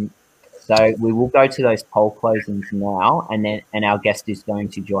 So we will go to those poll closings now, and our guest is going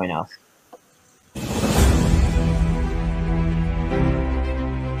to join us.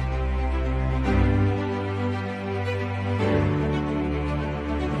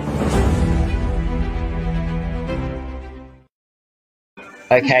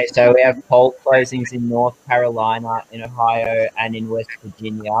 Okay, so we have poll closings in North Carolina, in Ohio, and in West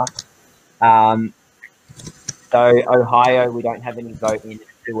Virginia. So Ohio, we don't have any vote in, it's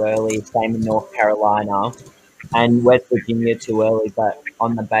too early. Same in North Carolina. And West Virginia, too early, but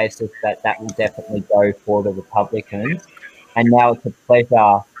on the basis that will definitely go for the Republicans. And now it's a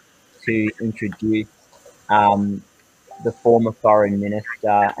pleasure to introduce the former Foreign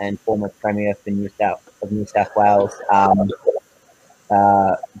Minister and former Premier for New South Wales,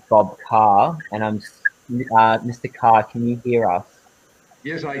 Bob Carr. And Mr. Carr, can you hear us?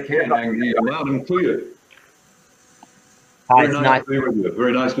 Yes, I can. I can hear you loud and clear. Hi, Very nice to be with you.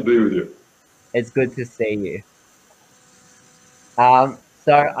 Very nice to be with you. It's good to see you.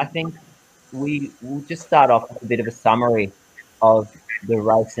 So I think we'll just start off with a bit of a summary of the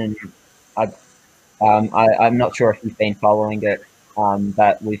race, and I'm not sure if you've been following it,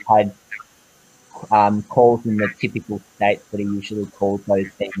 but we've had calls in the typical states that are usually called those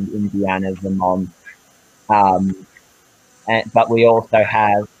things: Indiana, Vermont, but we also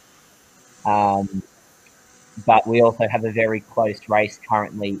have a very close race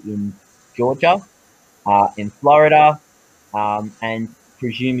currently in Georgia, in Florida, and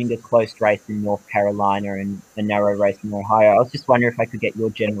presuming a close race in North Carolina and a narrow race in Ohio. I was just wondering if I could get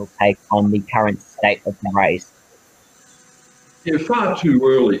your general take on the current state of the race. Yeah, far too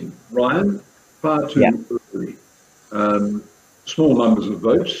early, Ryan. Far too early. Small numbers of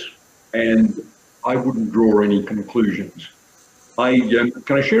votes, and I wouldn't draw any conclusions. Can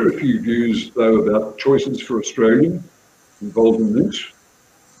I share a few views, though, about choices for Australia involved in this?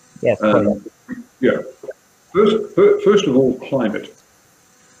 Yes. Yeah. First of all, climate.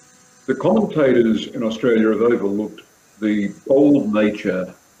 The commentators in Australia have overlooked the bold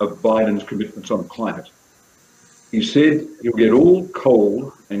nature of Biden's commitments on climate. He said he'll get all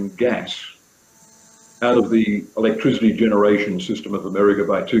coal and gas out of the electricity generation system of America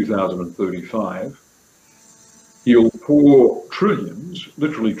by 2035. He'll pour trillions,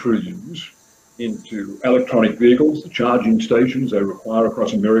 literally trillions, into electronic vehicles, the charging stations they require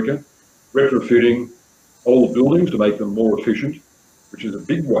across America, retrofitting old buildings to make them more efficient, which is a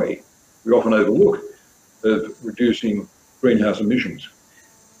big way we often overlook of reducing greenhouse emissions.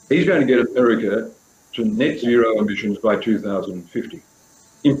 He's going to get America to net zero emissions by 2050.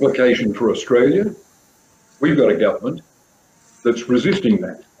 Implication for Australia, we've got a government that's resisting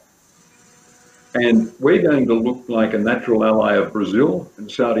that. And we're going to look like a natural ally of Brazil and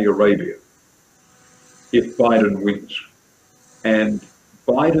Saudi Arabia if Biden wins. And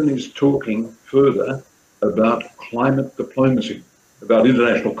Biden is talking further about climate diplomacy, about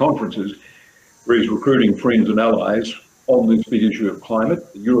international conferences where he's recruiting friends and allies on this big issue of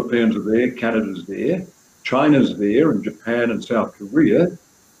climate. The Europeans are there, Canada's there, China's there, and Japan and South Korea.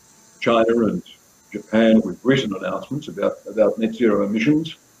 China and Japan with recent announcements about net zero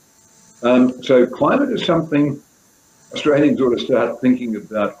emissions. So climate is something Australians ought to start thinking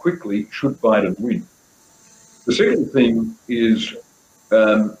about quickly should Biden win. The second thing is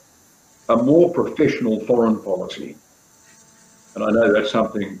a more professional foreign policy. And I know that's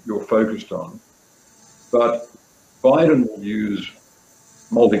something you're focused on. But Biden will use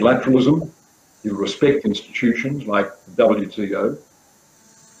multilateralism. He'll respect institutions like the WTO.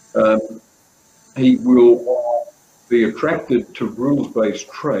 He will be attracted to rules-based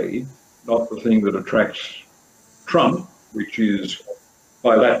trade, not the thing that attracts Trump, which is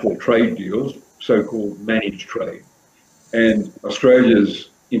bilateral trade deals, so-called managed trade. And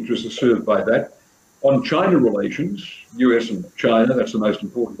Australia's interests are served by that. On China relations, US and China, that's the most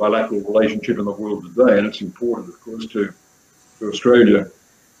important bilateral relationship in the world today, and it's important, of course, to Australia.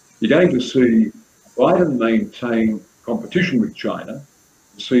 You're going to see Biden maintain competition with China,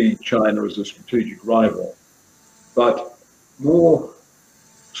 see China as a strategic rival, but more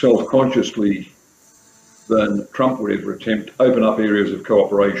self-consciously than Trump would ever attempt, open up areas of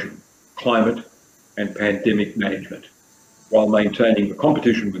cooperation, climate and pandemic management, while maintaining the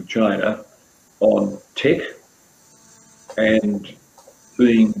competition with China on tech and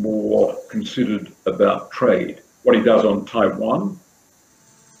being more considered about trade. What he does on Taiwan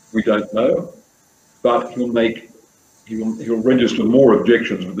We don't know, but he'll register more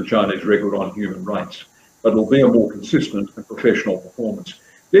objections with the Chinese record on human rights, but it'll be a more consistent and professional performance.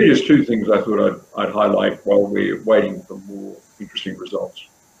 They're just two things I thought I'd highlight while we're waiting for more interesting results.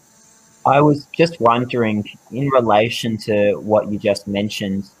 I was just wondering, in relation to what you just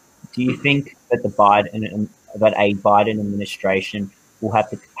mentioned, do you think that a Biden administration will have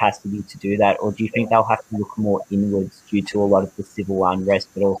the capacity to do that, or do you think they'll have to look more inwards due to a lot of the civil unrest,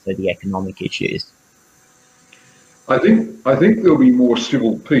 but also the economic issues? I think there'll be more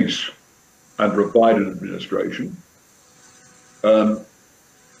civil peace under a Biden administration, and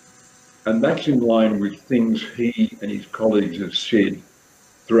that's in line with things he and his colleagues have said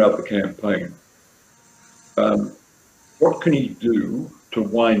throughout the campaign. What can he do to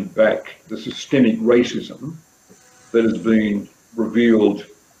wind back the systemic racism that has been revealed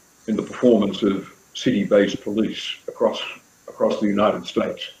in the performance of city-based police across the United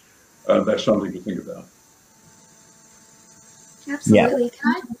States? That's something to think about. Absolutely.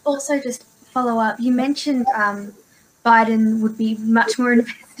 Can I also just follow up? You mentioned Biden would be much more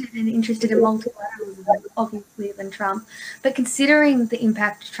invested and interested in multilateralism, obviously, than Trump. But considering the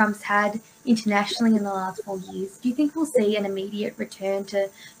impact Trump's had internationally in the last 4 years, do you think we'll see an immediate return to,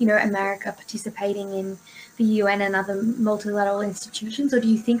 America participating in the UN and other multilateral institutions? Or do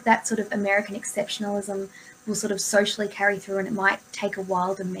you think that sort of American exceptionalism will sort of socially carry through and it might take a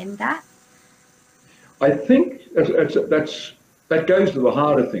while to mend that? I think that goes to the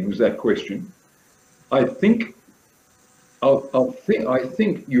heart of things, that question. I think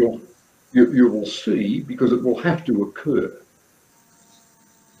you will see, because it will have to occur,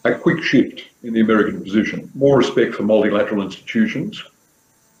 a quick shift in the American position, more respect for multilateral institutions.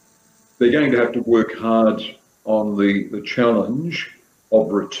 They're going to have to work hard on the challenge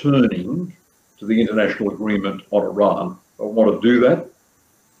of returning to the international agreement on Iran. I want to do that.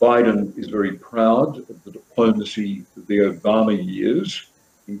 Biden is very proud of the diplomacy of the Obama years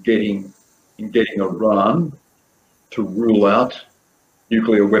in getting Iran to rule out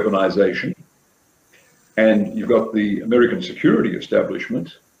nuclear weaponization. And you've got the American security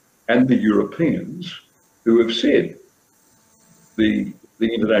establishment and the Europeans who have said the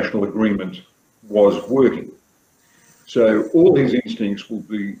international agreement was working. So all his instincts will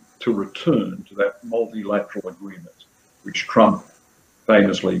be to return to that multilateral agreement, which Trump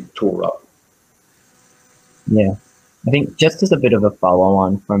famously tore up. Yeah, I think just as a bit of a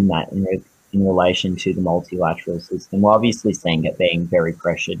follow-on from that in relation to the multilateral system, we're obviously seeing it being very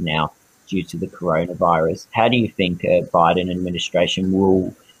pressured now due to the coronavirus. How do you think a Biden administration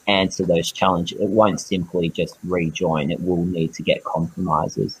will answer those challenges? It won't simply just rejoin, it will need to get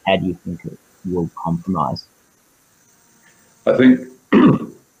compromises. How do you think it will compromise? I think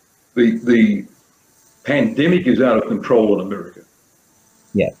the pandemic is out of control in America.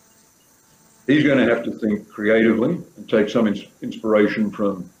 Yeah. He's going to have to think creatively and take some inspiration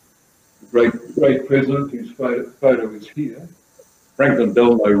from the great president whose photo is here, Franklin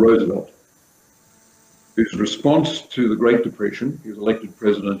Delano Roosevelt, whose response to the Great Depression, he was elected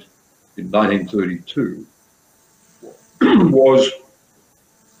president in 1932, was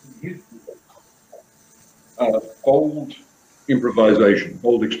bold improvisation,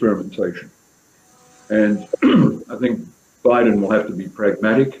 bold experimentation. And I think Biden will have to be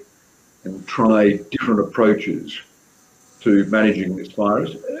pragmatic and try different approaches to managing this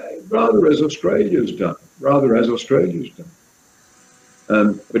virus, rather as Australia's done.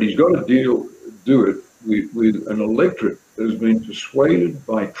 But he's got to do it with an electorate that has been persuaded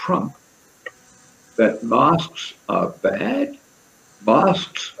by Trump that masks are bad,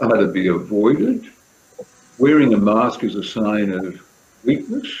 masks are to be avoided, wearing a mask is a sign of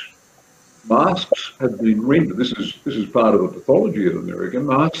weakness. Masks have been rendered, this is part of the pathology of America,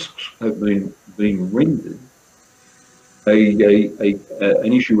 masks have been rendered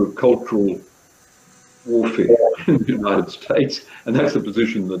an issue of cultural warfare in the United States, and that's the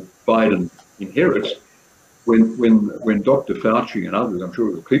position that Biden inherits. When Dr. Fauci and others, I'm sure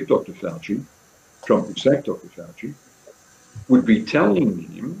it will keep Dr. Fauci, Trump would sack Dr. Fauci, would be telling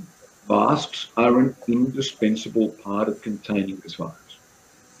him masks are an indispensable part of containing this virus.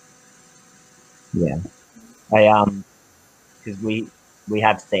 Yeah, because we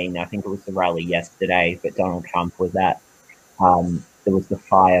have seen, I think it was the rally yesterday, but Donald Trump was at, there was the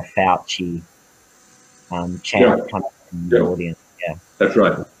Fire Fauci chant coming from the audience. Yeah, that's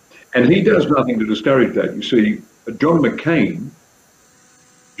right. And he does nothing to discourage that. You see, John McCain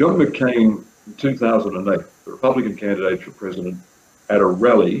in 2008, the Republican candidate for president, at a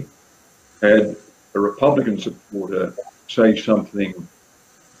rally, had a Republican supporter say something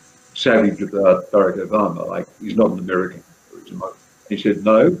savage about Barack Obama, like he's not an American. He said,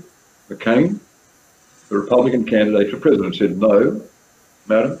 no. McCain, the Republican candidate for president, said, no,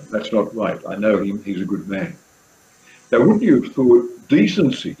 madam, that's not right. I know him. He's a good man. Now, wouldn't you have thought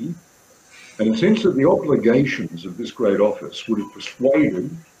decency and a sense of the obligations of this great office would have persuaded,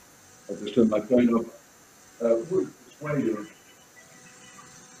 I'll just turn my phone off,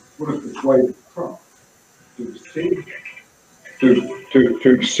 would have persuaded Trump to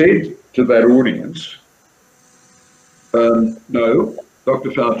have said to that audience, no,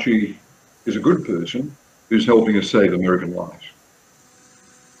 Dr. Fauci is a good person who's helping us save American lives.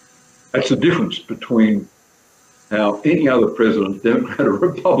 That's the difference between how any other president, Democrat or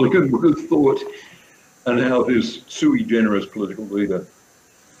Republican, would have thought and how this sui generis political leader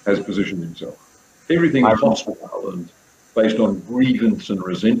has positioned himself. Everything is hostile and based on grievance and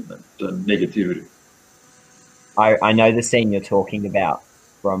resentment and negativity. I know the scene you're talking about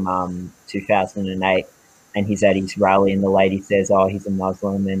from 2008, and he's at his rally, and the lady says, "Oh, he's a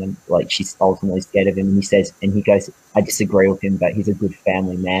Muslim," and like she's ultimately scared of him. And he says, and he goes, "I disagree with him, but he's a good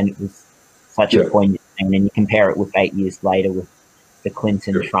family man." It was such a poignant thing. And then you compare it with 8 years later with the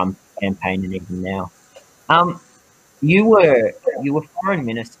Clinton-Trump campaign, and even now. You were foreign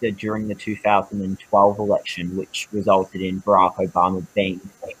minister during the 2012 election, which resulted in Barack Obama being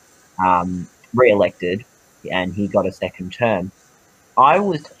re-elected, and he got a second term. I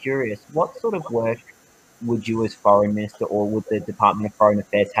was curious, what sort of work would you as foreign minister or would the Department of Foreign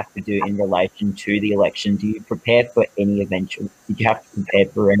Affairs have to do in relation to the election? Do you prepare for any did you have to prepare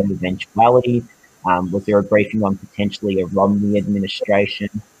for any eventuality? Was there a briefing on potentially a Romney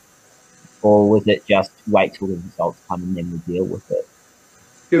administration? Or was it just wait till the results come and then we'll deal with it?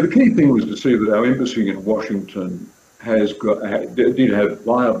 Yeah, the key thing was to see that our embassy in Washington did have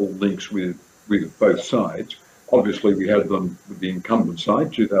viable links with both sides. Obviously, we had them with the incumbent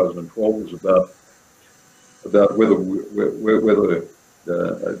side. 2012 was about whether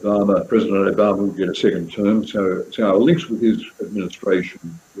President Obama would get a second term. So our links with his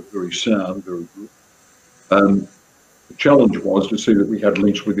administration were very sound, very good. The challenge was to see that we had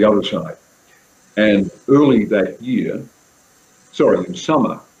links with the other side. And early that year, in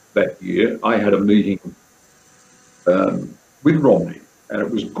summer that year, I had a meeting with Romney, and it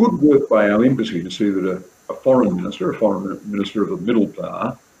was good work by our embassy to see that a foreign minister of the middle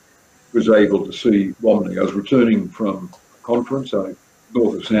power, was able to see Romney. I was returning from a conference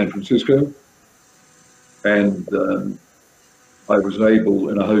north of San Francisco, and I was able,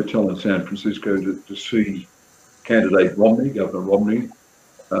 in a hotel in San Francisco, to see candidate Romney, Governor Romney,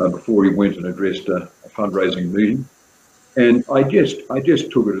 before he went and addressed a fundraising meeting. And I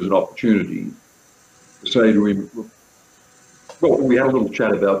just took it as an opportunity to say to him, well, we had a little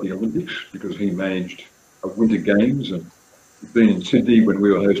chat about the Olympics because he managed Winter Games, and he'd been in Sydney when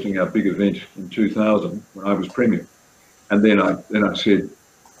we were hosting our big event in 2000 when I was Premier. And then I said,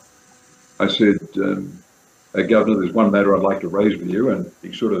 Governor, there's one matter I'd like to raise with you. And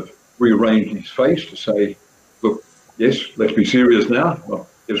he sort of rearranged his face to say, look, yes, let's be serious now. Well,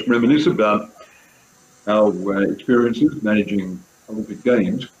 just reminisce about our experiences managing Olympic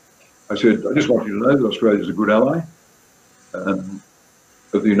Games. I said, I just want you to know that Australia is a good ally of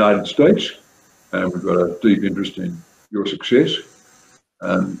the United States, and we've got a deep interest in your success.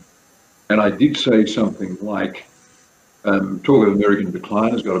 And I did say something like, talk of American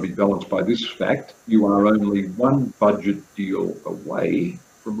decline has got to be balanced by this fact: you are only one budget deal away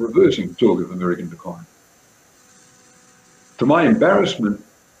from reversing talk of American decline. To my embarrassment,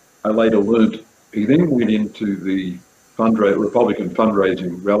 I later learnt he then went into the Republican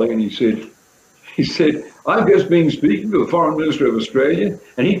fundraising rally, and he said, I've just been speaking to the Foreign Minister of Australia,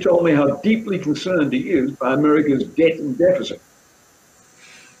 and he told me how deeply concerned he is by America's debt and deficit.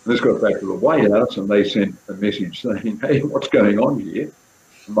 And this got back to the White House, and they sent a message saying, hey, what's going on here?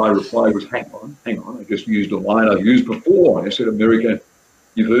 And my reply was, hang on. I just used a line I've used before. I said, America,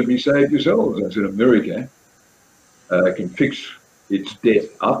 you've heard me say it yourselves. I said, America can fix its debt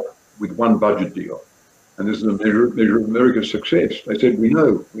up with one budget deal. And this is a measure of America's success. They said, we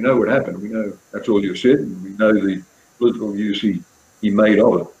know what happened. We know that's all you said, and we know the political use he made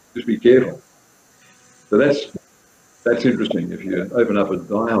of it. Just be careful. So that's interesting. If you open up a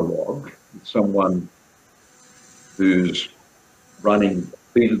dialogue with someone who's running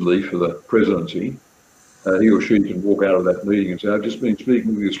repeatedly for the presidency, he or she can walk out of that meeting and say, I've just been speaking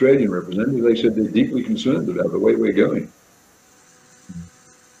with the Australian representative. They said they're deeply concerned about the way we're going.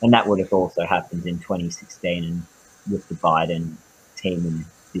 And that would have also happened in 2016 and with the Biden team in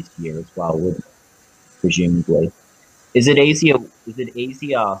this year as well, presumably. Is it easier,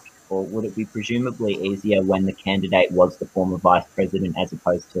 or would it be presumably easier when the candidate was the former vice president as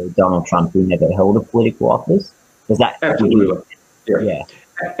opposed to Donald Trump, who never held a political office? Was that absolutely? Yeah.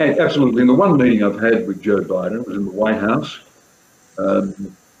 Absolutely. And the one meeting I've had with Joe Biden was in the White House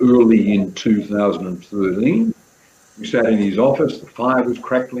early in 2013. We sat in his office, the fire was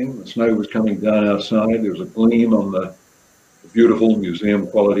crackling, the snow was coming down outside, there was a gleam on the beautiful museum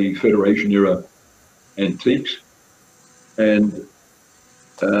quality Federation era antiques. And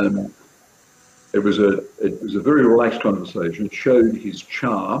it was a very relaxed conversation. It showed his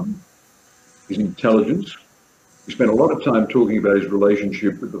charm, his intelligence. We spent a lot of time talking about his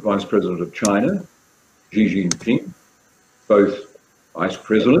relationship with the Vice President of China, Xi Jinping, both vice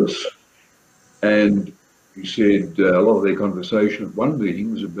presidents, and he said a lot of their conversation at one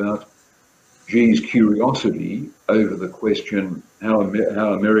meeting was about Xi's curiosity over the question how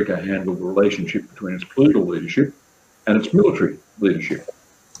America handled the relationship between its political leadership and its military leadership.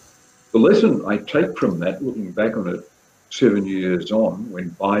 The lesson I take from that, looking back on it 7 years on,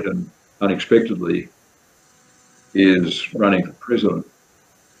 when Biden unexpectedly is running for president,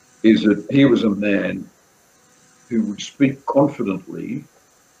 is that he was a man who would speak confidently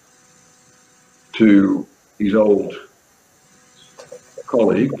to his old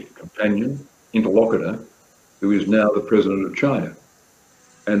colleague, companion, interlocutor, who is now the president of China.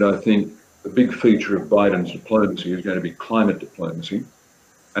 And I think the big feature of Biden's diplomacy is going to be climate diplomacy.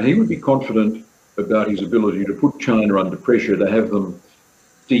 And he would be confident about his ability to put China under pressure to have them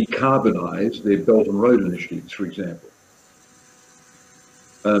decarbonize their Belt and Road initiatives, for example.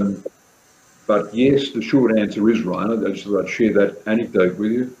 But yes, the short answer is, Ryan, I just thought I'd share that anecdote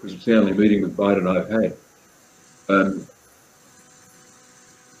with you because it's the only meeting with Biden I've had.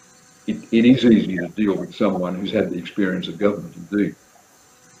 It is easy to deal with someone who's had the experience of government, indeed.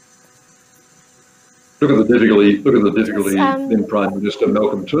 Look at the difficulty then Prime Minister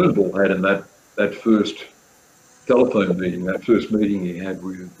Malcolm Turnbull had in that first telephone meeting, that first meeting he had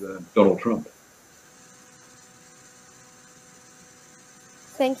with Donald Trump.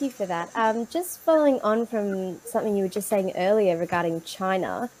 Thank you for that. Just following on from something you were just saying earlier regarding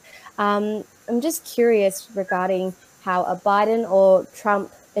China, I'm just curious regarding how a Biden or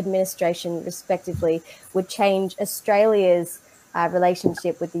Trump administration, respectively, would change Australia's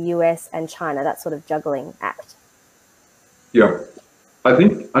relationship with the US and China, that sort of juggling act. Yeah, I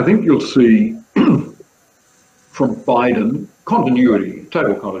think you'll see from Biden continuity,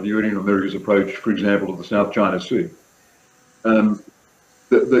 total continuity in America's approach, for example, to the South China Sea.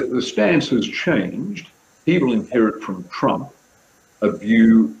 The stance has changed. He will inherit from Trump a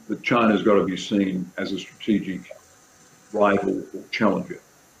view that China's got to be seen as a strategic rival or challenger.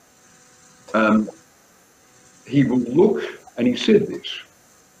 He will look, and he said this,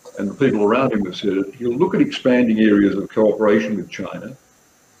 and the people around him have said it, he'll look at expanding areas of cooperation with China,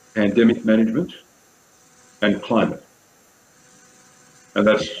 pandemic management, and climate. And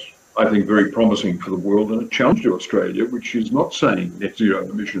that's, I think, very promising for the world and a challenge to Australia, which is not saying net zero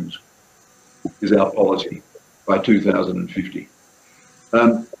emissions is our policy by 2050.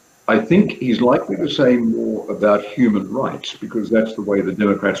 I think he's likely to say more about human rights because that's the way the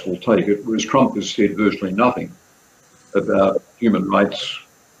Democrats will take it, whereas Trump has said virtually nothing about human rights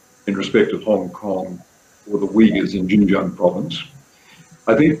in respect of Hong Kong or the Uyghurs in Xinjiang province.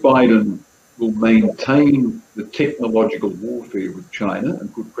 I think Biden will maintain the technological warfare with China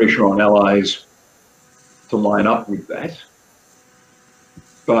and put pressure on allies to line up with that.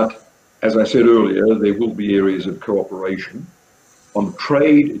 But as I said earlier, there will be areas of cooperation. On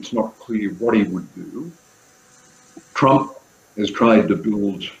trade, it's not clear what he would do. Trump has tried to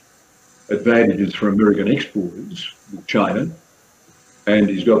build advantages for American exporters with China, and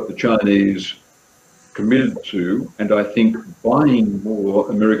he's got the Chinese committed to, and I think buying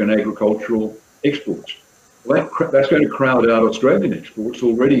more American agricultural exports. Well, that's going to crowd out Australian exports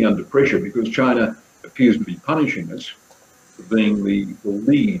already under pressure because China appears to be punishing us for being the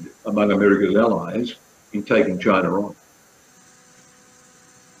lead among America's allies in taking China on.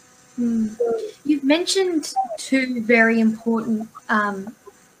 You've mentioned two very important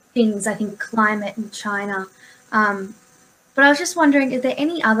things, I think climate and China. But I was just wondering, is there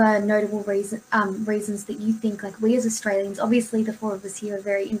any other notable reasons that you think, like we as Australians, obviously the four of us here are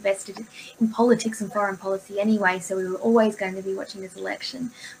very invested in politics and foreign policy anyway, so we were always going to be watching this election.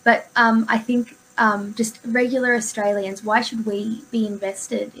 But I think just regular Australians, why should we be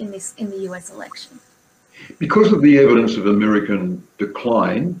invested in the US election? Because of the evidence of American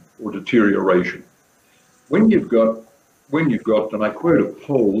decline or deterioration. When you've got, and I quote a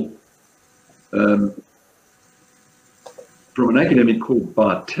poll from an academic called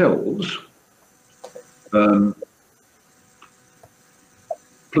Bartels,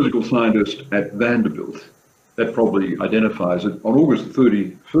 political scientist at Vanderbilt, that probably identifies it. On August the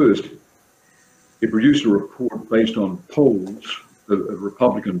 31st, it produced a report based on polls of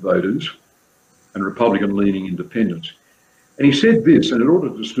Republican voters and Republican-leaning independents. And he said this, and it ought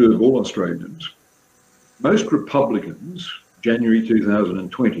to disturb all Australians. Most Republicans, January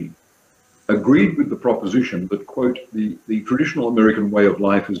 2020, agreed with the proposition that, quote, the traditional American way of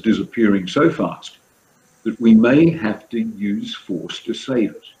life is disappearing so fast that we may have to use force to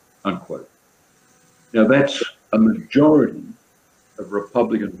save it, unquote. Now that's a majority of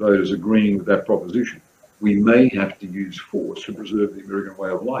Republican voters agreeing with that proposition. We may have to use force to preserve the American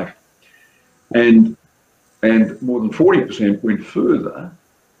way of life. And more than 40% went further.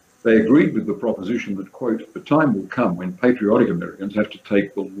 They agreed with the proposition that, quote, the time will come when patriotic Americans have to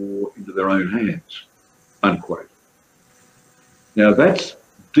take the law into their own hands, unquote. Now that's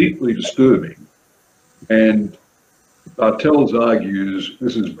deeply disturbing, and Bartels argues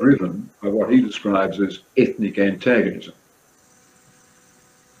this is driven by what he describes as ethnic antagonism.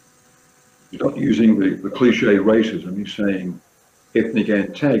 He's not using the cliche racism, he's saying ethnic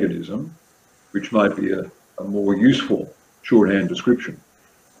antagonism, which might be a more useful shorthand description.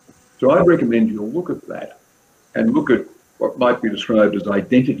 So I'd recommend you look at that and look at what might be described as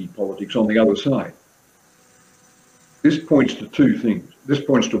identity politics on the other side. This points to two things. This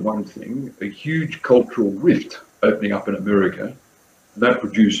points to one thing, a huge cultural rift opening up in America, and that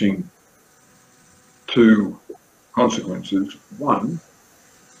producing two consequences. One,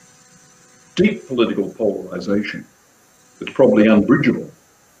 deep political polarization that's probably unbridgeable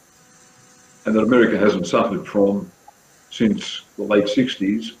and that America hasn't suffered from since the late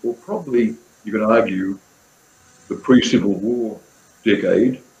 60s, or probably, you can argue, the pre-Civil War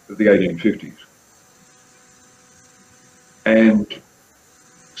decade of the 1850s. And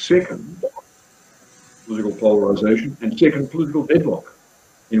second, political polarization, and second, political deadlock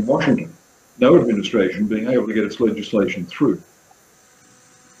in Washington. No administration being able to get its legislation through.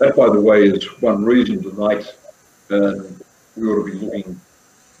 That, by the way, is one reason tonight we ought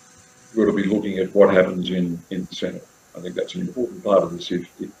to be looking at what happens in the Senate. I think that's an important part of this. If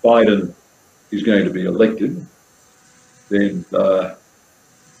Biden is going to be elected, then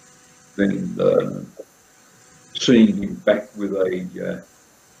seeing him back with a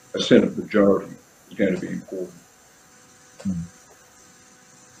Senate majority is going to be important.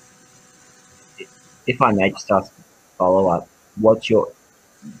 If I may just ask a follow-up,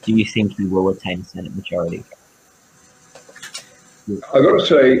 do you think he will attain a Senate majority? I've got to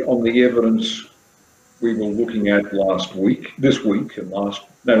say, on the evidence we were looking at last week,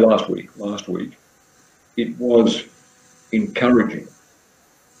 it was encouraging.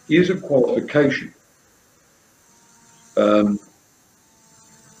 Here's a qualification, and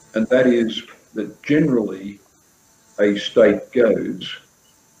that is that generally a state goes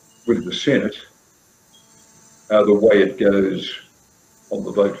with the Senate the way it goes on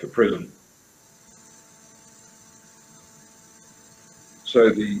the vote for president. So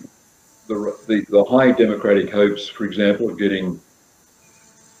the high Democratic hopes, for example, of getting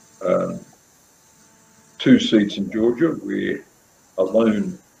 2 seats in Georgia, where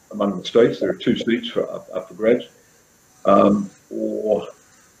alone among the states there are 2 seats up for grabs, or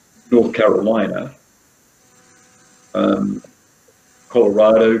North Carolina,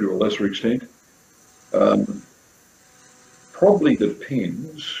 Colorado to a lesser extent, probably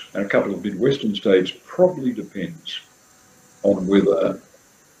depends, and a couple of Midwestern states, probably depends on whether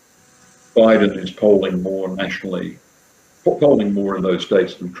Biden is polling more nationally, polling more in those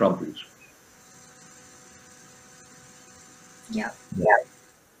states than Trump is. Yeah.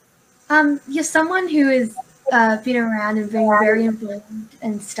 You're someone who has been around and been very involved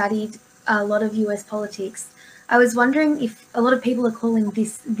and studied a lot of US politics. I was wondering if a lot of people are calling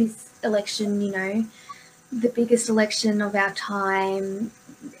this election, you know, the biggest election of our time.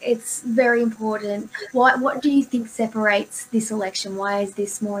 It's very important. What do you think separates this election? Why is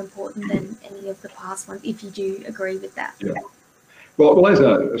this more important than any of the past ones, if you do agree with that? Yeah. Well, as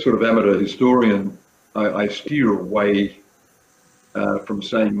a sort of amateur historian, I steer away from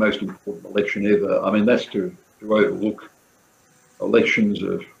saying most important election ever. I mean, that's to overlook elections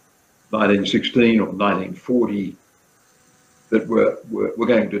of 1916 or 1940 that were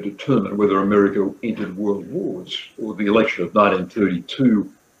going to determine whether America entered world wars, or the election of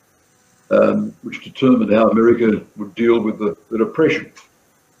 1932, which determined how America would deal with the Depression.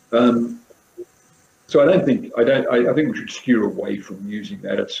 So I think we should steer away from using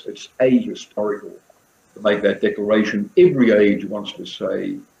that. It's ahistorical to make that declaration. Every age wants to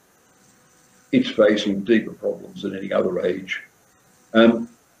say it's facing deeper problems than any other age.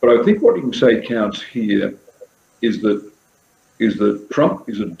 But I think what you can say counts here is that Trump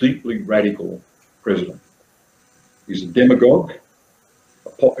is a deeply radical president. He's a demagogue, a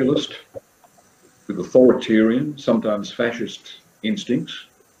populist, with authoritarian, sometimes fascist instincts.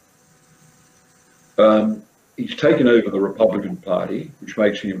 He's taken over the Republican Party, which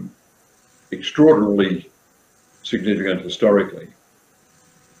makes him extraordinarily significant historically.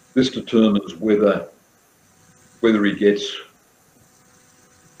 This determines whether he gets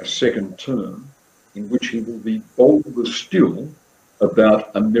a second term in which he will be bolder still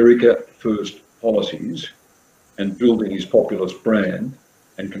about America First policies and building his populist brand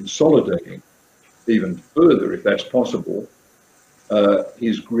and consolidating even further, if that's possible,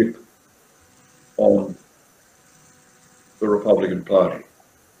 his grip on the Republican Party.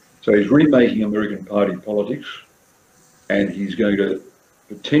 So he's remaking American party politics, and he's going to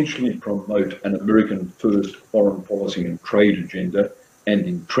potentially promote an American First foreign policy and trade agenda and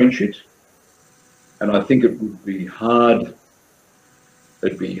entrench it. And I think it would be hard.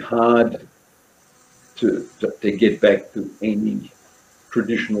 It'd be hard to get back to any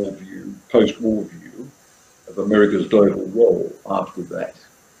traditional view, post-war view of America's global role after that.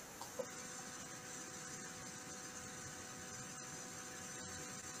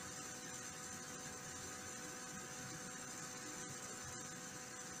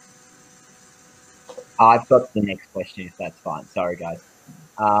 I've got the next question, if that's fine. Sorry, guys.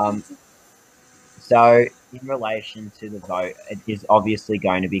 So in relation to the vote, it is obviously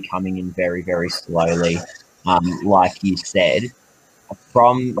going to be coming in very, very slowly, like you said.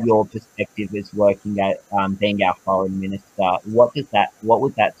 From your perspective as working at being our foreign minister, what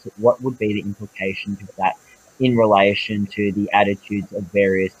would be the implications of that in relation to the attitudes of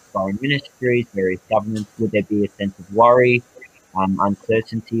various foreign ministries, various governments? Would there be a sense of worry,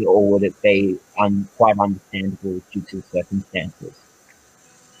 uncertainty, or would it be quite understandable due to the circumstances?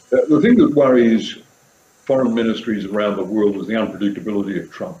 The thing that worries foreign ministries around the world is the unpredictability of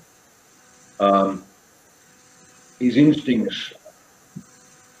Trump. His instincts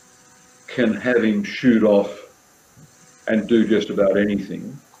can have him shoot off and do just about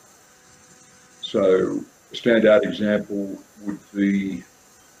anything. So a standout example would be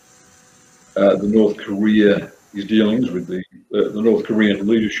the North Korea, his dealings with the North Korean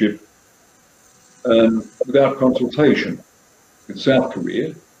leadership without consultation with South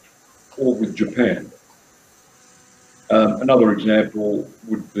Korea or with Japan. Another example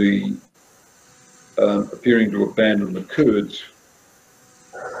would be appearing to abandon the Kurds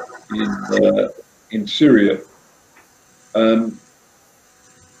in Syria.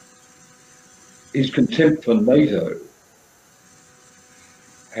 His contempt for NATO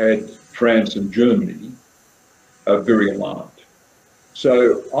had France and Germany very alarmed.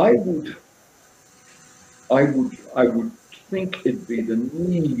 So I would think it'd be the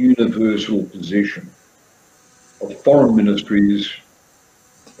near universal position of foreign ministries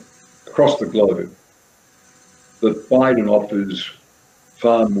across the globe that Biden offers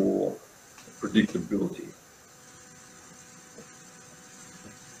far more predictability.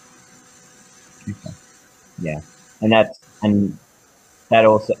 Okay. Yeah, and that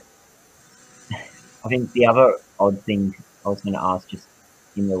also, I think the other odd thing I was going to ask, just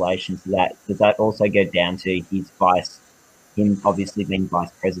in relation to that, does that also go down to him obviously being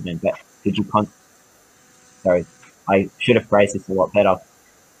vice president? But could you sorry, I should have phrased this a lot better.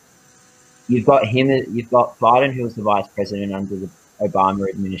 You've got Biden, who was the vice president under the Obama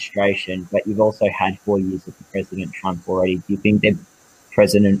administration, but you've also had 4 years of President Trump already. Do you think that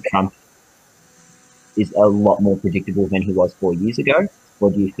President Trump is a lot more predictable than he was 4 years ago? Or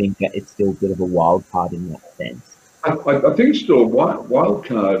do you think that it's still a bit of a wild card in that sense? I think it's still a wild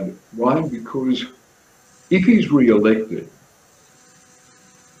card. Why? Because if he's re-elected,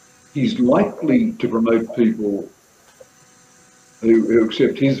 he's likely to promote people who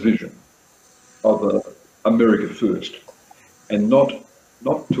accept his vision of America First, and not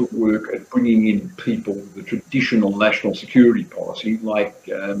to work at bringing in people with the traditional national security policy like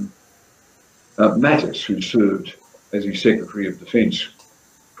Mattis, who served as his Secretary of Defense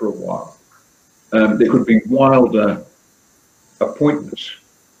for a while. There could be wilder appointments.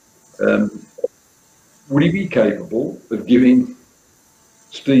 Would he be capable of giving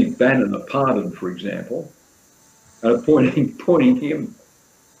Steve Bannon a pardon, for example, and appointing him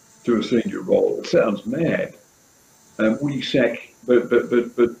to a senior role? It sounds mad. Would he sack? But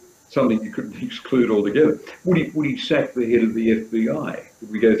something you couldn't exclude altogether. Would he sack the head of the FBI?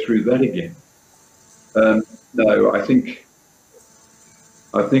 Would we go through that again? No, I think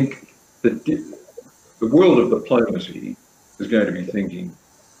that the world of diplomacy is going to be thinking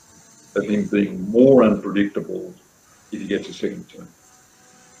of him being more unpredictable if he gets a second term.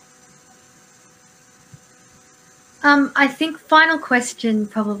 I think final question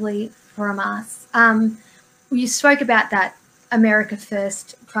probably from us. You spoke about that America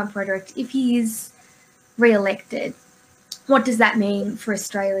First Trump rhetoric. If he is re-elected, what does that mean for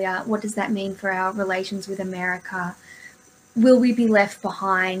Australia? What does that mean for our relations with America? Will we be left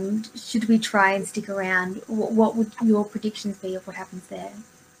behind? Should we try and stick around? What would your predictions be of what happens there?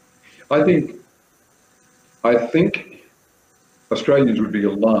 I think Australians would be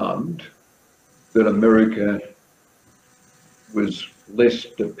alarmed that America was less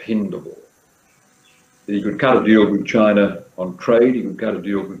dependable. That he could cut a deal with China on trade, he could cut a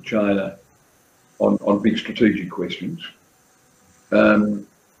deal with China on big strategic questions.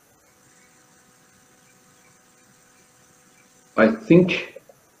 I think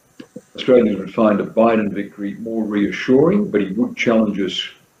Australians would find a Biden victory more reassuring, but he would challenge us,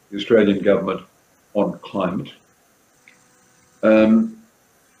 the Australian government, on climate.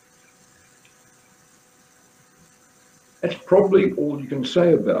 That's probably all you can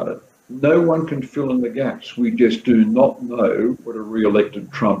say about it. No one can fill in the gaps. We just do not know what a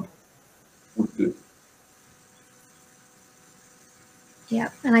re-elected Trump would do. Yeah,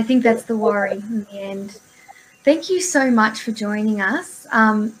 and I think that's the worry in the end. Thank you so much for joining us.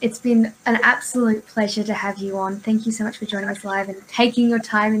 It's been an absolute pleasure to have you on. Thank you so much for joining us live and taking your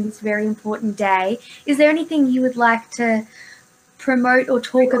time in this very important day. Is there anything you would like to promote or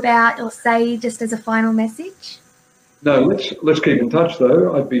talk about or say just as a final message? No, let's keep in touch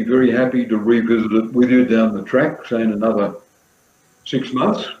though. I'd be very happy to revisit it with you down the track, say in another 6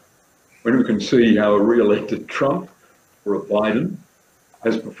 months, when we can see how a re-elected Trump or a Biden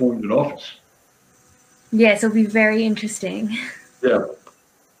has performed in office. Yes, it'll be very interesting. Yeah.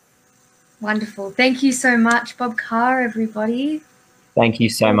 Wonderful. Thank you so much, Bob Carr, everybody. Thank you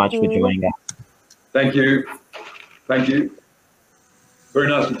so much for joining us. Thank you. Thank you. Very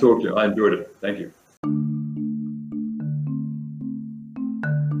nice to talk to you. I enjoyed it. Thank you.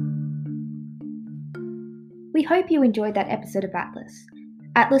 We hope you enjoyed that episode of Atlas.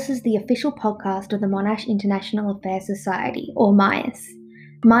 Atlas is the official podcast of the Monash International Affairs Society, or MIAS.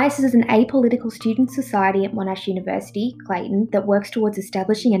 MIAS is an apolitical student society at Monash University, Clayton, that works towards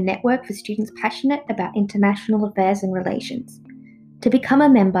establishing a network for students passionate about international affairs and relations. To become a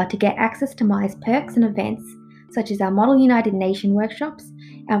member to get access to MIAS perks and events, such as our Model United Nation workshops,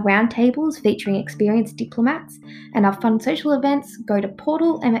 our roundtables featuring experienced diplomats, and our fun social events, go to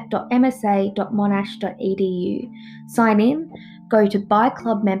portal.msa.monash.edu. Sign in, go to Buy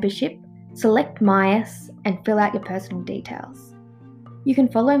Club Membership, select MIAS, and fill out your personal details. You can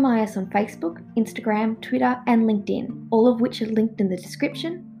follow MIAS on Facebook, Instagram, Twitter, and LinkedIn, all of which are linked in the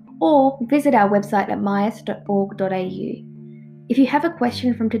description, or visit our website at mias.org.au. If you have a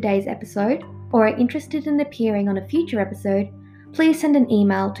question from today's episode, or are interested in appearing on a future episode, please send an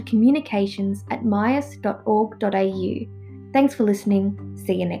email to communications@mias.org.au. Thanks for listening.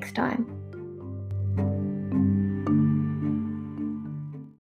 See you next time.